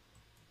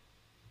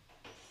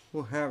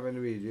who happen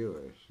to be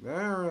Jewish. They're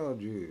not real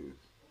Jews.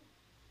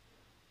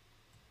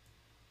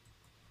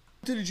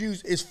 To the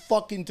Jews is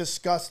fucking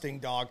disgusting,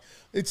 dog.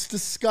 It's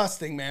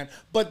disgusting, man.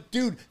 But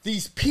dude,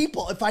 these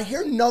people, if I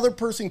hear another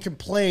person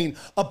complain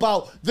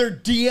about their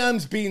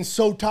DMs being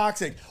so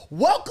toxic,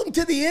 welcome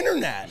to the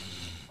internet.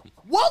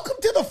 Welcome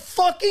to the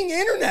fucking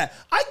internet.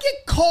 I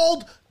get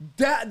called,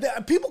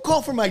 people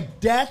call for my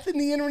death in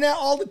the internet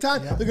all the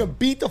time. They're going to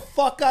beat the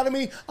fuck out of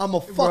me. I'm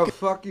a fucking... Well,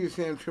 fuck you,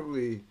 Sam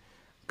Tripoli,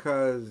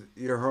 because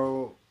you're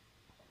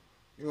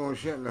going to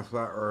shit in the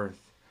flat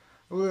earth.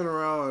 I'm looking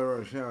around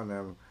and shit on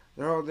them.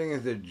 Their whole thing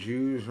is the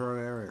Jews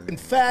run everything.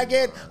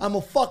 Faggot. I'm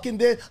a fucking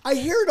this. I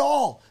hear it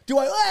all. Do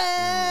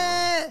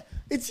I...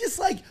 It's just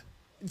like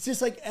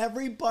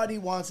everybody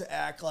wants to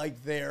act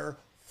like their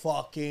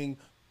fucking...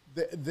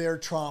 Their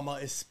trauma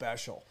is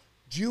special.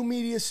 Jew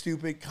media is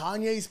stupid.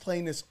 Kanye's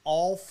playing this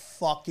all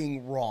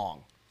fucking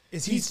wrong.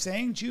 Is he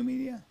saying Jew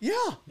media?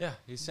 Yeah. Yeah,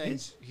 he's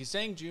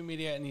saying Jew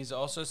media, and he's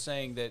also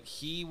saying that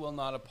he will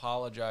not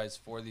apologize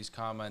for these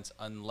comments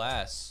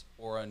unless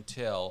or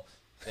until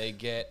they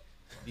get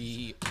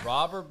the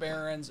robber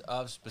barons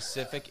of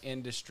specific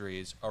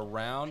industries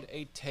around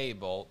a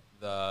table,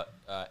 the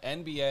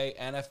NBA,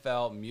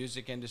 NFL,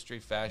 music industry,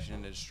 fashion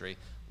industry,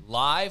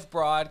 live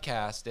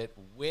broadcast it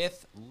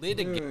with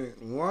litigation.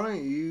 Why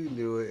don't you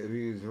do it if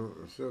you're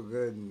so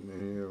good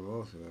and you're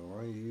most of it?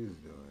 Why don't you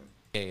do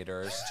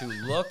it? To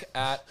look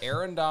at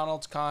Aaron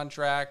Donald's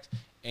contract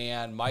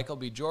and Michael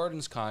B.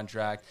 Jordan's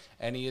contract,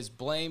 and he is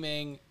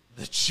blaming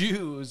the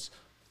Jews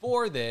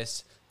for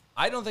this.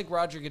 I don't think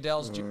Roger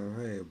Goodell's... Hey,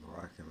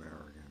 black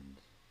Americans.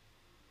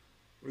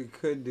 We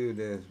could do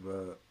this,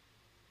 but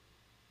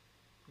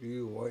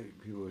you white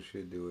people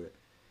should do it.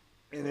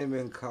 And they've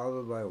been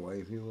coddled by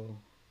white people.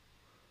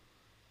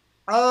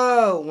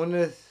 Oh, when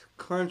this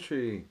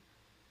country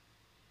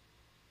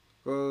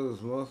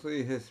goes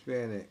mostly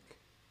Hispanic,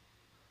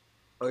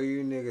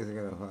 you niggas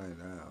are gonna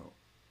find out.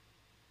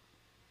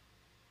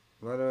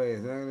 By the way,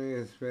 it's not gonna be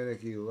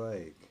Hispanic you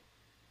like.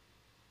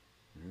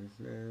 It's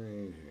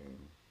very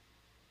Asian.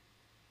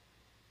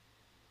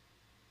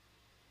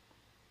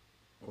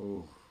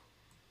 Oh.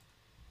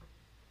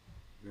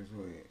 Just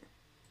wait.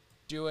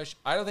 Jewish.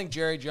 I don't think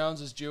Jerry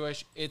Jones is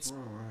Jewish. It's...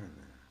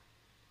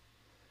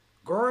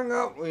 Growing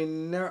up, we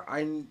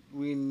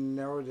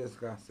never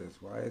discussed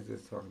this. Why is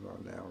this talking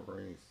about now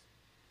race?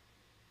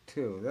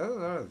 Too. That's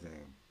another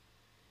thing.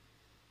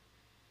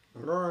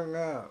 Growing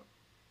up,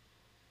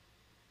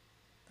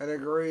 at a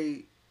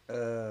great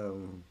schoolhood,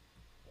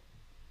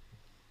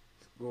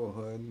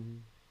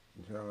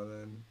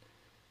 childhood,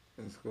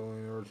 in school,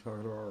 we never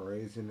talked about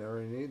race. You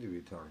never need to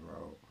be talking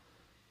about.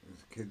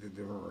 There's kids of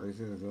different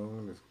races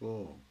going to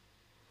school.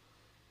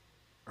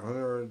 I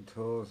never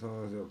told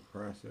someone's an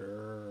oppressor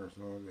or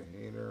someone's a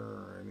hater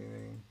or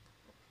anything.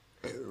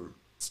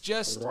 It's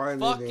just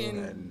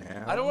fucking...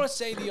 I don't want to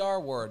say the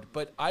R word,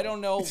 but I don't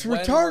know it's when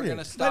retarded. we're going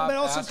to stop but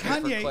also asking for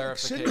Kanye,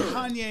 clarification. shouldn't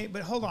Kanye...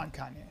 But hold on,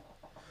 Kanye.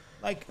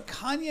 Like,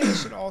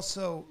 Kanye should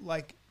also,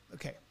 like...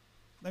 Okay,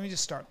 let me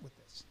just start with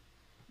this.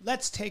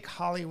 Let's take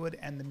Hollywood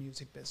and the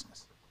music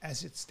business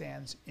as it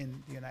stands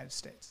in the United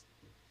States.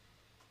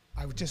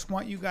 I would just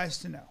want you guys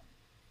to know.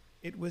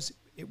 It was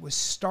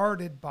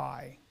started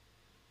by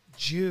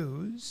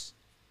Jews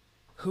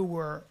who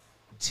were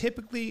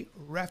typically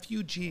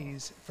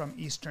refugees from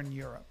Eastern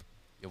Europe.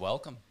 You're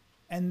welcome.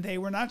 And they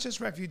were not just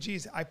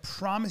refugees. I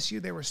promise you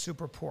they were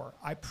super poor.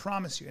 I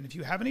promise you. And if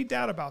you have any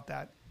doubt about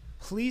that,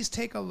 please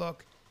take a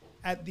look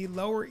at the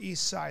Lower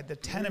East Side, the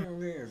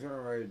tenement. It's not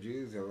right,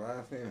 Jews. Their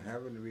last name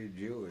happened to be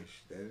Jewish.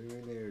 That doesn't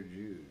mean they were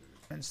Jews.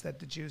 That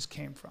the Jews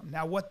came from.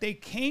 Now, what they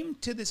came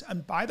to this,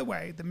 and by the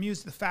way, the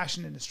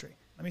fashion industry.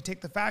 Let me take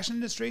the fashion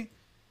industry.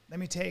 Let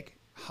me take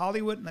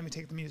Hollywood, and let me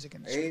take the music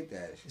industry. I hate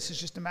that shit. This is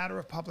just a matter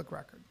of public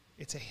record.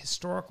 It's a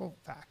historical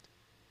fact.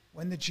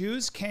 When the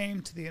Jews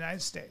came to the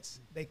United States,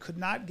 they could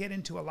not get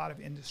into a lot of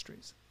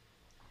industries.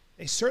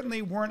 They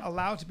certainly weren't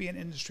allowed to be in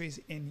industries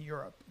in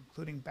Europe,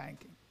 including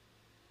banking.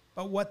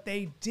 But what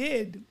they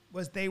did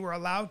was they were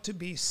allowed to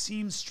be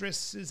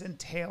seamstresses and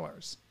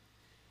tailors.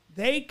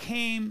 They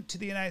came to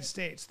the United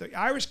States. The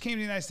Irish came to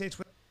the United States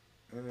with...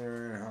 And they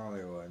were in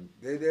Hollywood.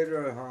 They did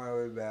run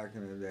Hollywood back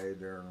in the day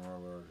during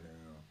World War II.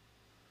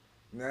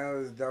 That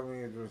was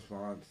W's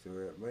response to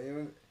it. But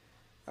even,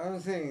 I'm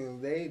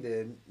saying they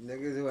did.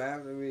 Niggas who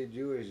happen to be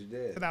Jewish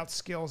did. Without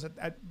skills.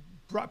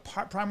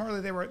 Primarily,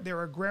 they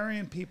were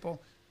agrarian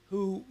people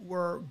who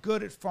were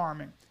good at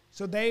farming.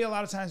 So they, a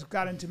lot of times,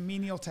 got into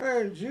menial tasks.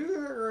 Man, Jews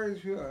are the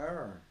greatest people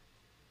ever.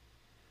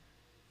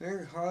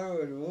 Think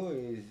Hollywood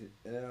movies,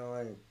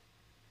 like,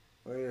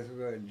 we just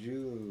got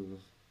Jews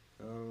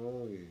on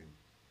movies.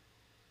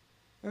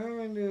 I don't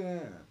even do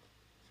that.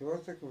 So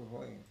what's the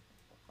complaint?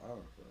 I don't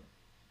care.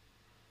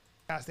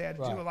 They had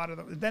to do a lot of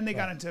them. Then they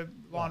got into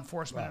law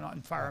enforcement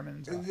and firemen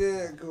and stuff.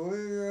 Yeah, we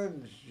got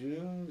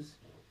Jews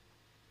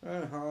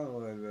in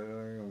Hollywood, but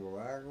like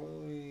black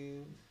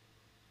movies.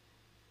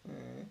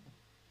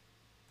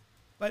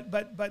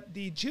 But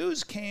the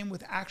Jews came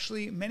with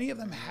actually, many of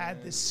them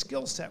had this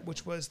skill set,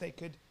 which was they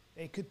could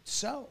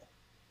sew,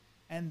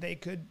 and they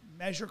could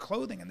measure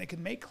clothing, and they could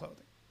make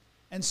clothing.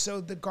 And so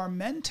the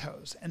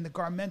garmentos and the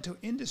garmento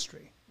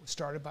industry was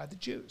started by the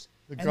Jews.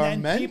 The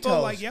and then people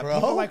garmentos, like bro.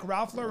 people like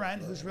Ralph Lauren,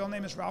 whose real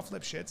name is Ralph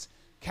Lipschitz,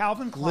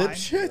 Calvin Klein.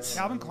 Lipschitz?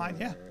 Calvin Klein,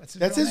 yeah.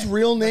 That's his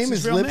real name That's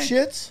is his real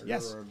Lipschitz? name.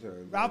 Yes.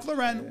 Ralph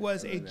Lauren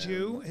was a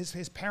Jew.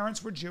 His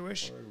parents were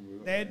Jewish.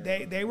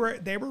 They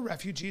were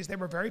refugees. They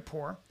were very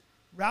poor.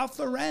 Ralph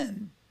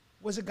Lauren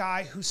was a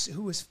guy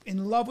who was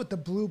in love with the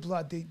blue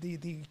blood,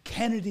 the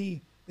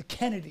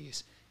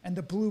Kennedys and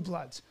the blue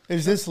bloods.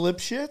 Is this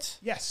Lipschitz?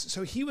 Yes.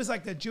 So he was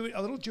like a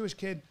little Jewish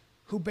kid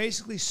who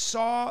basically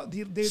saw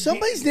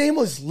Somebody's name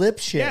was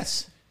Lipschitz.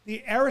 Yes.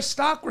 The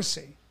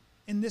aristocracy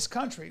in this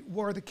country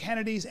were the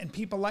Kennedys and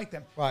people like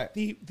them. Right.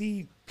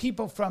 The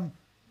people from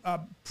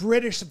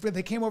British,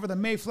 they came over the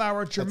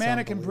Mayflower,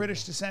 Germanic and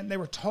British descent. They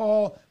were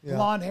tall,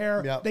 blonde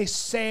hair. Yep. They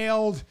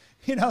sailed.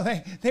 You know,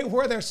 they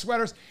wore their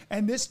sweaters.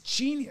 And this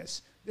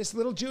genius, this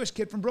little Jewish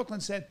kid from Brooklyn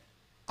said,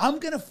 I'm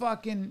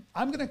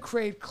gonna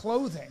create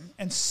clothing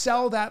and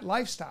sell that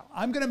lifestyle.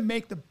 I'm gonna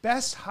make the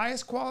best,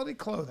 highest quality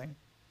clothing,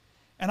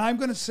 and I'm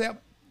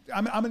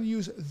gonna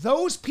use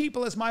those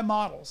people as my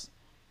models.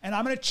 And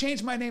I'm going to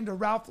change my name to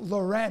Ralph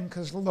Lauren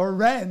because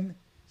Lauren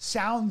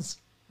sounds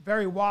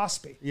very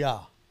waspy. Yeah.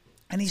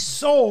 And he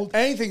sold.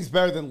 Anything's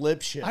better than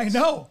Lipschitz. I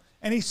know.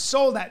 And he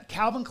sold that.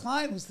 Calvin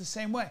Klein was the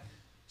same way.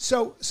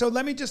 So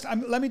let me just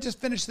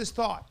finish this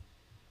thought.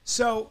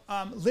 So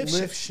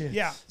Lipschitz.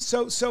 Yeah.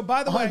 So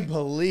by the way.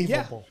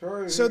 Unbelievable.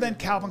 Yeah. So then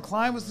Calvin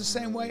Klein was the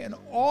same way, and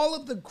all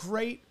of the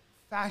great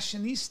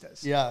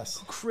fashionistas. Yes.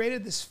 Who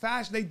created this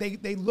fashion.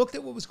 They looked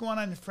at what was going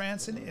on in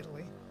France and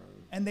Italy.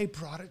 And they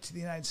brought it to the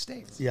United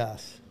States.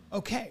 Yes.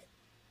 Okay.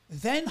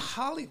 Then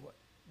Hollywood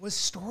was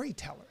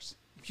storytellers.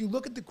 If you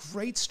look at the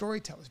great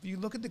storytellers, if you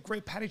look at the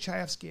great Patty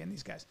Chayefsky and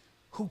these guys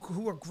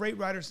who are great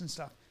writers and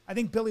stuff, I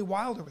think Billy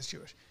Wilder was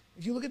Jewish.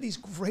 If you look at these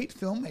great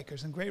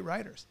filmmakers and great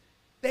writers,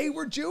 they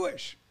were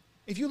Jewish.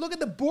 If you look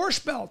at the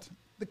Borscht Belt,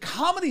 the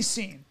comedy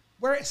scene,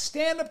 where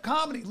stand-up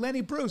comedy,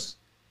 Lenny Bruce,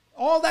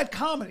 all that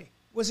comedy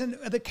was in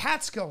the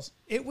Catskills.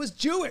 It was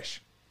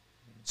Jewish.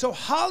 So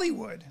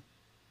Hollywood,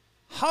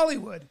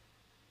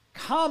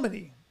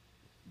 comedy,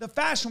 the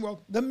fashion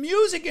world, the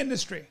music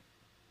industry.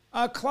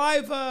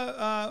 Clive,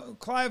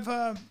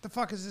 the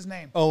fuck is his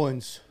name?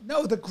 Owens.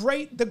 No, the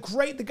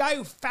guy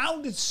who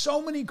founded so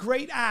many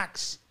great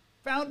acts,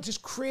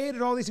 just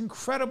created all these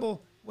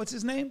incredible, what's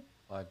his name?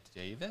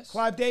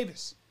 Clive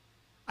Davis.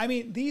 I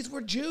mean, these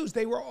were Jews.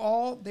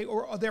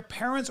 Their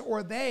parents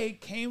or they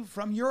came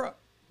from Europe.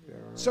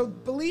 So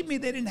believe me,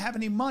 they didn't have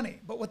any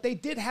money. But what they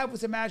did have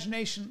was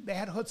imagination. They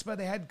had chutzpah,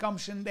 they had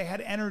gumption, they had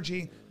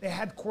energy, they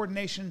had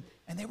coordination,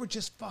 and they were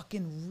just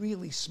fucking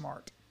really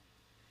smart.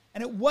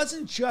 And it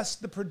wasn't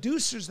just the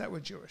producers that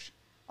were Jewish.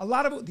 A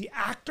lot of the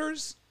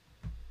actors,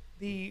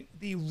 the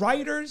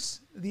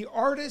writers, the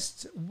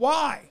artists.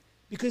 Why?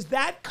 Because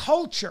that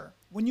culture,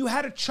 when you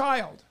had a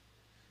child,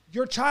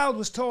 your child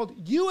was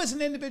told, you as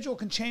an individual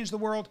can change the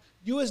world.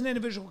 You as an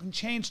individual can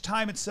change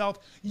time itself.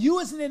 You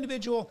as an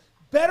individual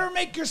better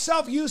make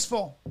yourself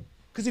useful.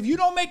 Because if you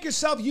don't make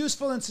yourself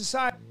useful in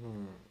society.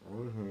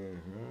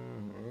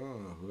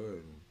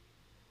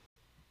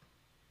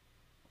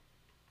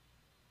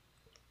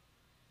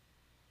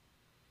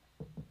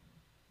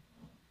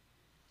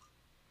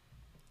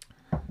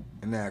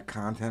 In that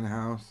content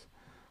house,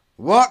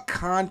 what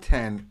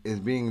content is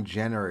being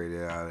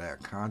generated out of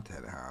that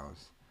content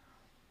house?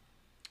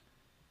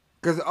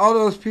 Because all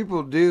those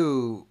people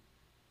do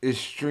is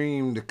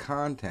stream the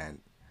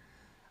content.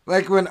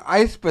 Like when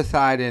Ice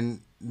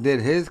Poseidon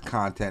did his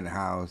content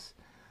house,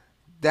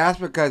 that's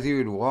because he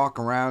would walk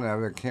around and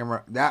have a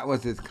camera. That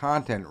was his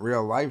content,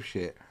 real life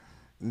shit.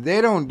 They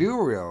don't do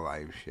real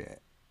life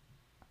shit.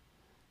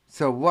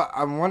 So what?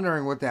 I'm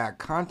wondering what that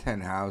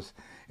content house,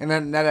 and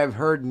then that I've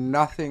heard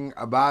nothing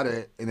about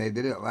it, and they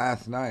did it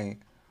last night,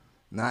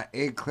 not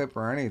a clip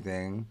or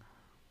anything.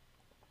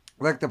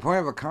 Like the point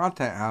of a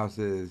content house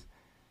is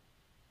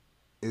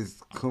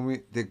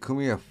did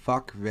Kumia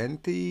fuck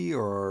Venti,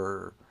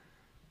 or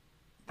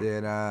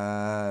did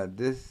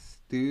this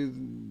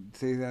dude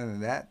say that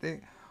and that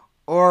thing?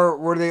 Or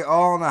were they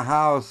all in the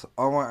house,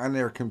 all on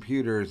their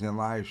computers and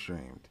live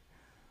streamed?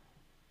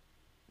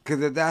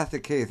 Because if that's the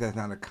case, that's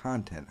not a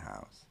content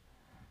house.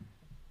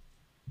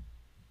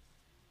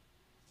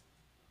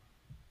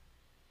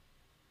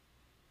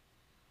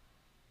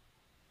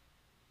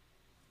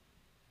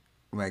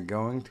 Am I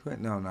going to it?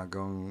 No, I'm not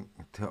going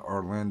to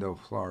Orlando,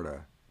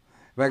 Florida.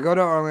 If I go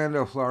to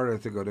Orlando, Florida,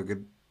 it's to go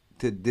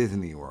to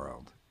Disney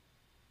World.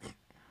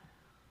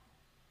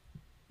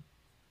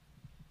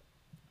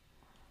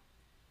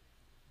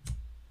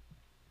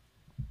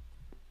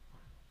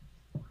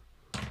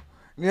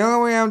 The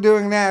only way I'm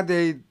doing that,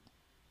 they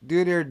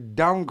do their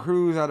dumb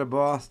cruise out of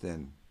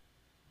Boston.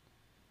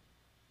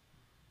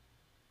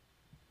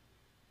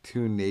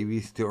 2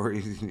 Navy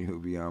stories and you'll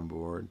be on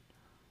board.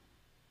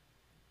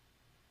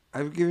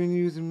 I've given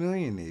you a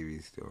million Navy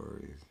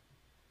stories.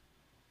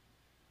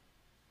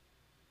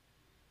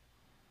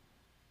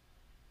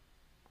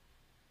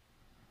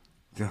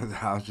 Those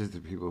houses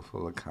are people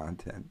full of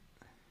content.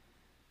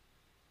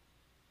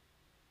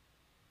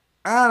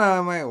 I don't know,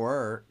 it might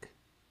work.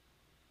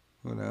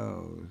 Who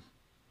knows?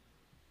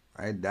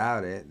 I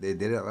doubt it. They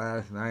did it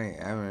last night.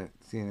 I haven't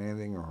seen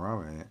anything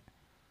from it.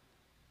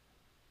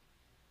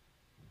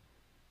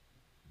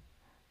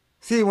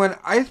 See, when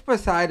Ice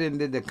Poseidon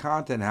did the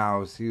Content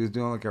House, he was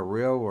doing like a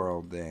real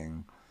world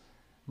thing.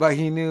 But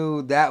he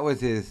knew that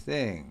was his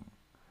thing.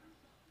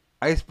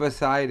 Ice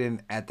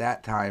Poseidon at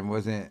that time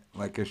wasn't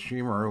like a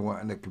streamer who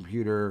went on the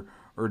computer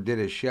or did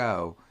a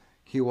show.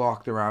 He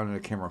walked around and the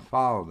camera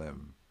followed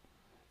him.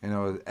 And it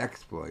was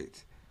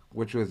exploits,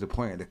 which was the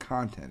point of the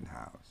Content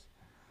House.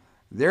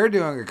 They're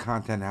doing a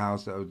Content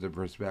House of the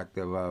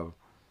perspective of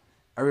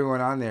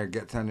everyone on there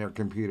gets on their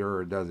computer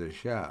or does a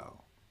show.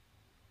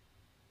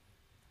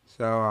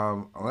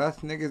 So, unless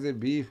niggas are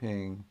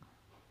beefing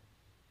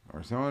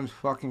or someone's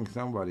fucking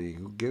somebody,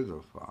 who gives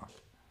a fuck?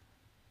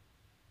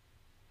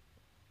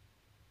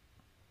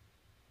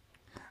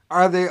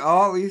 Are they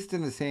all at least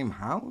in the same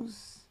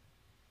house?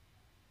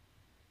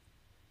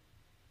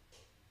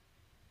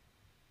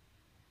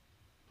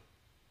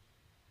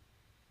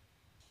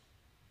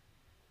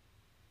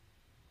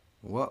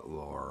 What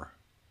lore?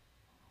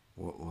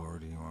 What lore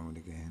do you want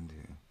me to get into?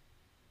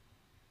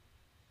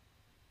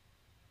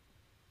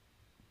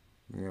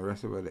 You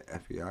arrested by the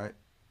FBI?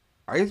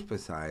 Ice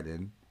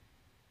Poseidon?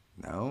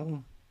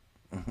 No.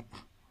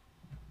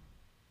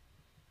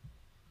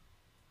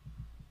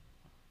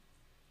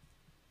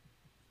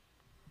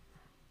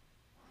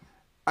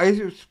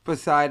 Ice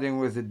Poseidon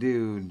was a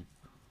dude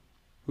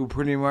who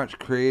pretty much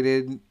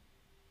created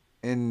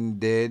and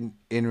did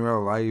in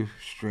real life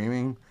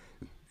streaming.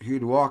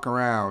 He'd walk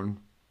around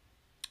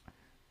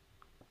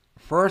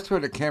first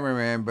with a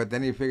cameraman, but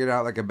then he figured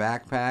out like a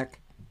backpack.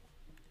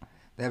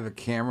 They have a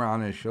camera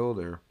on his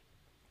shoulder.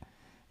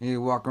 And he'd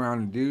walk around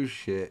and do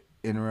shit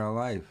in real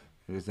life.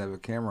 He just have a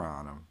camera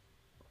on him.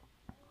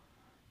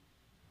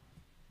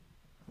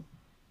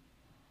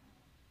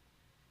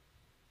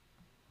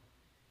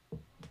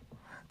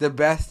 The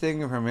best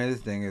thing from his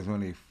thing is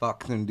when he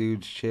fucked some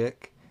dude's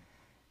chick,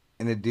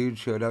 and the dude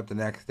showed up the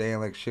next day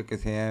and like shook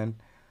his hand,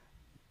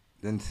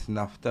 then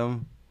snuffed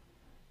him,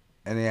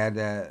 and he had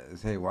to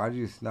say, "Why'd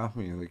you snuff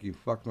me? Like you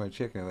fucked my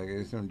chick." And like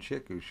there's some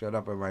chick who showed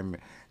up at my,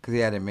 because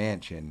he had a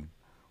mansion,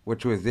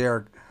 which was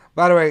there.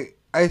 By the way,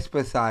 Ice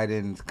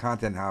Poseidon's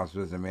Content House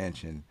was a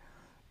mansion.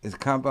 Is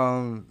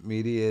Compound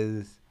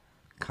Media's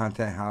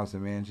Content House a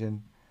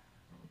mansion?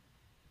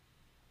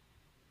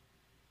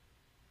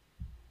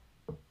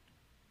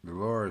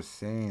 Dolores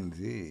Saint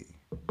Z.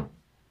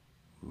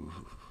 Ooh.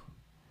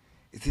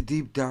 It's a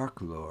deep,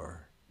 dark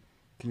lore.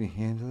 Can you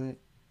handle it?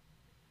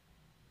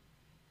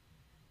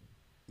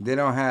 They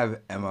don't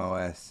have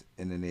MOS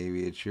in the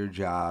Navy. It's your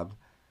job.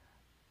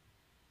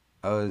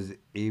 I was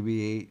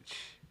ABH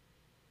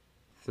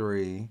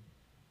 3,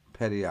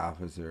 petty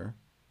officer.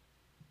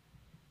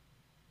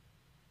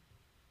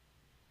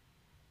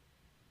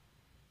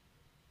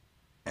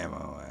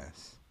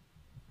 MOS.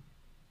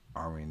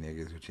 Army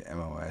niggas with your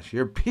MOS.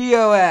 Your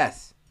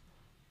POS.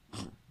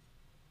 He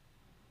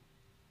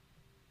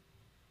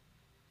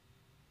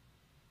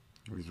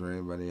was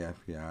raided by the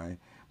FBI.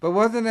 But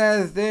wasn't that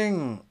his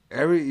thing?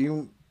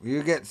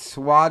 You get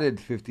swatted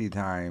 50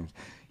 times.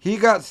 He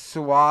got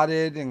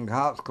swatted and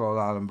cops called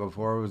on him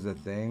before it was a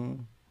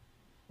thing.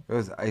 It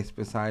was Ice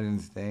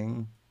Poseidon's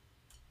thing.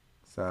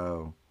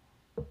 So,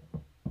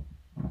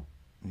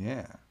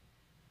 yeah.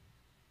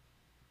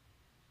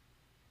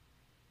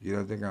 You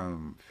don't think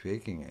I'm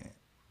faking it?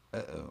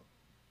 Uh-oh.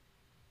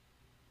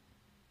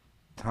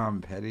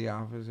 Tom Petty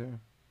officer?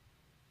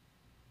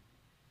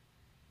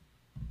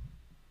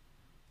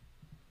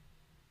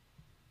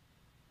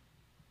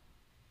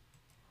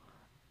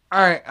 All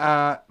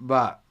right,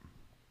 but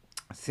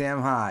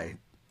Sam Hyde.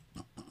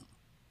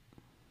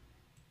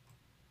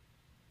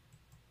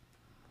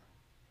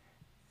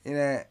 And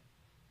I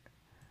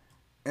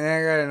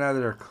got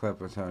another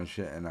clip of someone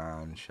shitting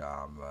on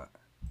Schaub, but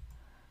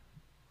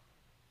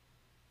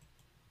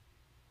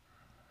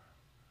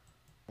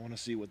I want to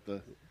see what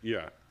the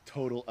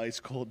total ice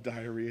cold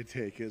diarrhea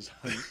take is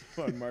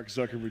on Mark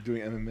Zuckerberg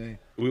doing MMA.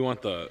 We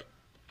want the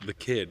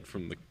kid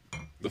from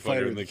the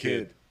fighter and the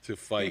kid to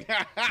fight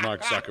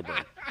Mark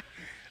Zuckerberg.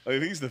 I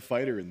think he's the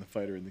fighter in the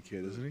fighter and the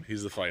kid, isn't he?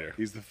 He's the fighter.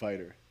 He's the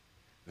fighter.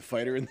 The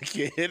fighter and the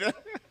kid.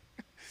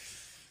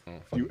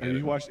 Have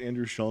you watched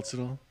Andrew Schultz at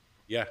all?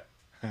 Yeah.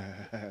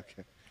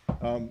 Okay.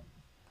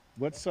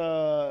 Where's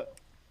the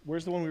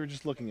one we were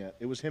just looking at?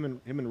 It was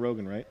him and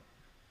Rogan, right?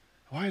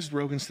 Why is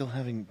Rogan still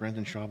having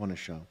Brendan Schaub on his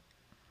show?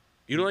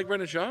 You don't like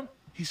Brendan Schaub?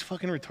 He's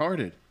fucking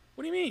retarded.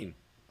 What do you mean?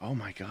 Oh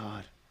my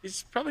god.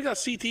 He's probably got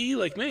CTE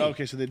like me.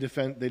 Okay, so they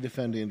defend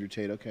Andrew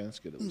Tate. Okay, that's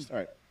good at least. All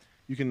right,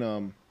 you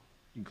can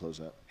close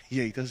that.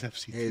 Yeah, he does have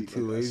CTE. Hey,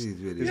 two ladies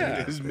videos.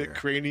 Yeah. His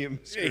cranium.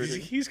 Yeah,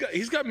 he's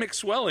got mixed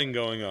swelling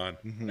going on.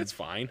 Mm-hmm. That's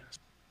fine.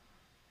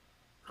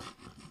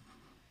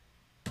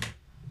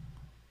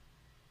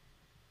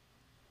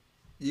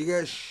 You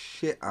got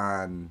shit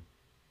on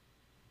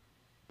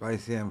by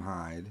Sam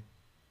Hyde.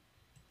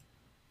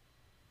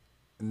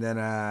 And then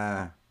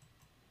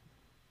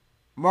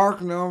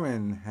Mark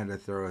Normand had to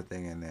throw a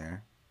thing in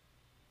there.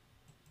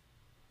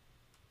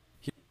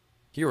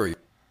 Here are you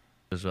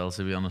as well,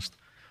 to be honest.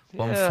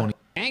 One Yeah. funny.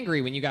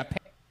 Angry when you got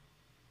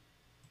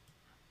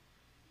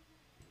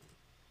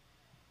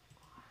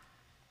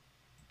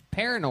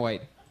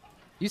paranoid.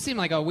 You seem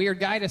like a weird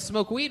guy to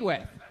smoke weed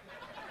with.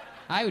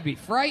 I would be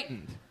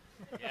frightened.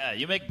 Yeah,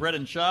 you make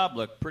Brendan Schaub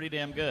look pretty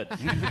damn good.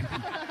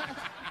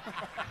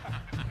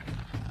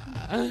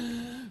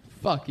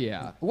 Fuck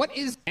yeah. What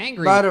is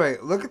angry? By the way,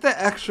 look at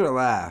the extra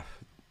laugh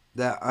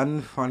that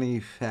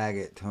unfunny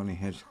faggot Tony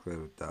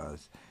Hinchliffe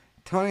does.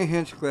 Tony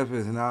Hinchliffe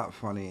is not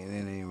funny in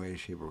any way,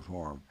 shape, or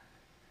form.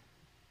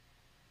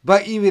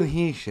 But even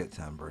he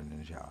shits on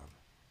Brendan Schaub.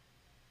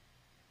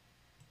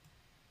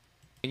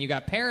 And you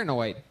got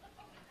paranoid.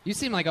 You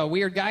seem like a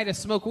weird guy to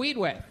smoke weed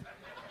with.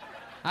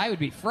 I would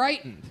be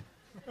frightened.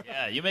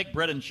 Yeah, you make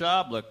Brendan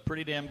Schaub look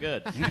pretty damn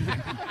good.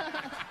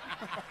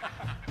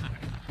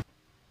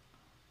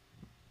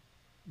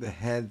 The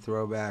head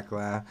throwback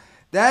laugh.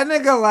 That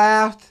nigga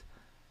laughed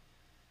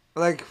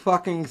like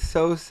fucking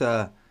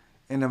Sosa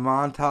in a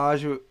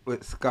montage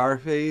with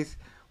Scarface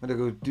when they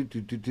go do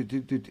do do do do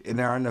do and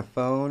they're on the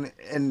phone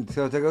and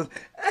Sosa goes,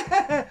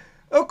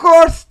 of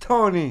course,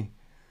 Tony.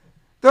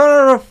 Don't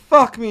ever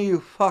fuck me, you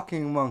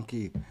fucking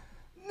monkey.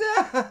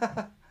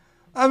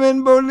 I'm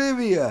in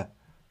Bolivia.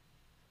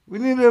 We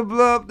need to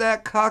blow up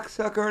that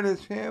cocksucker and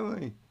his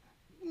family.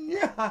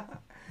 Yeah.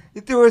 He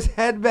threw his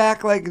head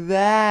back like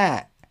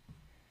that.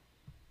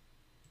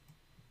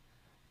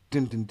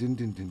 Dun, dun, dun,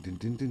 dun, dun, dun,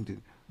 dun, dun,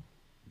 dun.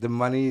 The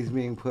money is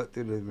being put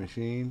through the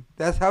machine.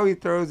 That's how he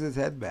throws his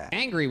head back.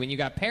 Angry when you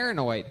got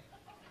paranoid.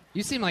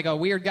 You seem like a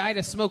weird guy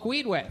to smoke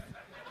weed with.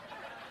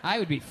 I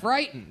would be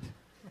frightened.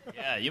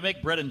 Yeah, you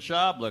make Brendan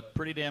Schaub look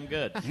pretty damn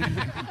good. Dun,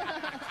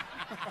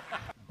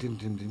 dun,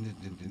 dun, dun,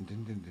 dun, dun,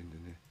 dun,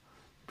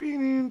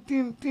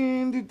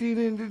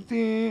 dun,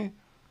 dun.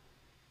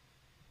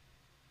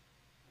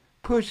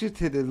 Push it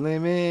to the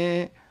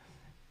limit.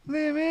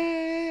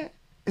 Limit.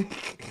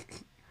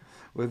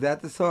 Was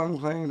that the song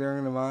playing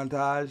during the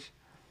montage?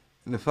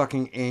 And the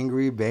fucking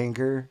angry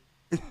banker?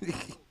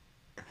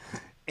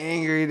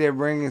 Angry they're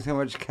bringing so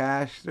much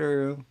cash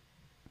through.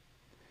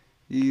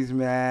 He's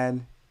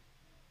mad.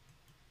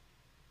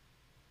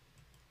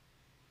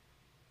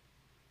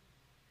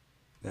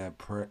 That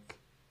prick.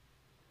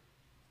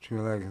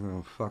 Treat like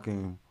a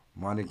fucking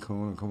Monty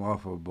Coon and come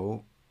off a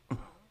boat.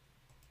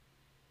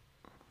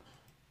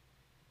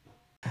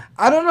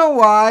 I don't know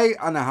why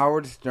on the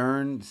Howard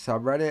Stern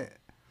subreddit.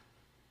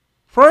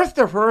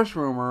 The first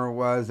rumor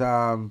was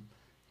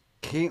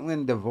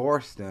Caitlyn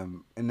divorced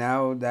him, and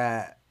now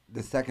that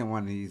the second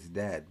one, he's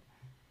dead.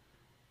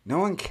 No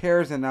one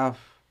cares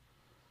enough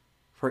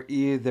for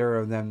either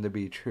of them to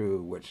be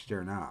true, which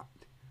they're not.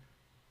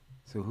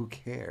 So who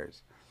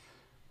cares?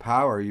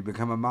 Power, you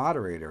become a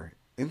moderator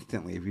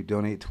instantly if you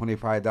donate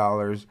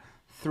 $25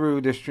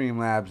 through the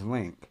Streamlabs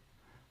link.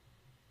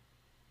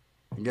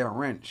 And get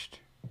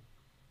wrenched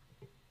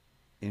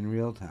in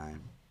real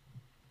time.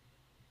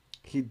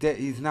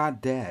 He's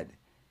not dead,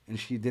 and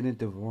she didn't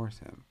divorce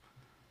him.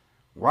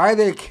 Why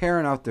they care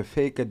enough to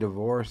fake a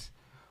divorce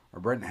or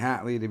Brent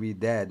Hatley to be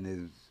dead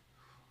is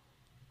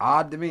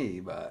odd to me,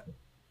 but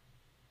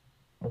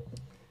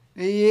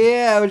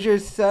yeah, it was your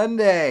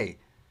Sunday.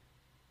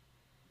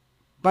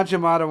 Bunch of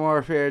Modern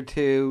Warfare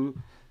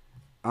 2,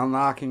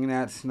 unlocking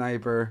that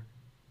sniper,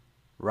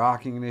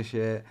 rocking the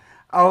shit.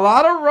 A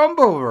lot of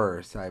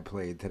Rumbleverse I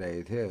played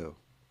today, too.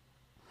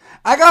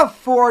 I got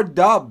 4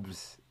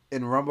 dubs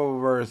in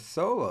Rumbleverse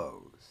solos.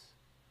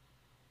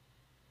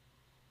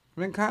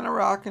 I've been kind of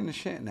rocking the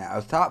shit now. I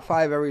was top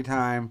 5 every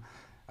time.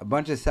 A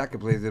bunch of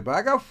second places, but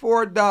I got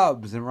 4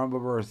 dubs in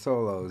Rumbleverse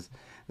solos.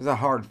 It's a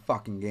hard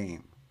fucking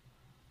game.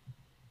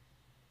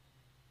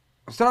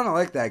 I'm starting to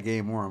like that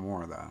game more and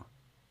more, though.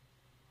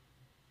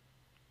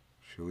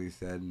 Shuli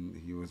said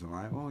he was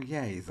alive. Oh,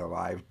 yeah, he's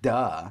alive.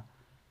 Duh.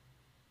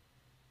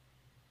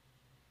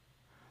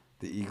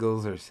 The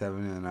Eagles are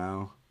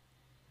 7-0.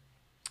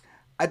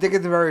 I think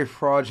it's a very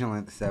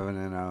fraudulent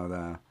 7-0,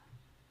 though.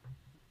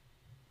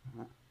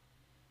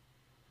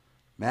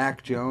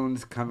 Mac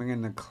Jones coming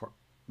in the...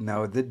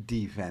 No, the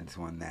defense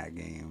won that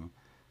game.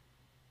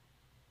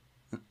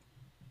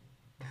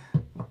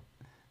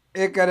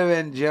 It could have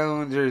been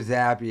Jones or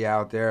Zappy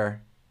out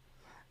there.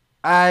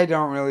 I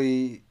don't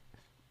really...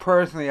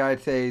 Personally,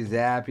 I'd say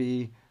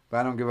Zappy, but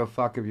I don't give a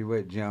fuck if you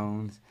with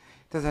Jones.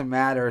 It doesn't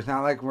matter. It's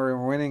not like we're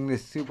winning the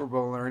Super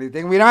Bowl or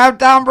anything. We don't have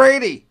Tom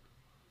Brady.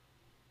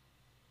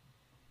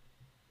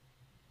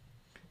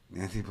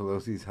 Nancy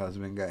Pelosi's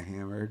husband got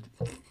hammered.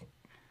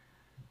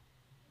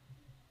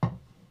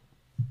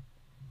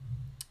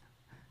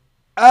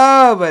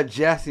 Oh, but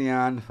Jessie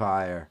on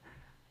fire.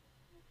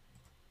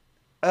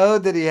 Oh,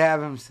 did he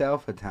have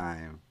himself a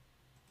time.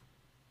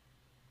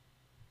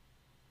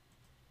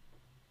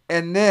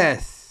 And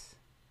this,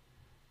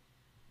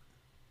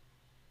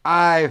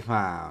 I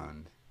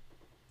found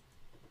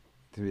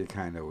to be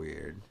kind of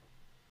weird.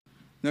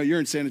 No, you're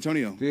in San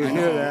Antonio. Do you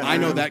hear that? I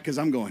know that because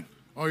I'm going.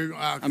 Oh, you're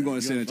okay. I'm going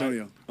to San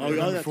Antonio.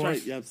 Oh, that's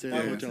right. Yeah, San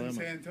Antonio.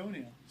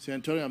 San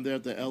Antonio. I'm there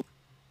at the L.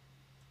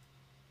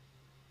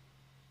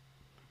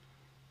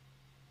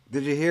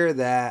 Did you hear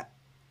that?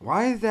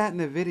 Why is that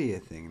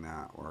NVIDIA thing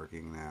not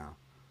working now?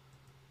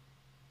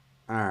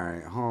 All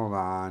right, hold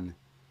on.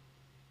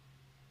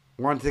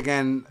 Once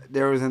again,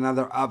 there was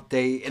another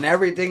update, and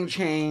everything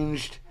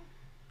changed.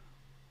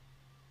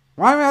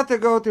 Why do we have to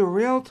go through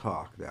real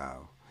talk,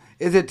 though?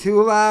 Is it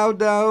too loud,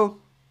 though?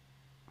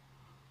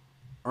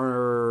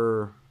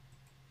 Or...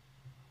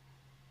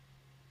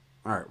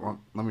 All right, well,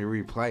 let me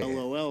replay it.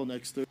 LOL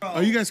next Thursday.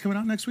 Are you guys coming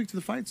out next week to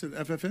the fights at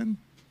FFN?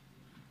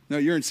 No,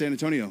 you're in San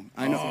Antonio.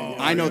 I know.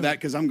 I know that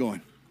because I'm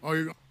going. Oh,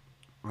 you're going.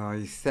 Oh,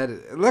 he said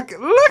it. Look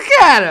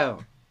at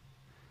him.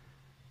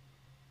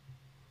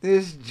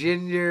 This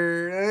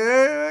ginger.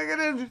 Look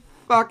at his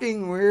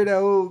fucking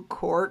weirdo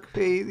cork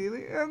face. He's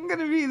like, I'm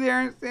gonna be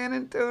there in San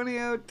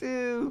Antonio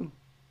too.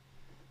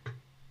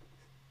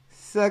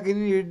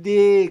 Sucking your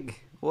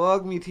dick.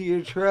 Walk me to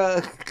your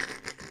truck.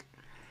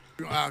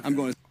 I'm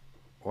going.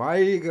 Why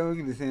are you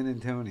going to San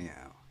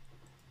Antonio?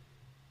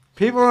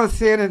 People in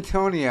San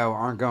Antonio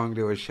aren't going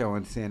to a show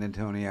in San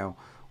Antonio.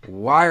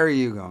 Why are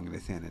you going to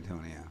San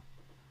Antonio?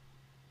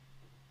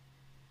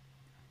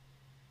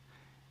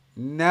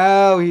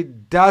 No, he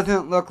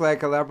doesn't look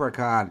like a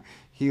leprechaun.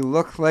 He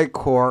looks like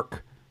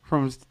Quark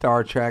from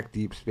Star Trek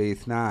Deep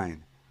Space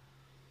Nine.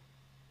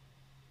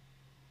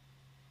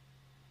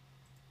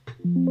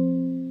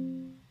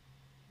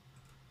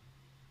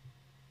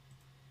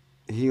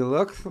 He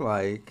looks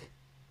like...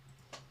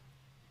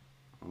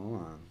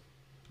 Hold on.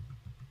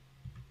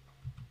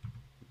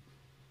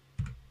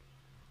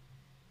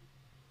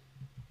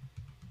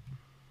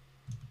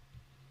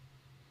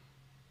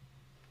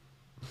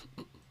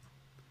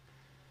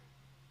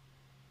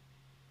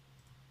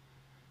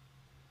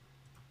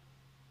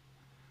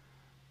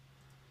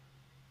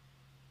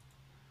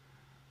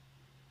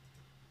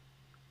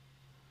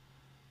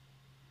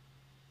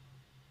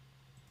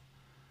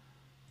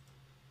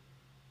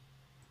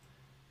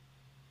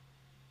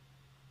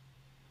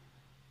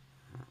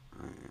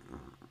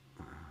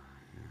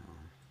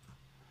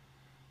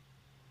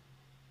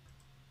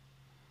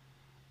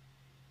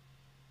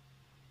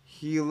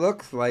 He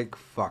looks like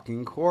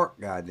fucking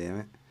Quark,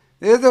 goddammit.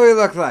 This is what he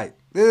looks like.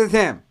 This is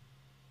him.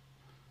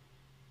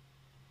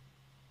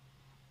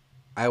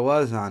 I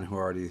was on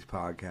Horty's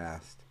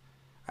podcast.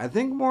 I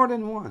think more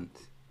than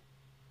once.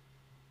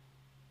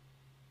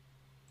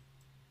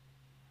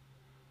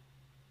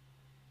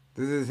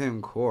 This is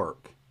him,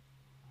 Quark.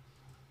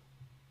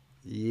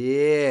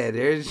 Yeah,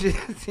 there's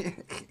Jessie.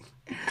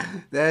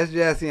 That's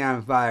Jessie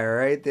on fire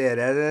right there.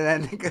 That's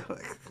what that nigga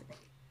looks like.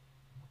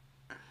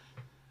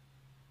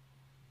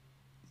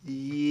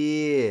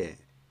 Yeah.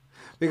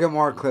 We got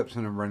more clips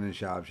from the Brendan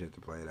Schaub shit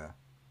to play, though.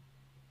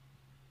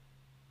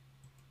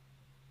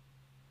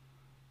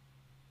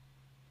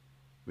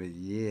 But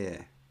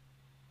yeah.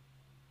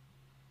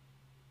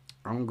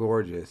 I'm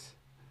gorgeous.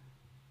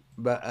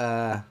 But,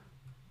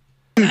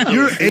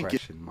 You're a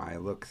question my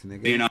looks,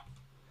 nigga.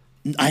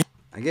 I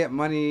get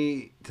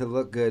money to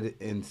look good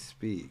and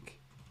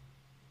speak.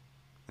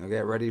 Now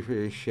get ready for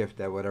your shift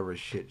at whatever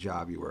shit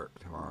job you work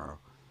tomorrow.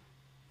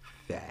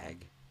 Fag.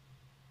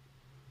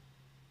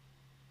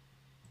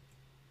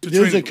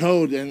 There's a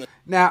code. And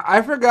now,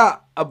 I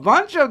forgot a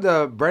bunch of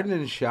the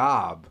Brendan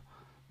Schaub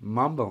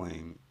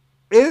mumbling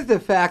is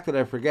the fact that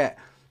I forget.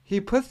 He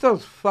puts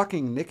those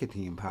fucking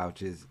nicotine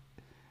pouches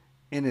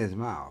in his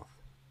mouth.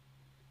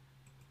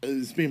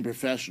 It's being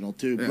professional,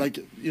 too. Yeah. Like,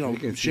 you know,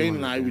 Shane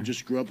and I, we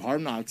just grew up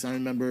Hard Knocks. I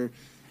remember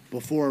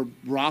before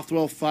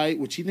Rothwell fight,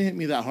 which he didn't hit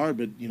me that hard,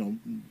 but, you know,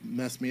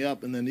 messed me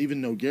up. And then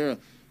even Nogueira,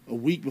 a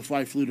week before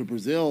I flew to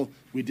Brazil,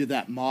 we did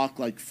that mock,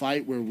 like,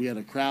 fight where we had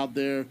a crowd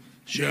there.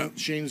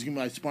 Shane's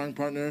my sparring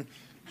partner.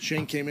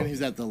 Shane came in.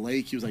 He's at the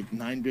lake. He was like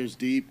 9 beers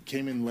deep.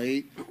 Came in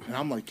late, and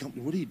I'm like,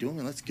 "What are you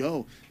doing? Let's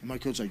go." And my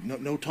coach like,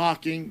 "No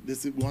talking.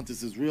 We want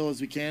this as real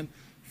as we can."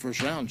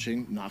 First round,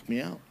 Shane knocked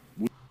me out.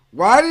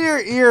 Why do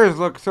your ears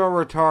look so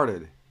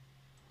retarded?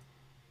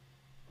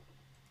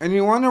 And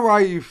you wonder why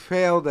you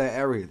failed at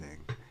everything.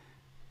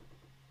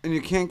 And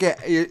you can't get...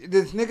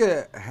 This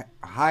nigga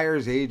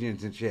hires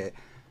agents and shit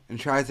and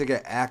tries to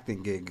get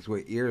acting gigs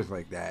with ears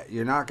like that.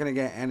 You're not going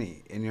to get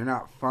any. And you're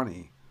not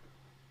funny.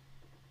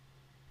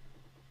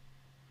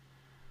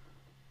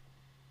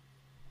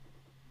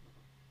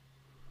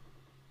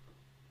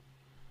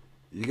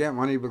 You get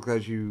money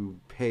because you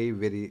pay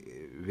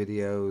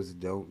videos.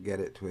 Don't get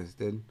it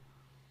twisted.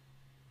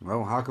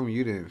 Well, how come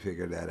you didn't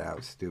figure that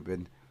out,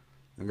 stupid?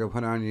 Then go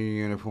put on your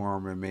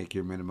uniform and make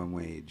your minimum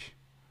wage.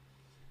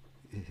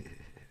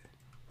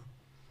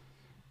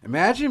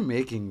 Imagine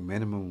making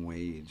minimum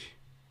wage.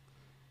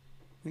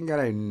 Thank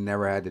God I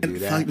never had to do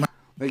that.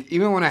 Like,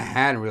 even when I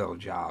had real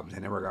jobs, I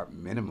never got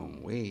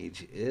minimum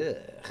wage. Ugh.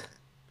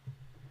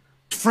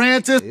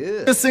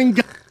 Francis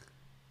and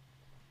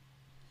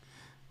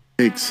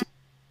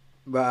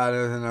But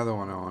there's another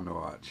one I want to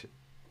watch.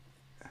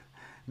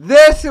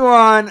 This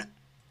one,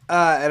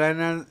 and I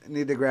don't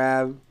need to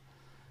grab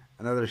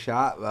another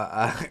shot,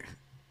 but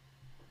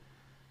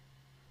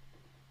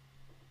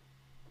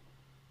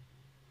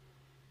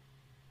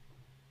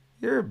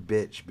you're a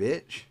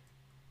bitch.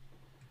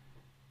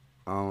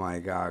 Oh my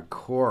God,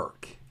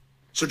 Cork.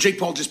 So Jake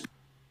Paul just...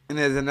 And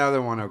there's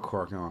another one of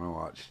Cork I want to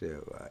watch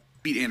too. But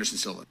beat Anderson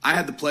Silva. I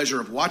had the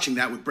pleasure of watching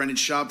that with Brendan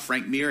Schaub,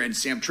 Frank Mir, and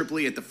Sam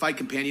Tripoli at the Fight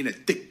Companion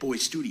at Thick Boy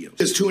Studios.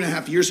 Just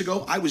 2.5 years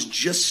ago, I was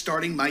just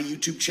starting my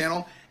YouTube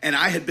channel, and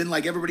I had been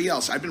like everybody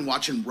else. I've been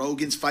watching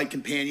Rogan's Fight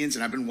Companions,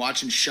 and I've been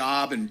watching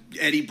Schaub and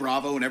Eddie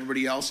Bravo and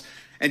everybody else.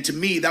 And to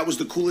me, that was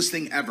the coolest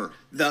thing ever.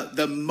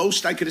 The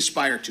most I could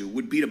aspire to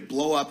would be to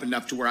blow up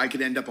enough to where I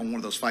could end up on one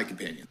of those Fight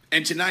Companions.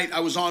 And tonight, I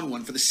was on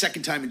one for the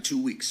second time in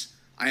 2 weeks.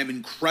 I am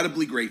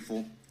incredibly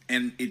grateful,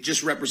 and it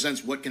just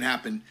represents what can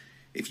happen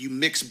if you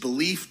mix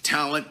belief,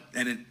 talent,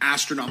 and an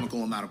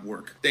astronomical amount of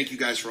work. Thank you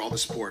guys for all the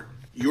support.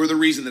 You're the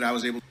reason that I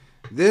was able to...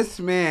 This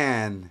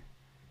man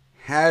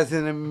has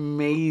an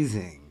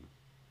amazing,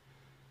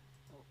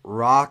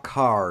 rock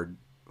hard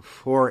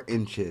 4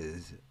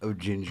 inches of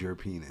ginger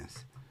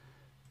penis.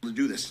 ...to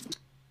do this.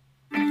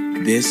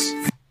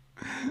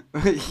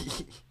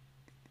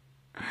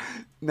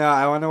 No,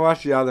 I want to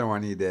watch the other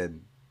one he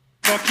did.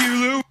 Fuck you,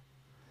 Lou.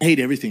 I hate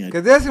everything.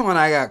 Because this one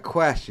I got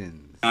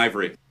questions.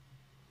 Ivory.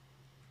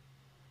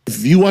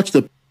 If you watch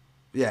the...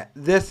 Yeah,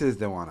 this is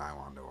the one I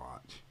wanted to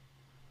watch.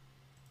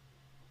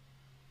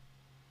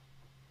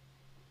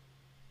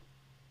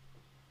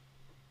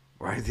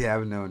 Why does he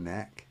have no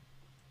neck?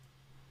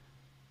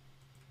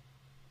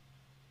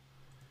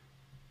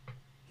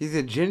 He's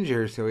a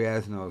ginger, so he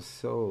has no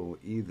soul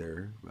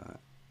either, but...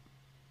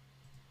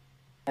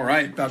 All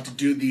right, about to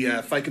do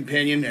the Fight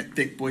Companion at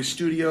Thick Boy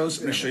Studios.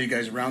 I'm going to show you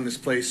guys around this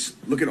place.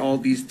 Look at all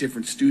these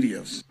different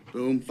studios.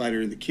 Boom, Fighter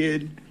and the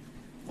Kid.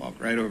 Walk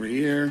right over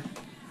here.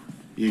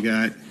 You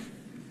got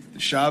the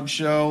Schaub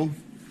Show.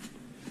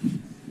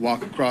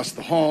 Walk across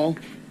the hall.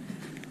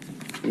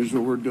 Here's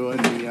what we're doing,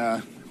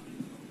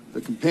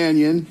 the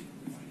Companion.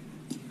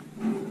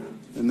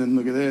 And then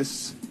look at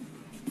this.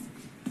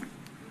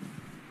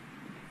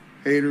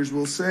 Haters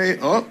will say,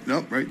 oh,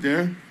 nope, right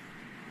there.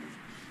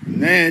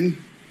 And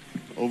then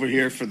over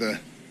here for the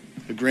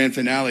grand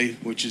finale,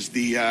 which is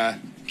the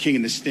King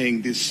and the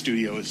Sting. This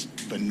studio is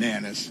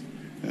bananas.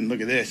 And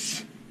look at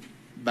this.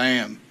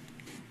 Bam.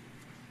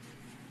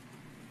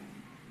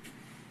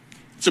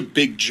 It's a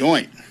big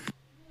joint.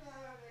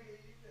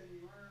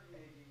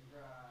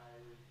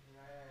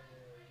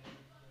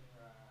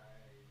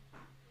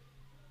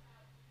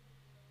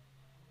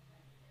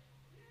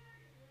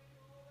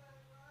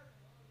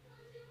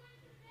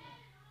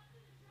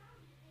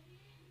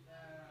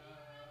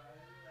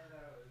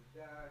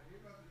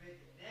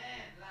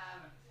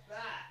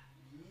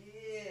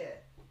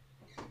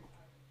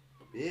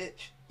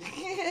 Bitch.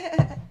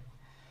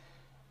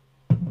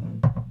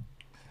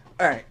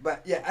 Alright,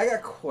 but yeah, I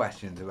got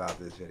questions about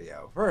this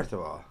video. First of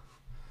all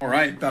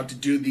right, about to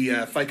do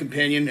the Fight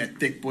Companion at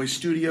Thick Boy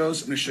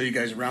Studios. I'm going to show you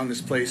guys around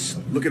this place.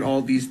 Look at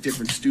all these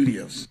different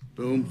studios.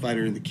 Boom,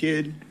 Fighter and the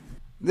Kid.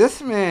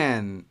 This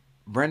man,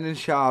 Brendan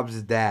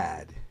Schaub's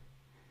dad,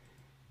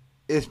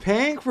 is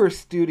paying for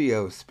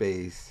studio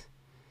space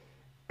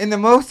in the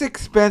most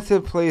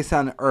expensive place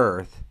on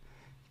earth,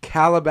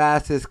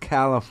 Calabasas,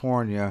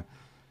 California,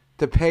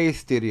 to pay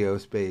studio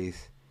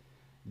space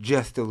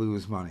just to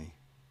lose money.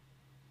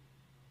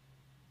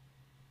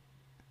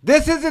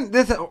 This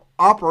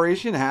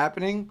operation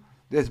happening,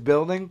 this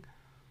building,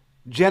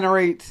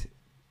 generates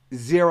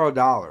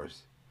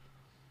 $0.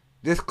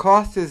 This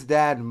cost his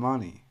dad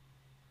money.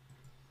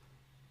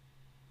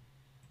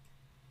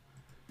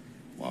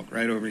 Walk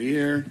right over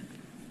here.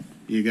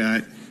 You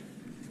got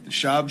the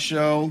Schaub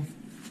Show.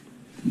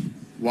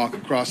 Walk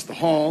across the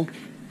hall.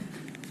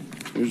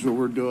 Here's what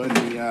we're doing,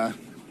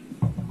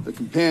 the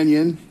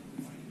Companion.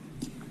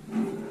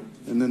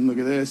 And then look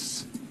at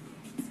this.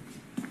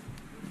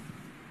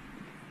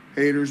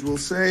 Haters will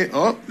say,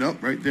 oh,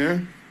 nope, right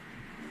there.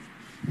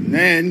 And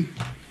then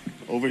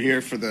over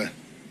here for the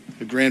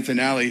grand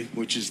finale,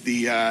 which is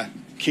the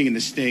King and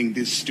the Sting.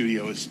 This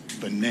studio is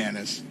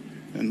bananas.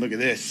 And look at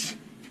this.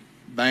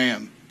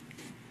 Bam.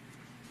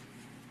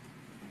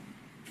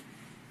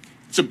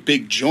 It's a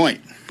big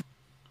joint.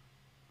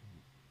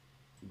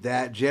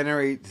 That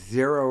generates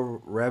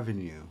 $0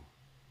 revenue.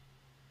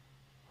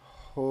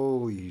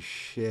 Holy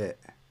shit.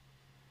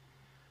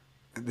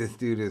 This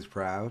dude is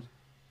proud.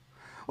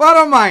 Well, I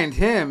don't mind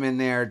him in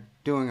there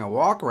doing a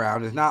walk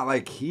around. It's not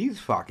like he's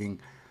fucking.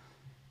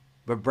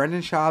 But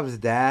Brendan Schaub's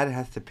dad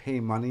has to pay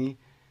money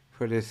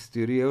for this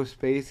studio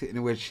space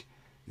in which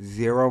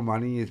 $0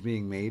 money is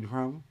being made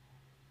from.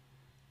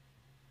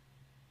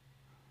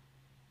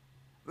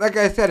 Like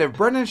I said, if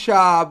Brendan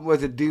Schaub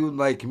was a dude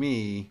like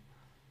me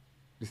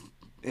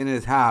in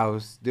his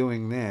house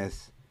doing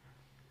this,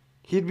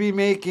 he'd be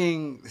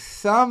making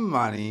some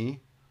money,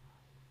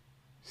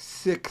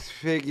 6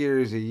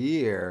 figures a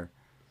year.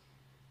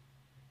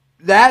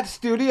 That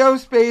studio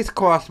space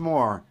costs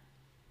more.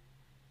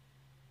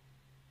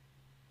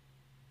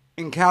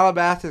 In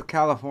Calabasas,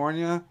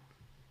 California,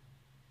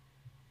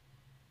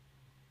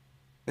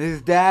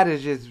 his dad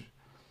is just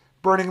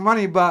burning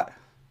money, but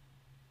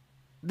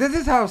this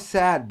is how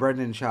sad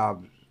Brendan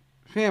Schaub's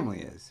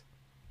family is.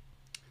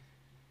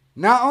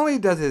 Not only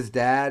does his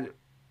dad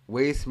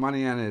waste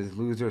money on his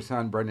loser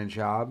son, Brendan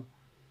Schaub,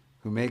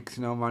 who makes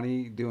no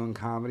money doing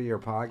comedy or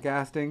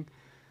podcasting,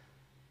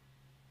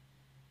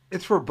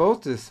 It's for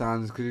both his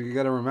sons, because you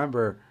got to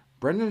remember,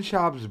 Brendan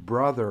Schaub's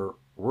brother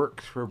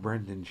works for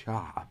Brendan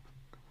Schaub.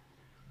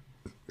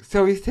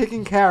 So he's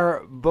taking care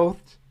of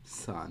both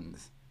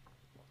sons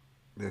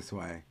this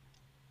way.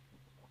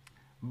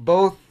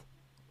 Both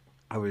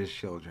of his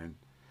children.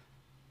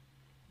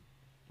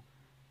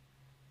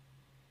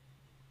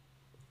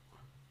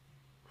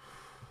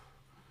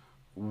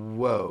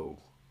 Whoa.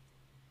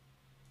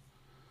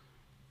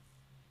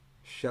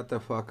 Shut the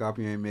fuck up,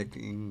 you ain't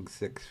making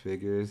six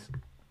figures.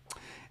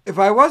 If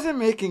I wasn't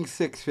making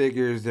six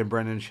figures, then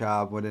Brendan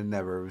Schaub would have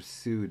never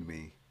sued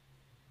me.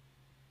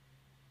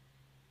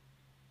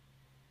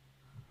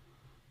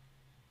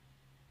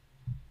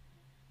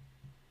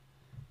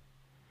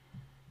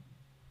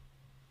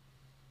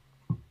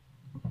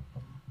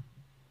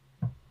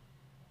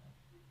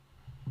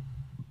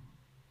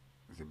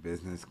 It's a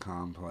business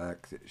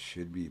complex. It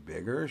should be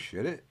bigger,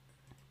 should it?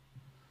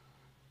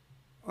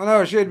 Well,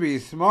 no, it should be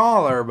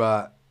smaller,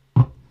 but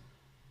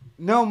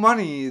no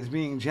money is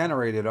being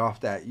generated off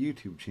that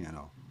YouTube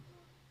channel.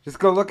 Just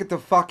go look at the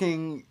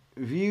fucking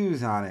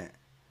views on it.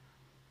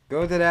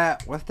 Go to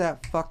that, what's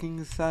that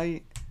fucking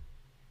site?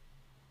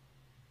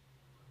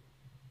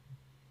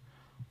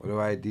 What do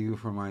I do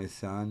for my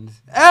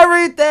sons?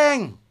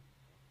 Everything!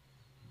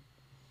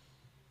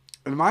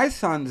 And my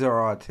sons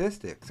are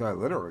autistic, so I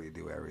literally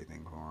do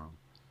everything for them.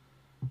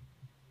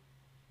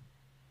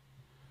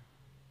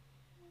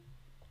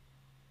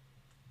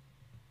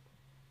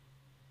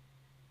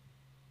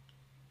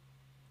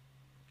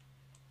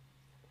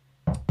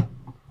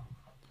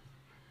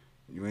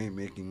 You ain't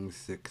making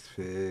six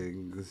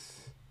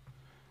figs.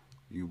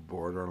 You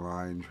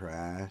borderline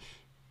trash.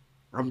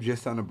 I'm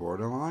just on the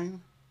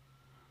borderline.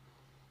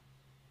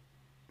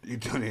 You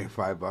donated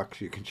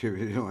 $5. You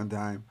contributed one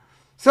time.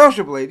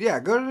 Social Blade, yeah,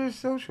 go to the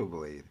Social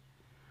Blade.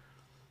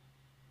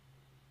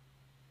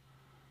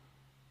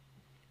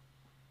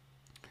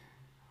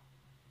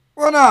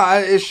 Well, no,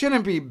 it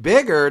shouldn't be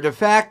bigger. The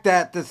fact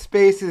that the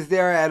space is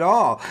there at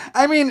all.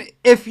 I mean,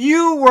 if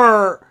you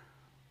were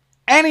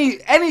any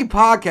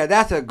podcast,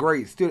 that's a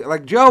great studio.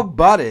 Like Joe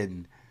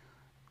Budden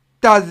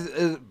does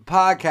a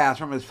podcast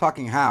from his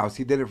fucking house.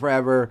 He did it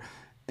forever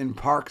in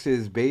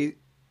Parks'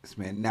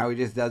 basement. Now he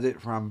just does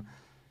it from,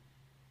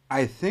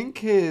 I think,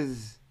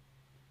 his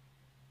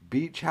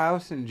beach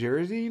house in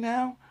Jersey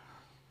now.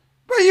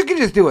 But you can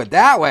just do it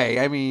that way.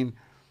 I mean,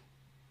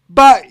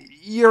 but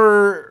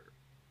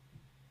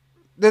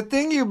the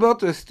thing you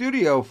built a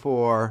studio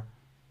for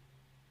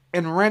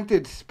and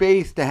rented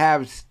space to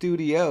have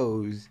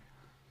studios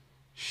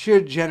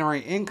should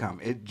generate income.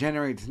 It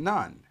generates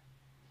none.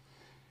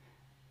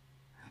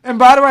 And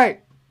by the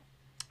way,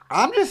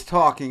 I'm just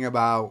talking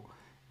about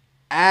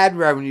ad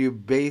revenue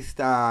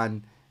based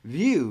on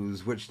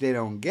views, which they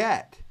don't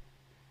get.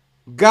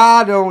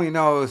 God only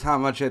knows how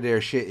much of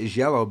their shit is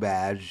yellow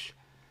badged.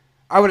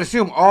 I would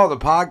assume all the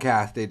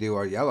podcasts they do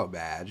are yellow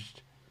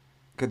badged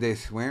because they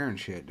swear and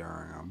shit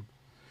during them.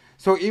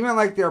 So even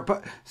like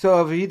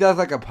so if he does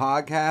like a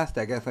podcast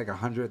that gets like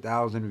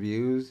 100,000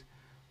 views,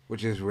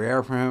 which is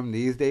rare for him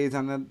these days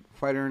on The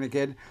Fighter and the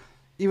Kid,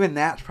 even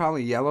that's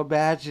probably yellow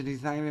badged and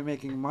he's not even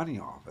making money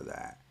off of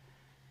that.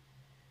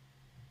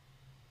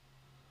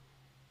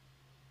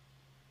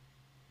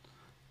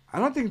 I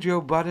don't think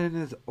Joe Budden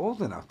is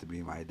old enough to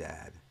be my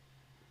dad.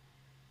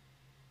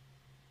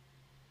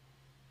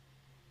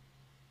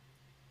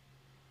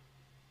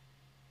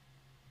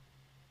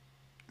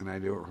 And I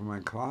do it from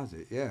my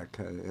closet, yeah,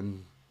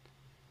 and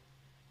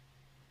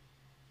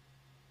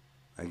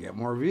I get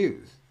more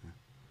views.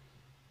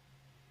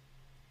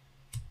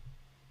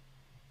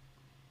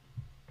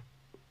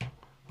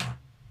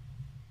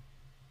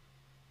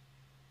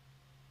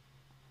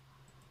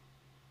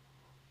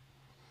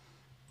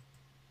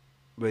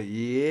 But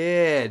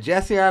yeah,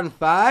 Jessie on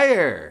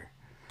fire.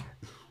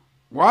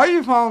 Why are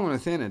you following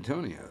to San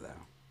Antonio, though?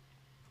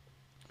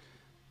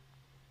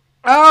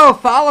 Oh,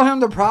 follow him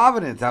to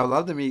Providence. I would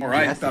love to meet Jesse. All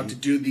right, about to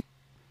do the...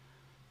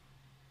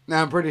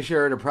 Now, I'm pretty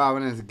sure the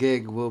Providence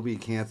gig will be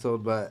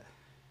canceled, but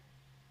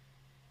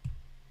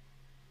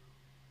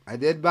I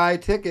did buy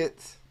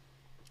tickets.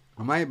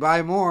 I might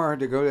buy more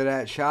to go to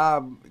that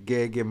Schaub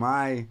gig in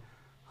my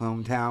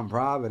hometown,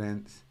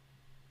 Providence.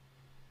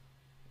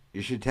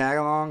 You should tag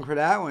along for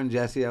that one,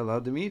 Jesse. I'd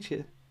love to meet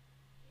you.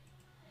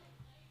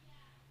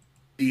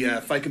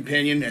 The Fight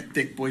Companion at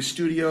Thick Boy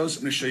Studios.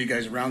 I'm going to show you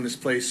guys around this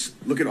place.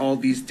 Look at all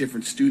these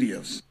different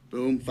studios.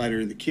 Boom, Fighter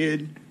and the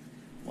Kid.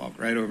 Walk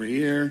right over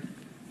here.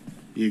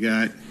 You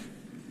got...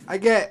 I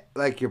get,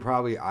 like, you're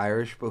probably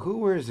Irish, but who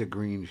wears a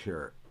green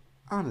shirt?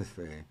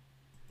 Honestly.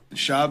 The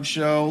Schaub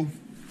Show.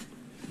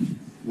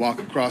 Walk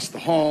across the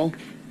hall.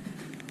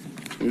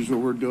 Here's what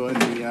we're doing.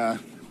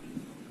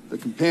 The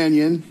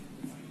Companion.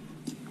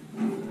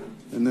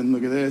 And then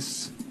look at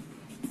this.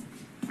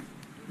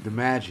 The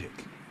Magic.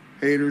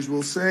 Haters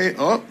will say,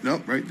 oh,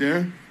 nope, right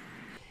there.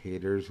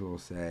 Haters will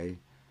say,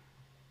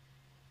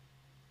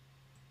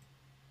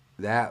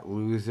 that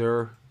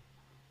loser,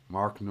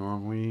 Mark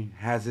Normand,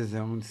 has his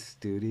own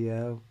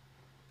studio.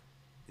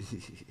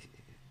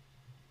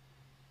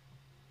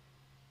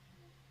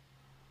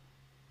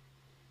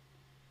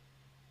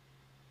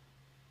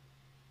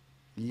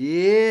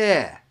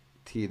 Yeah,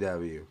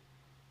 TW.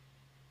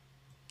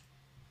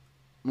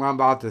 Well, I'm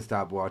about to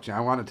stop watching.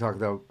 I want to talk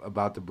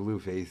about the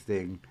Blueface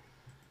thing.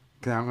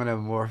 Because I'm going to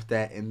morph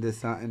that into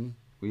something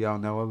we all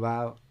know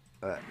about.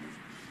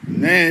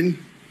 And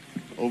then,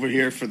 over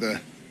here for the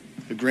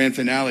grand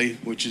finale,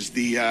 which is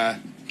the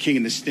King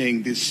and the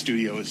Sting, this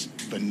studio is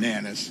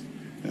bananas.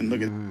 And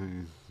look at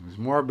There's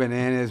more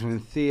bananas when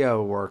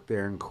Theo worked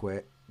there and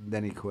quit.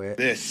 Then he quit.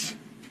 this.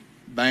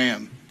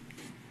 Bam.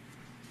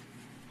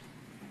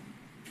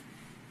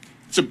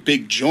 It's a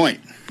big joint.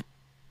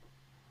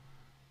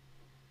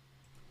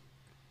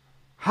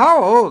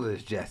 How old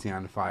is Jessie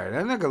on Fire?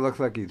 That nigga looks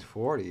like he's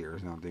 40 or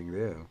something,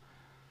 too.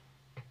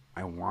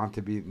 I want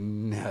to be...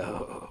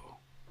 No.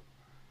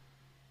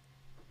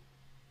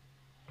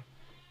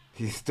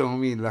 He stole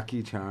me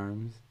Lucky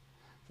Charms.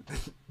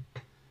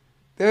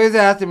 Those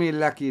have to be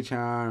Lucky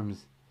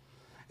Charms.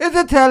 It's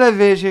a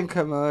television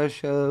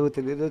commercial with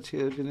the little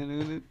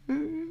children.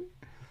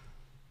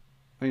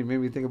 It made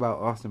me think about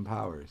Austin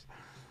Powers.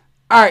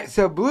 Alright,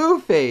 so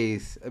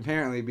Blueface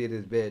apparently beat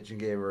his bitch and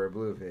gave her a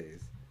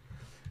Blueface.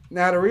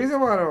 Now, the reason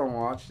why I don't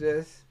watch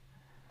this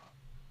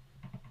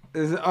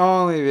is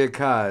only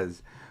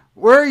because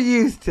we're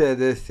used to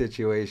this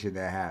situation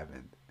that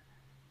happened.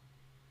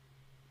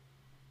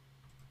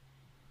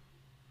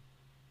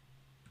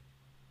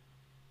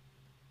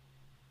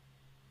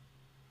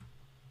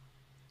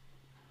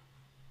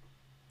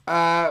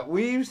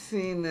 We've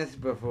seen this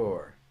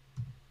before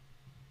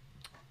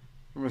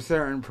from a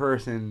certain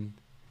person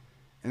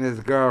and his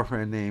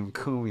girlfriend named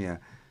Kumia.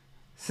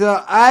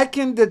 So I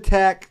can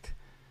detect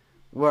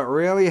what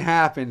really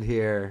happened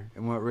here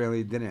and what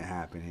really didn't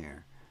happen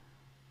here.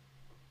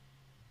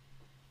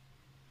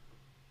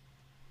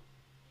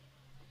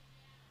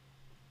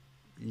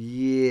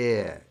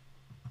 Yeah.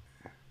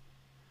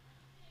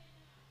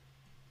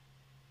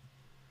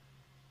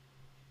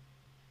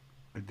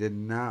 I did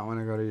not want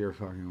to go to your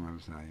fucking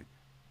website.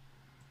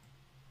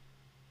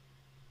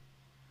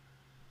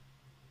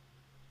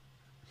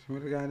 Show me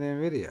the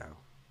goddamn video.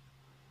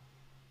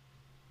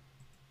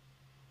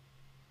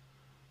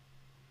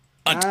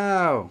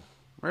 Oh,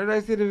 where did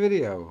I see the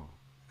video?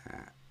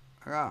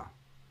 Oh.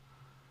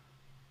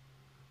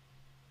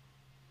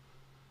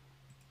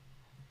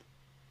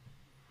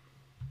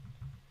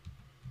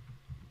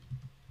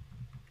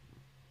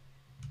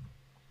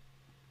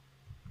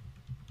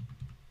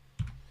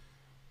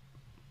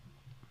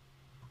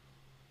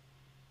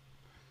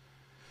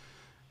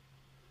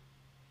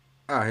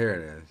 Oh, here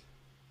it is.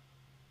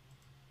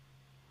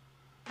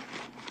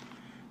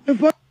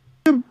 If I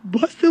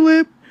bust a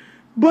lip,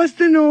 bust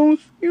a nose,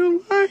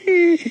 you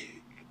lying.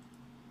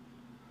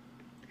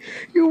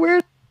 You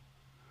wear.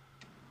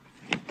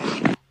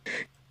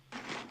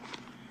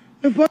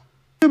 If I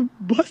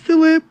bust a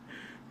lip,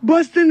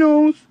 bust a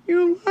nose,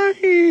 you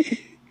lying.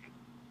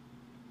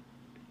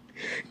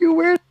 You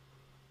wear.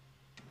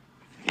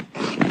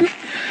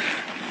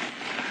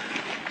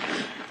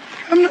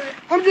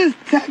 I'm just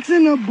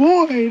taxing a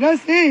boy.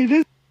 That's it.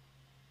 This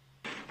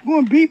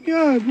gonna beat me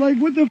up. Like,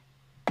 what the?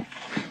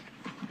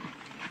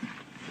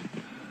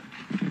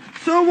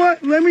 So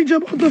what? Let me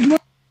jump out the.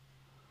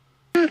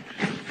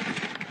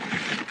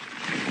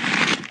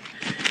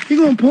 He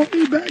gonna pull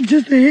me back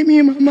just to hit me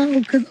in my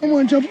mouth because I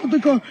want to jump out the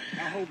car.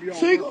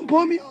 So he gonna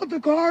pull me out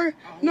the car?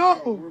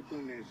 No.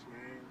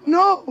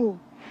 No.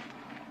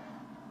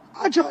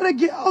 I tried to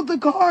get out the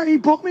car. He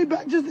pulled me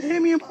back just to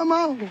hit me in my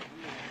mouth.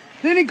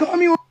 Then he called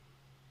me.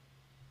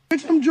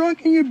 Bitch, I'm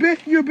drunk and you're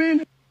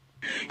being.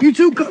 You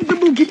too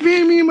comfortable keep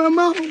hitting me in my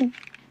mouth.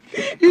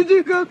 You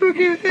too comfortable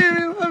keep hitting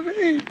me in my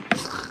face.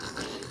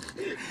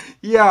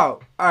 Yo,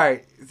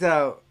 alright,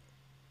 so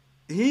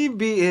he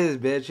beat his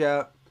bitch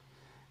up,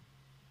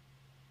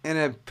 and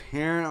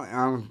apparently,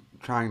 I'm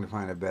trying to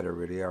find a better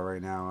video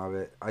right now of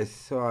it. I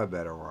saw a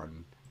better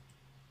one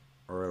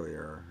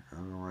earlier. I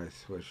don't know why I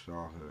switched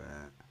off of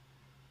it.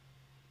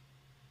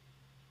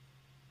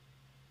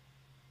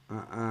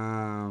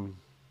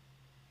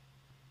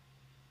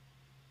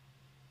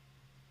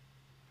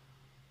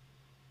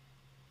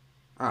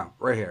 Oh,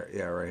 right here.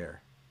 Yeah, right here.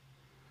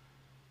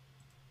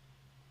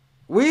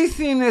 We've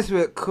seen this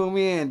with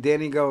Kumi and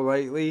Danny Go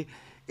Lightly.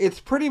 It's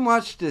pretty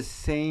much the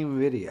same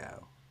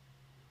video.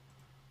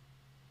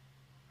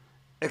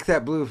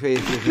 Except Blueface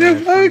isn't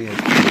as funny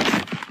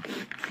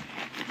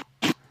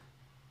as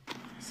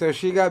So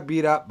she got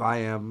beat up by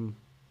him,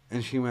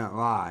 and she went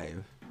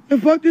live. The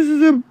fuck, this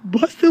is a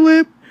bust a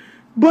lip,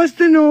 bust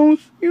a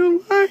nose.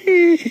 You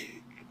lying.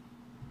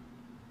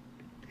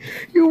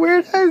 You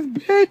weird ass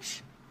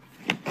bitch.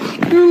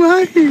 You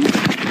lying.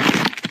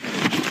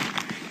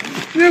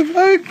 The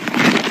fuck?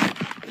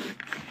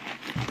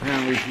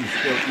 Apparently she's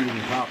still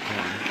eating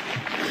popcorn.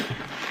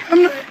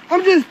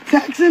 I'm just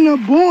taxing a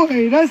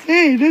boy. That's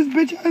it. This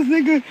bitch ass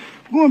nigga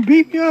gonna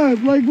beat me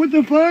up. Like, what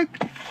the fuck?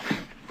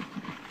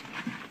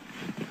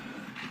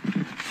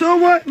 So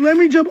what? Let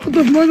me jump out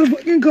the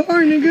motherfucking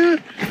car,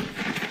 nigga.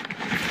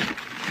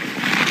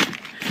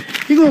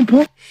 He gonna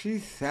pull. She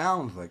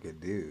sounds like a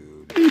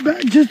dude. He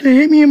back just to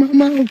hit me in my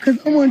mouth because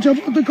I want to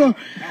jump out the car.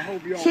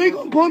 So you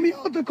gonna pull me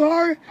out the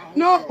car?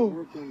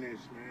 No.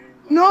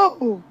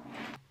 No.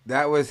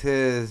 That was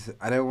his.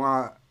 I didn't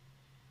want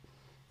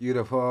you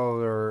to fall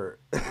over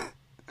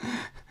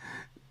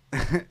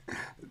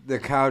the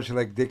couch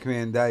like Dick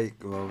Van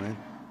Dyke moment.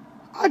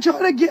 I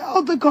tried to get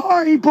out the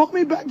car. He pulled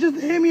me back just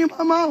to hit me in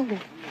my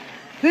mouth.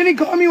 Then he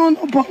called me on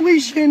no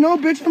police shit. No,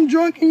 bitch, I'm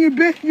drunk and you're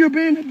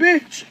being a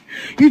bitch.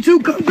 You too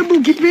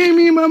comfortable keep hitting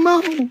me in my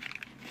mouth.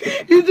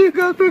 You too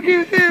comfortable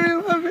keep hitting me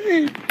in my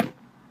face.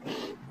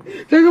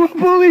 Talking about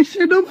police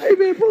shit. Nobody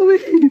been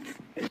police.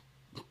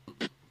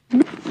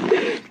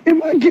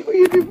 If I kill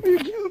you before you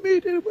kill me,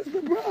 then what's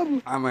the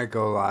problem? I might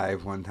go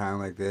live one time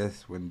like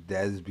this. When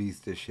Dez beats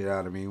the shit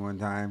out of me one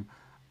time,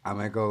 I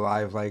might go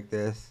live like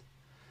this.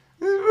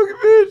 This fucking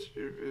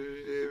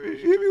bitch,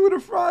 she hit me with a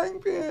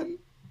frying pan.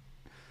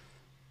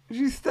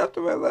 She stepped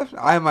on my left.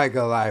 I might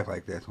go live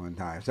like this one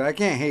time, so I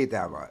can't hate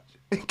that much.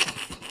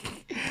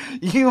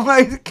 You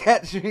might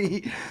catch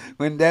me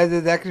when Dez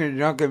is extra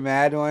drunk and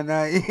mad one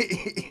night.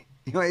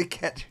 You might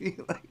catch me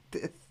like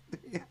this.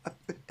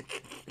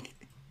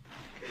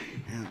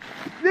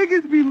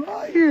 Niggas be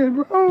lying,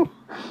 bro.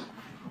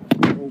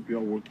 I hope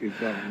y'all work this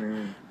out,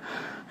 man.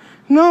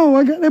 No,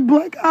 I got a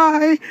black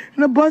eye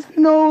and a busted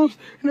nose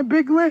and a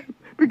big lip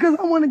because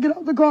I want to get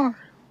out the car.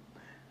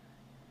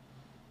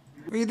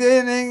 We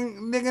did a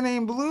nigga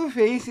named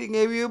Blueface. He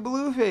gave you a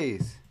blue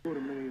face. Go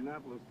to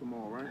Minneapolis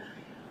tomorrow, right?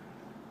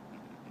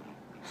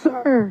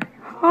 Sir,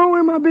 how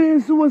am I being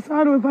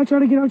suicidal if I try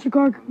to get out your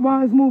car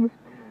while it's moving?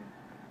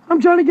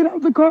 I'm trying to get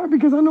out the car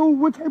because I know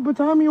what type of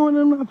time you're on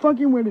and I'm not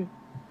fucking with it.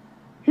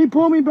 He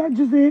pulled me back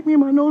just to hit me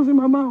in my nose and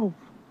my mouth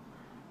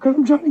because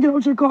I'm trying to get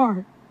out your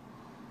car.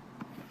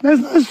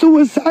 That's not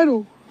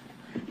suicidal.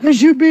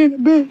 That's you being a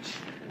bitch.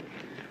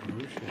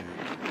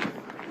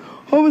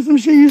 Over some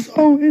shit you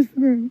saw on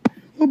Instagram.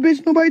 Oh,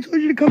 bitch, nobody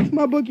told you to come to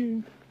my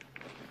booking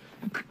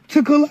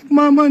to collect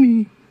my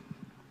money.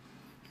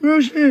 Real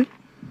shit.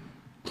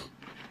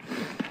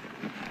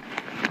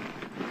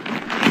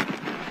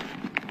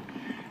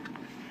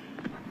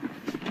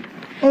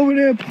 Over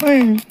there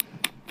playing.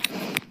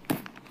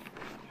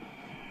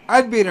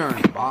 I'd beat her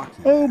in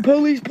boxing. Oh,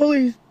 police.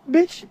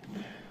 Bitch.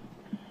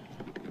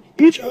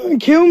 You trying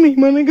to kill me,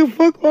 my nigga.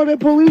 Fuck all that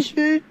police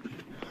shit.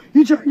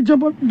 You trying to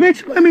jump up.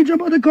 Bitch, let me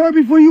jump out the car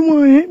before you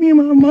want to hit me in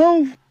my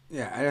mouth.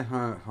 Yeah, I just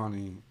found it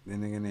funny. The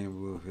nigga named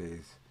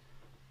Blueface.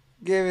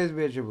 Give his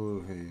bitch a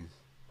blue face.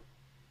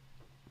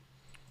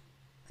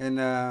 And,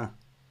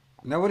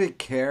 nobody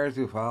cares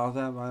who follows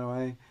that, by the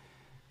way.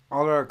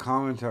 All our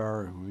comments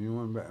are,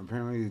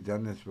 apparently he's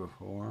done this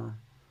before.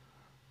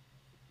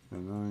 So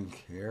no one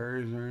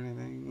cares or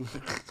anything.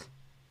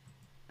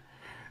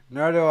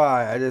 Nor do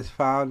I. I just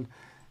found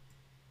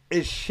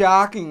it's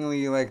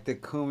shockingly like the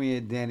Kumi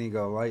and Danny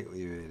Go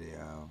Lightly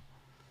video.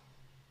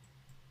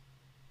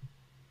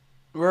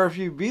 Where if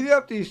you beat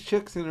up these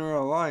chicks in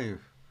real life,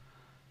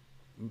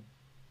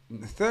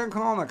 instead of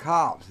calling the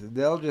cops,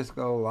 they'll just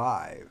go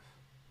live.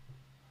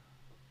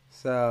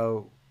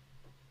 So,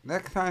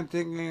 next time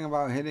thinking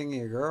about hitting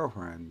your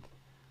girlfriend,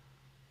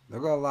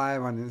 they'll go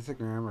live on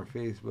Instagram or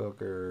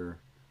Facebook or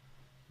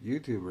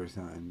YouTube or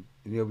something,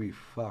 and you'll be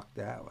fucked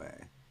that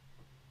way.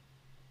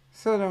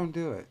 So don't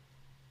do it.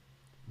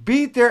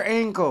 Beat their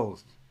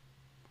ankles.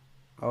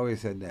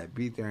 Always said that.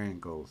 Beat their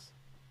ankles.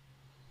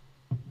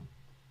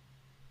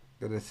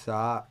 Get a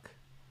sock.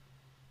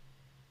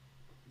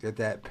 Get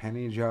that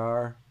penny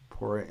jar.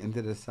 Pour it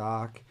into the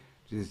sock.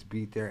 Just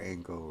beat their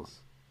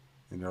ankles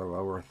and their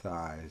lower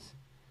thighs.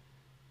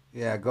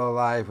 Yeah, go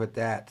live with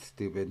that,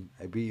 stupid.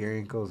 I beat your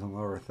ankles and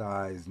lower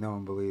thighs. No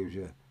one believes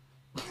you.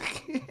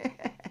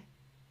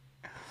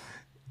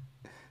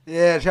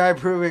 Yeah, try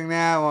proving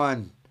that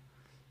one.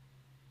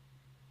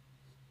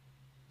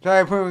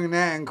 Try proving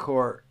that in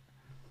court.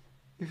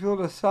 You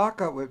filled a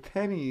sock up with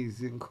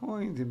pennies and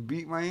coins and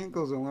beat my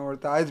ankles and lower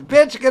thighs.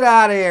 Bitch, get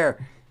out of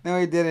here. No,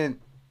 he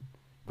didn't.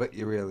 But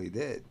you really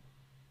did.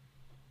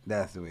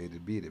 That's the way to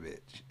beat a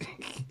bitch.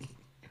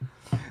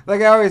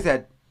 Like I always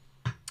said,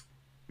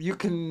 you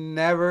can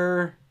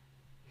never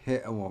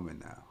hit a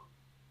woman now.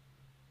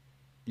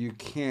 You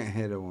can't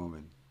hit a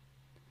woman.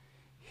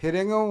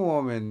 Hitting a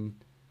woman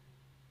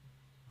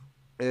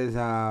is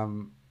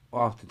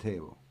off the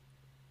table.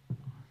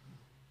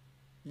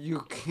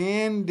 You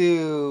can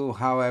do,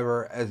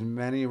 however, as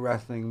many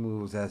wrestling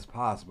moves as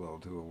possible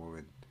to a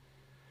woman.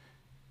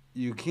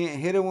 You can't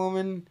hit a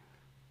woman,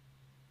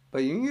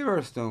 but you can give her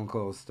a stone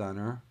cold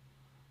stunner,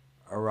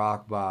 a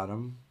rock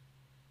bottom,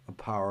 a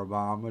power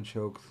bomb, a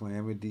choke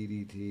slam, a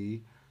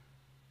DDT,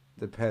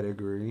 the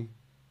pedigree,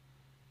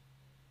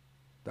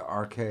 the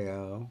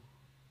RKO,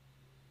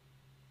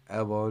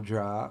 elbow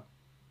drop,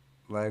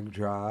 leg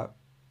drop.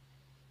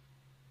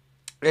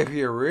 If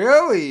you're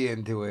really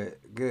into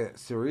it, get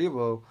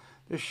cerebral,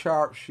 the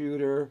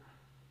sharpshooter,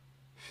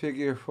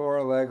 figure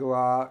four leg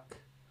lock,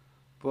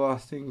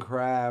 Boston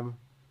crab.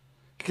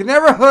 You can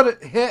never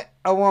hit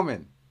a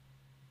woman.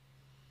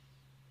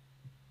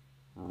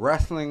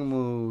 Wrestling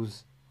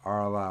moves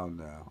are allowed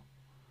now.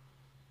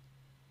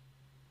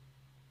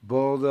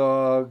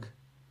 Bulldog,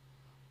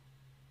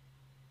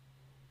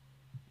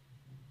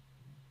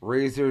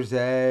 Razor's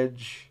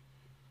Edge.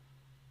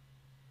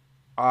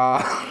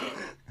 I'm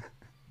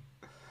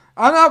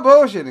not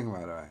bullshitting,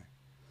 by the way.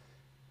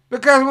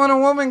 Because when a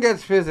woman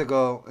gets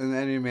physical, and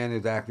any man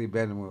who's actually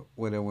been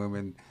with a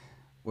woman,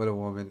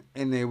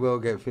 and they will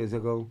get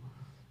physical,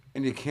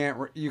 and you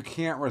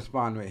can't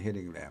respond with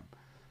hitting them.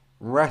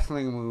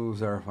 Wrestling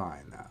moves are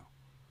fine now.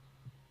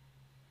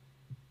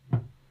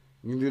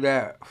 You can do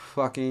that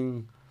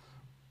fucking.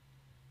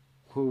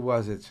 Who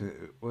was it?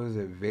 Was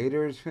it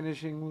Vader's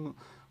finishing move?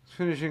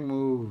 Finishing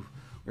move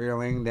where you're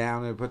laying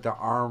down and put the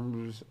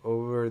arms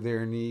over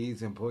their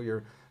knees and pull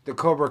the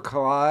Cobra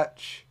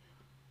Clutch.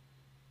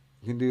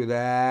 You can do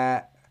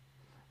that.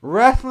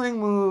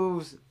 Wrestling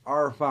moves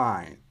are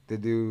fine to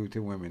do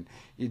to women.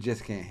 You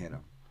just can't hit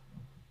them.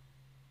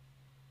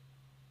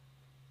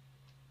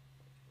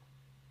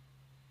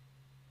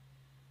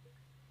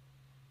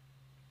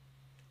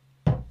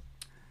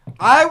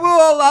 I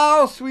will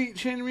allow sweet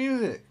chin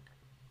music.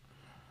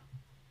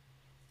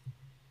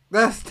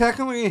 That's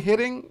technically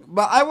hitting,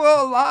 but I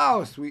will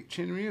allow sweet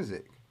chin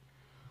music.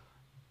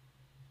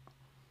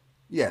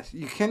 Yes,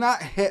 you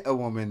cannot hit a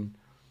woman,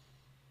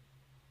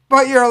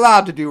 but you're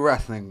allowed to do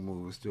wrestling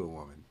moves to a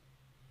woman.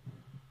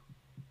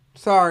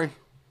 Sorry.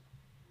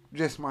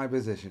 Just my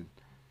position.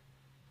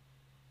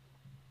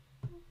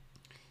 You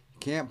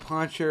can't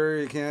punch her,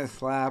 you can't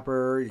slap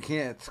her, you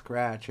can't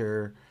scratch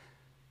her,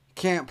 you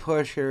can't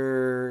push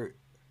her,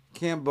 you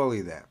can't bully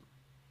them.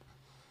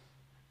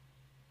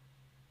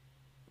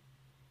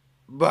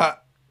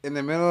 But in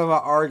the middle of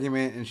an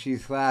argument and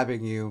she's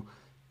slapping you,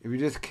 if you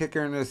just kick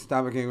her in the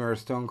stomach and give her a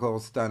stone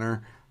cold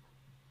stunner,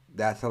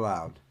 that's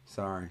allowed.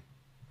 Sorry.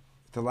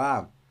 It's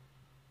allowed.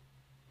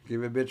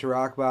 Give a bitch a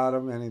rock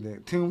bottom,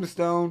 anything.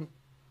 Tombstone.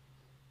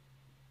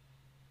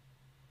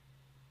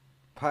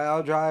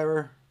 Pile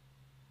driver.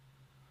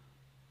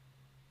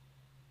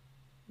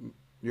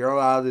 You're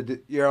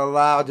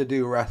allowed to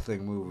do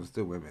wrestling moves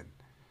to women.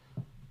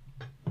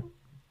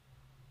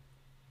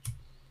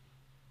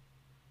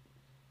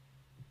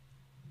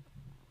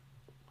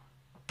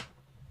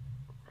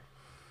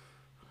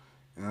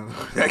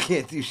 I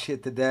can't do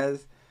shit to Des.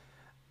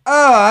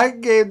 Oh, I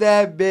gave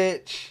that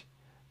bitch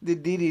the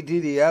DDT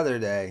the other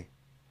day.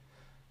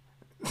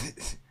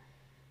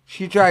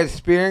 She tried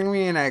spearing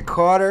me and I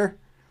caught her.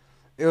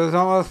 It was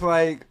almost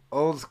like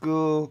old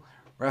school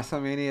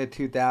WrestleMania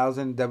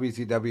 2000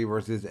 WCW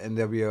versus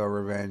NWO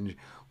Revenge.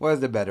 Was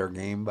the better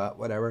game, but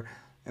whatever.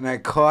 And I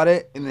caught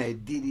it and I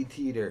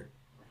DDT'd her.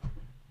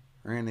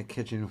 Right on the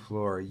kitchen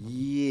floor.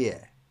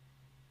 Yeah.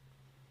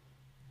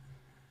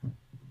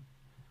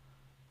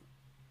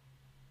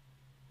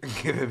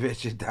 Give a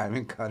bitch a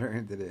diamond cutter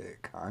into the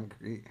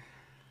concrete.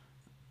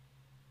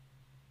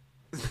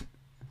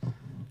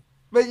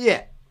 But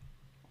yeah,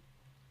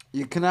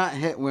 you cannot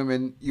hit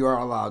women. You are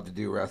allowed to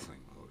do wrestling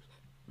moves.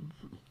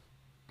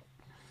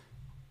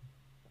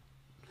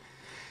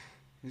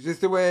 It's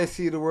just the way I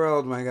see the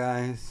world, my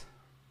guys.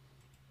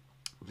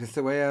 Just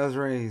the way I was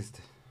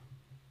raised.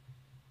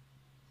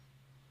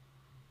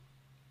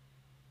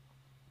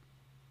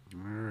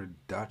 Or a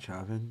Dutch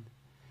oven.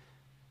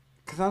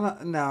 Because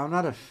I'm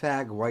not a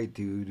fag white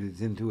dude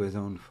who's into his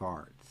own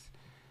farts.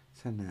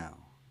 So no.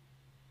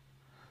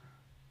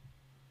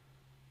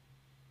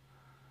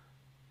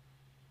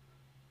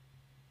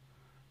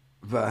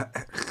 But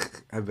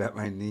I bet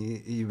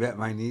you bet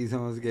my knees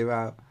almost gave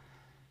out.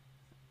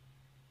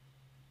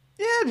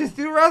 Yeah, just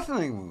do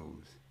wrestling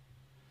moves.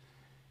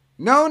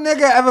 No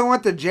nigga ever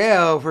went to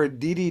jail for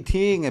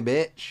DDTing a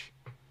bitch.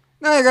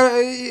 No, you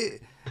gotta,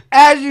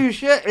 as you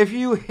should. If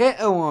you hit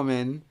a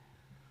woman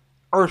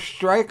or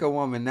strike a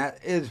woman, that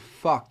is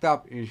fucked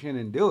up. You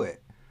shouldn't do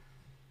it.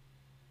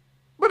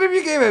 But if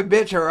you gave a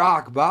bitch a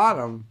rock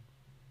bottom,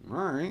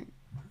 all right,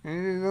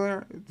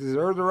 you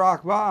deserve the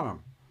rock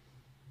bottom.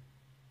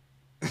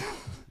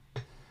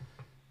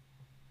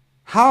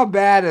 How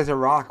bad is a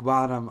rock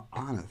bottom?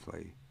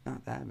 Honestly,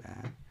 not that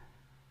bad.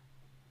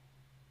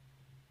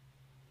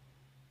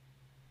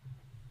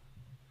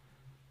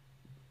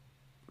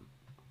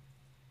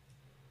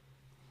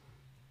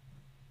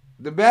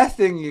 The best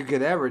thing you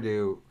could ever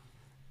do,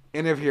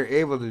 and if you're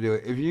able to do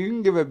it, if you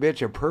can give a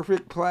bitch a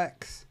perfect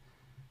plex,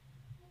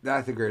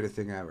 that's the greatest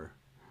thing ever.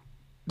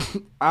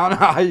 I don't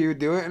know how you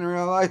do it in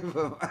real life,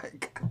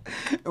 but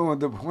and what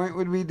the point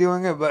would be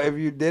doing it, but if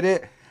you did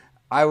it,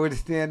 I would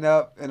stand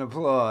up and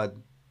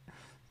applaud.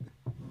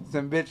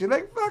 Some bitch, you're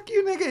like, fuck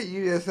you, nigga.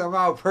 You just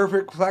somehow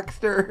perfect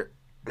flexed her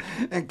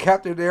and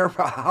kept her there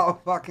for how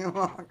fucking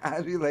long?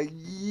 I'd be like,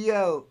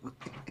 yo.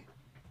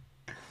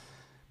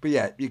 But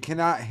yeah, you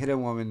cannot hit a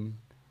woman.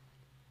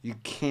 You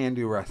can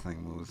do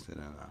wrestling moves to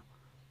them,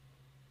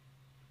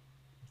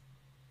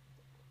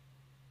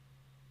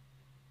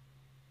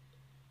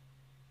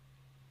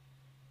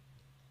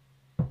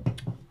 though.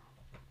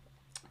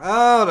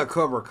 Oh, the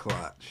Cobra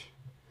Clutch.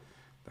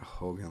 The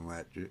Hogan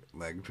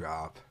leg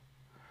drop.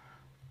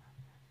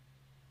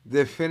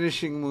 The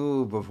finishing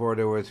move before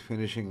there was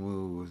finishing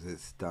moves. It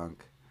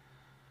stunk.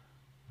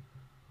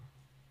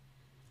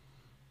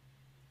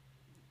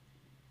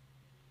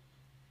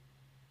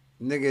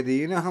 Nigga, do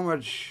you know how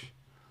much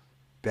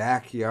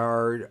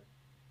backyard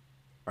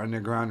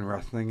underground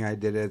wrestling I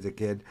did as a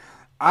kid?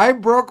 I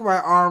broke my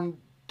arm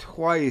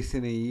twice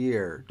in a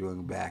year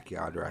doing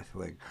backyard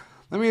wrestling.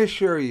 Let me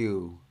assure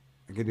you,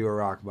 I could do a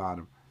rock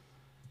bottom.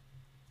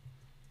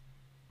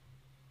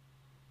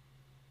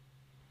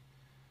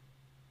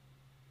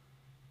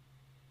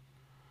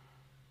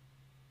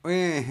 We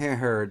didn't hit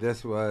her.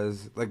 This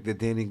was like the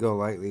Danny Go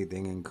Lightly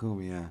thing in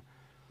Kumia.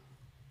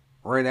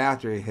 Right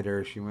after he hit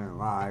her, she went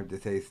live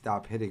to say,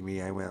 "Stop hitting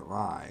me." I went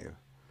live.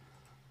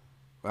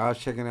 Well, I was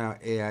checking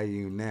out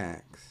AIU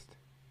next.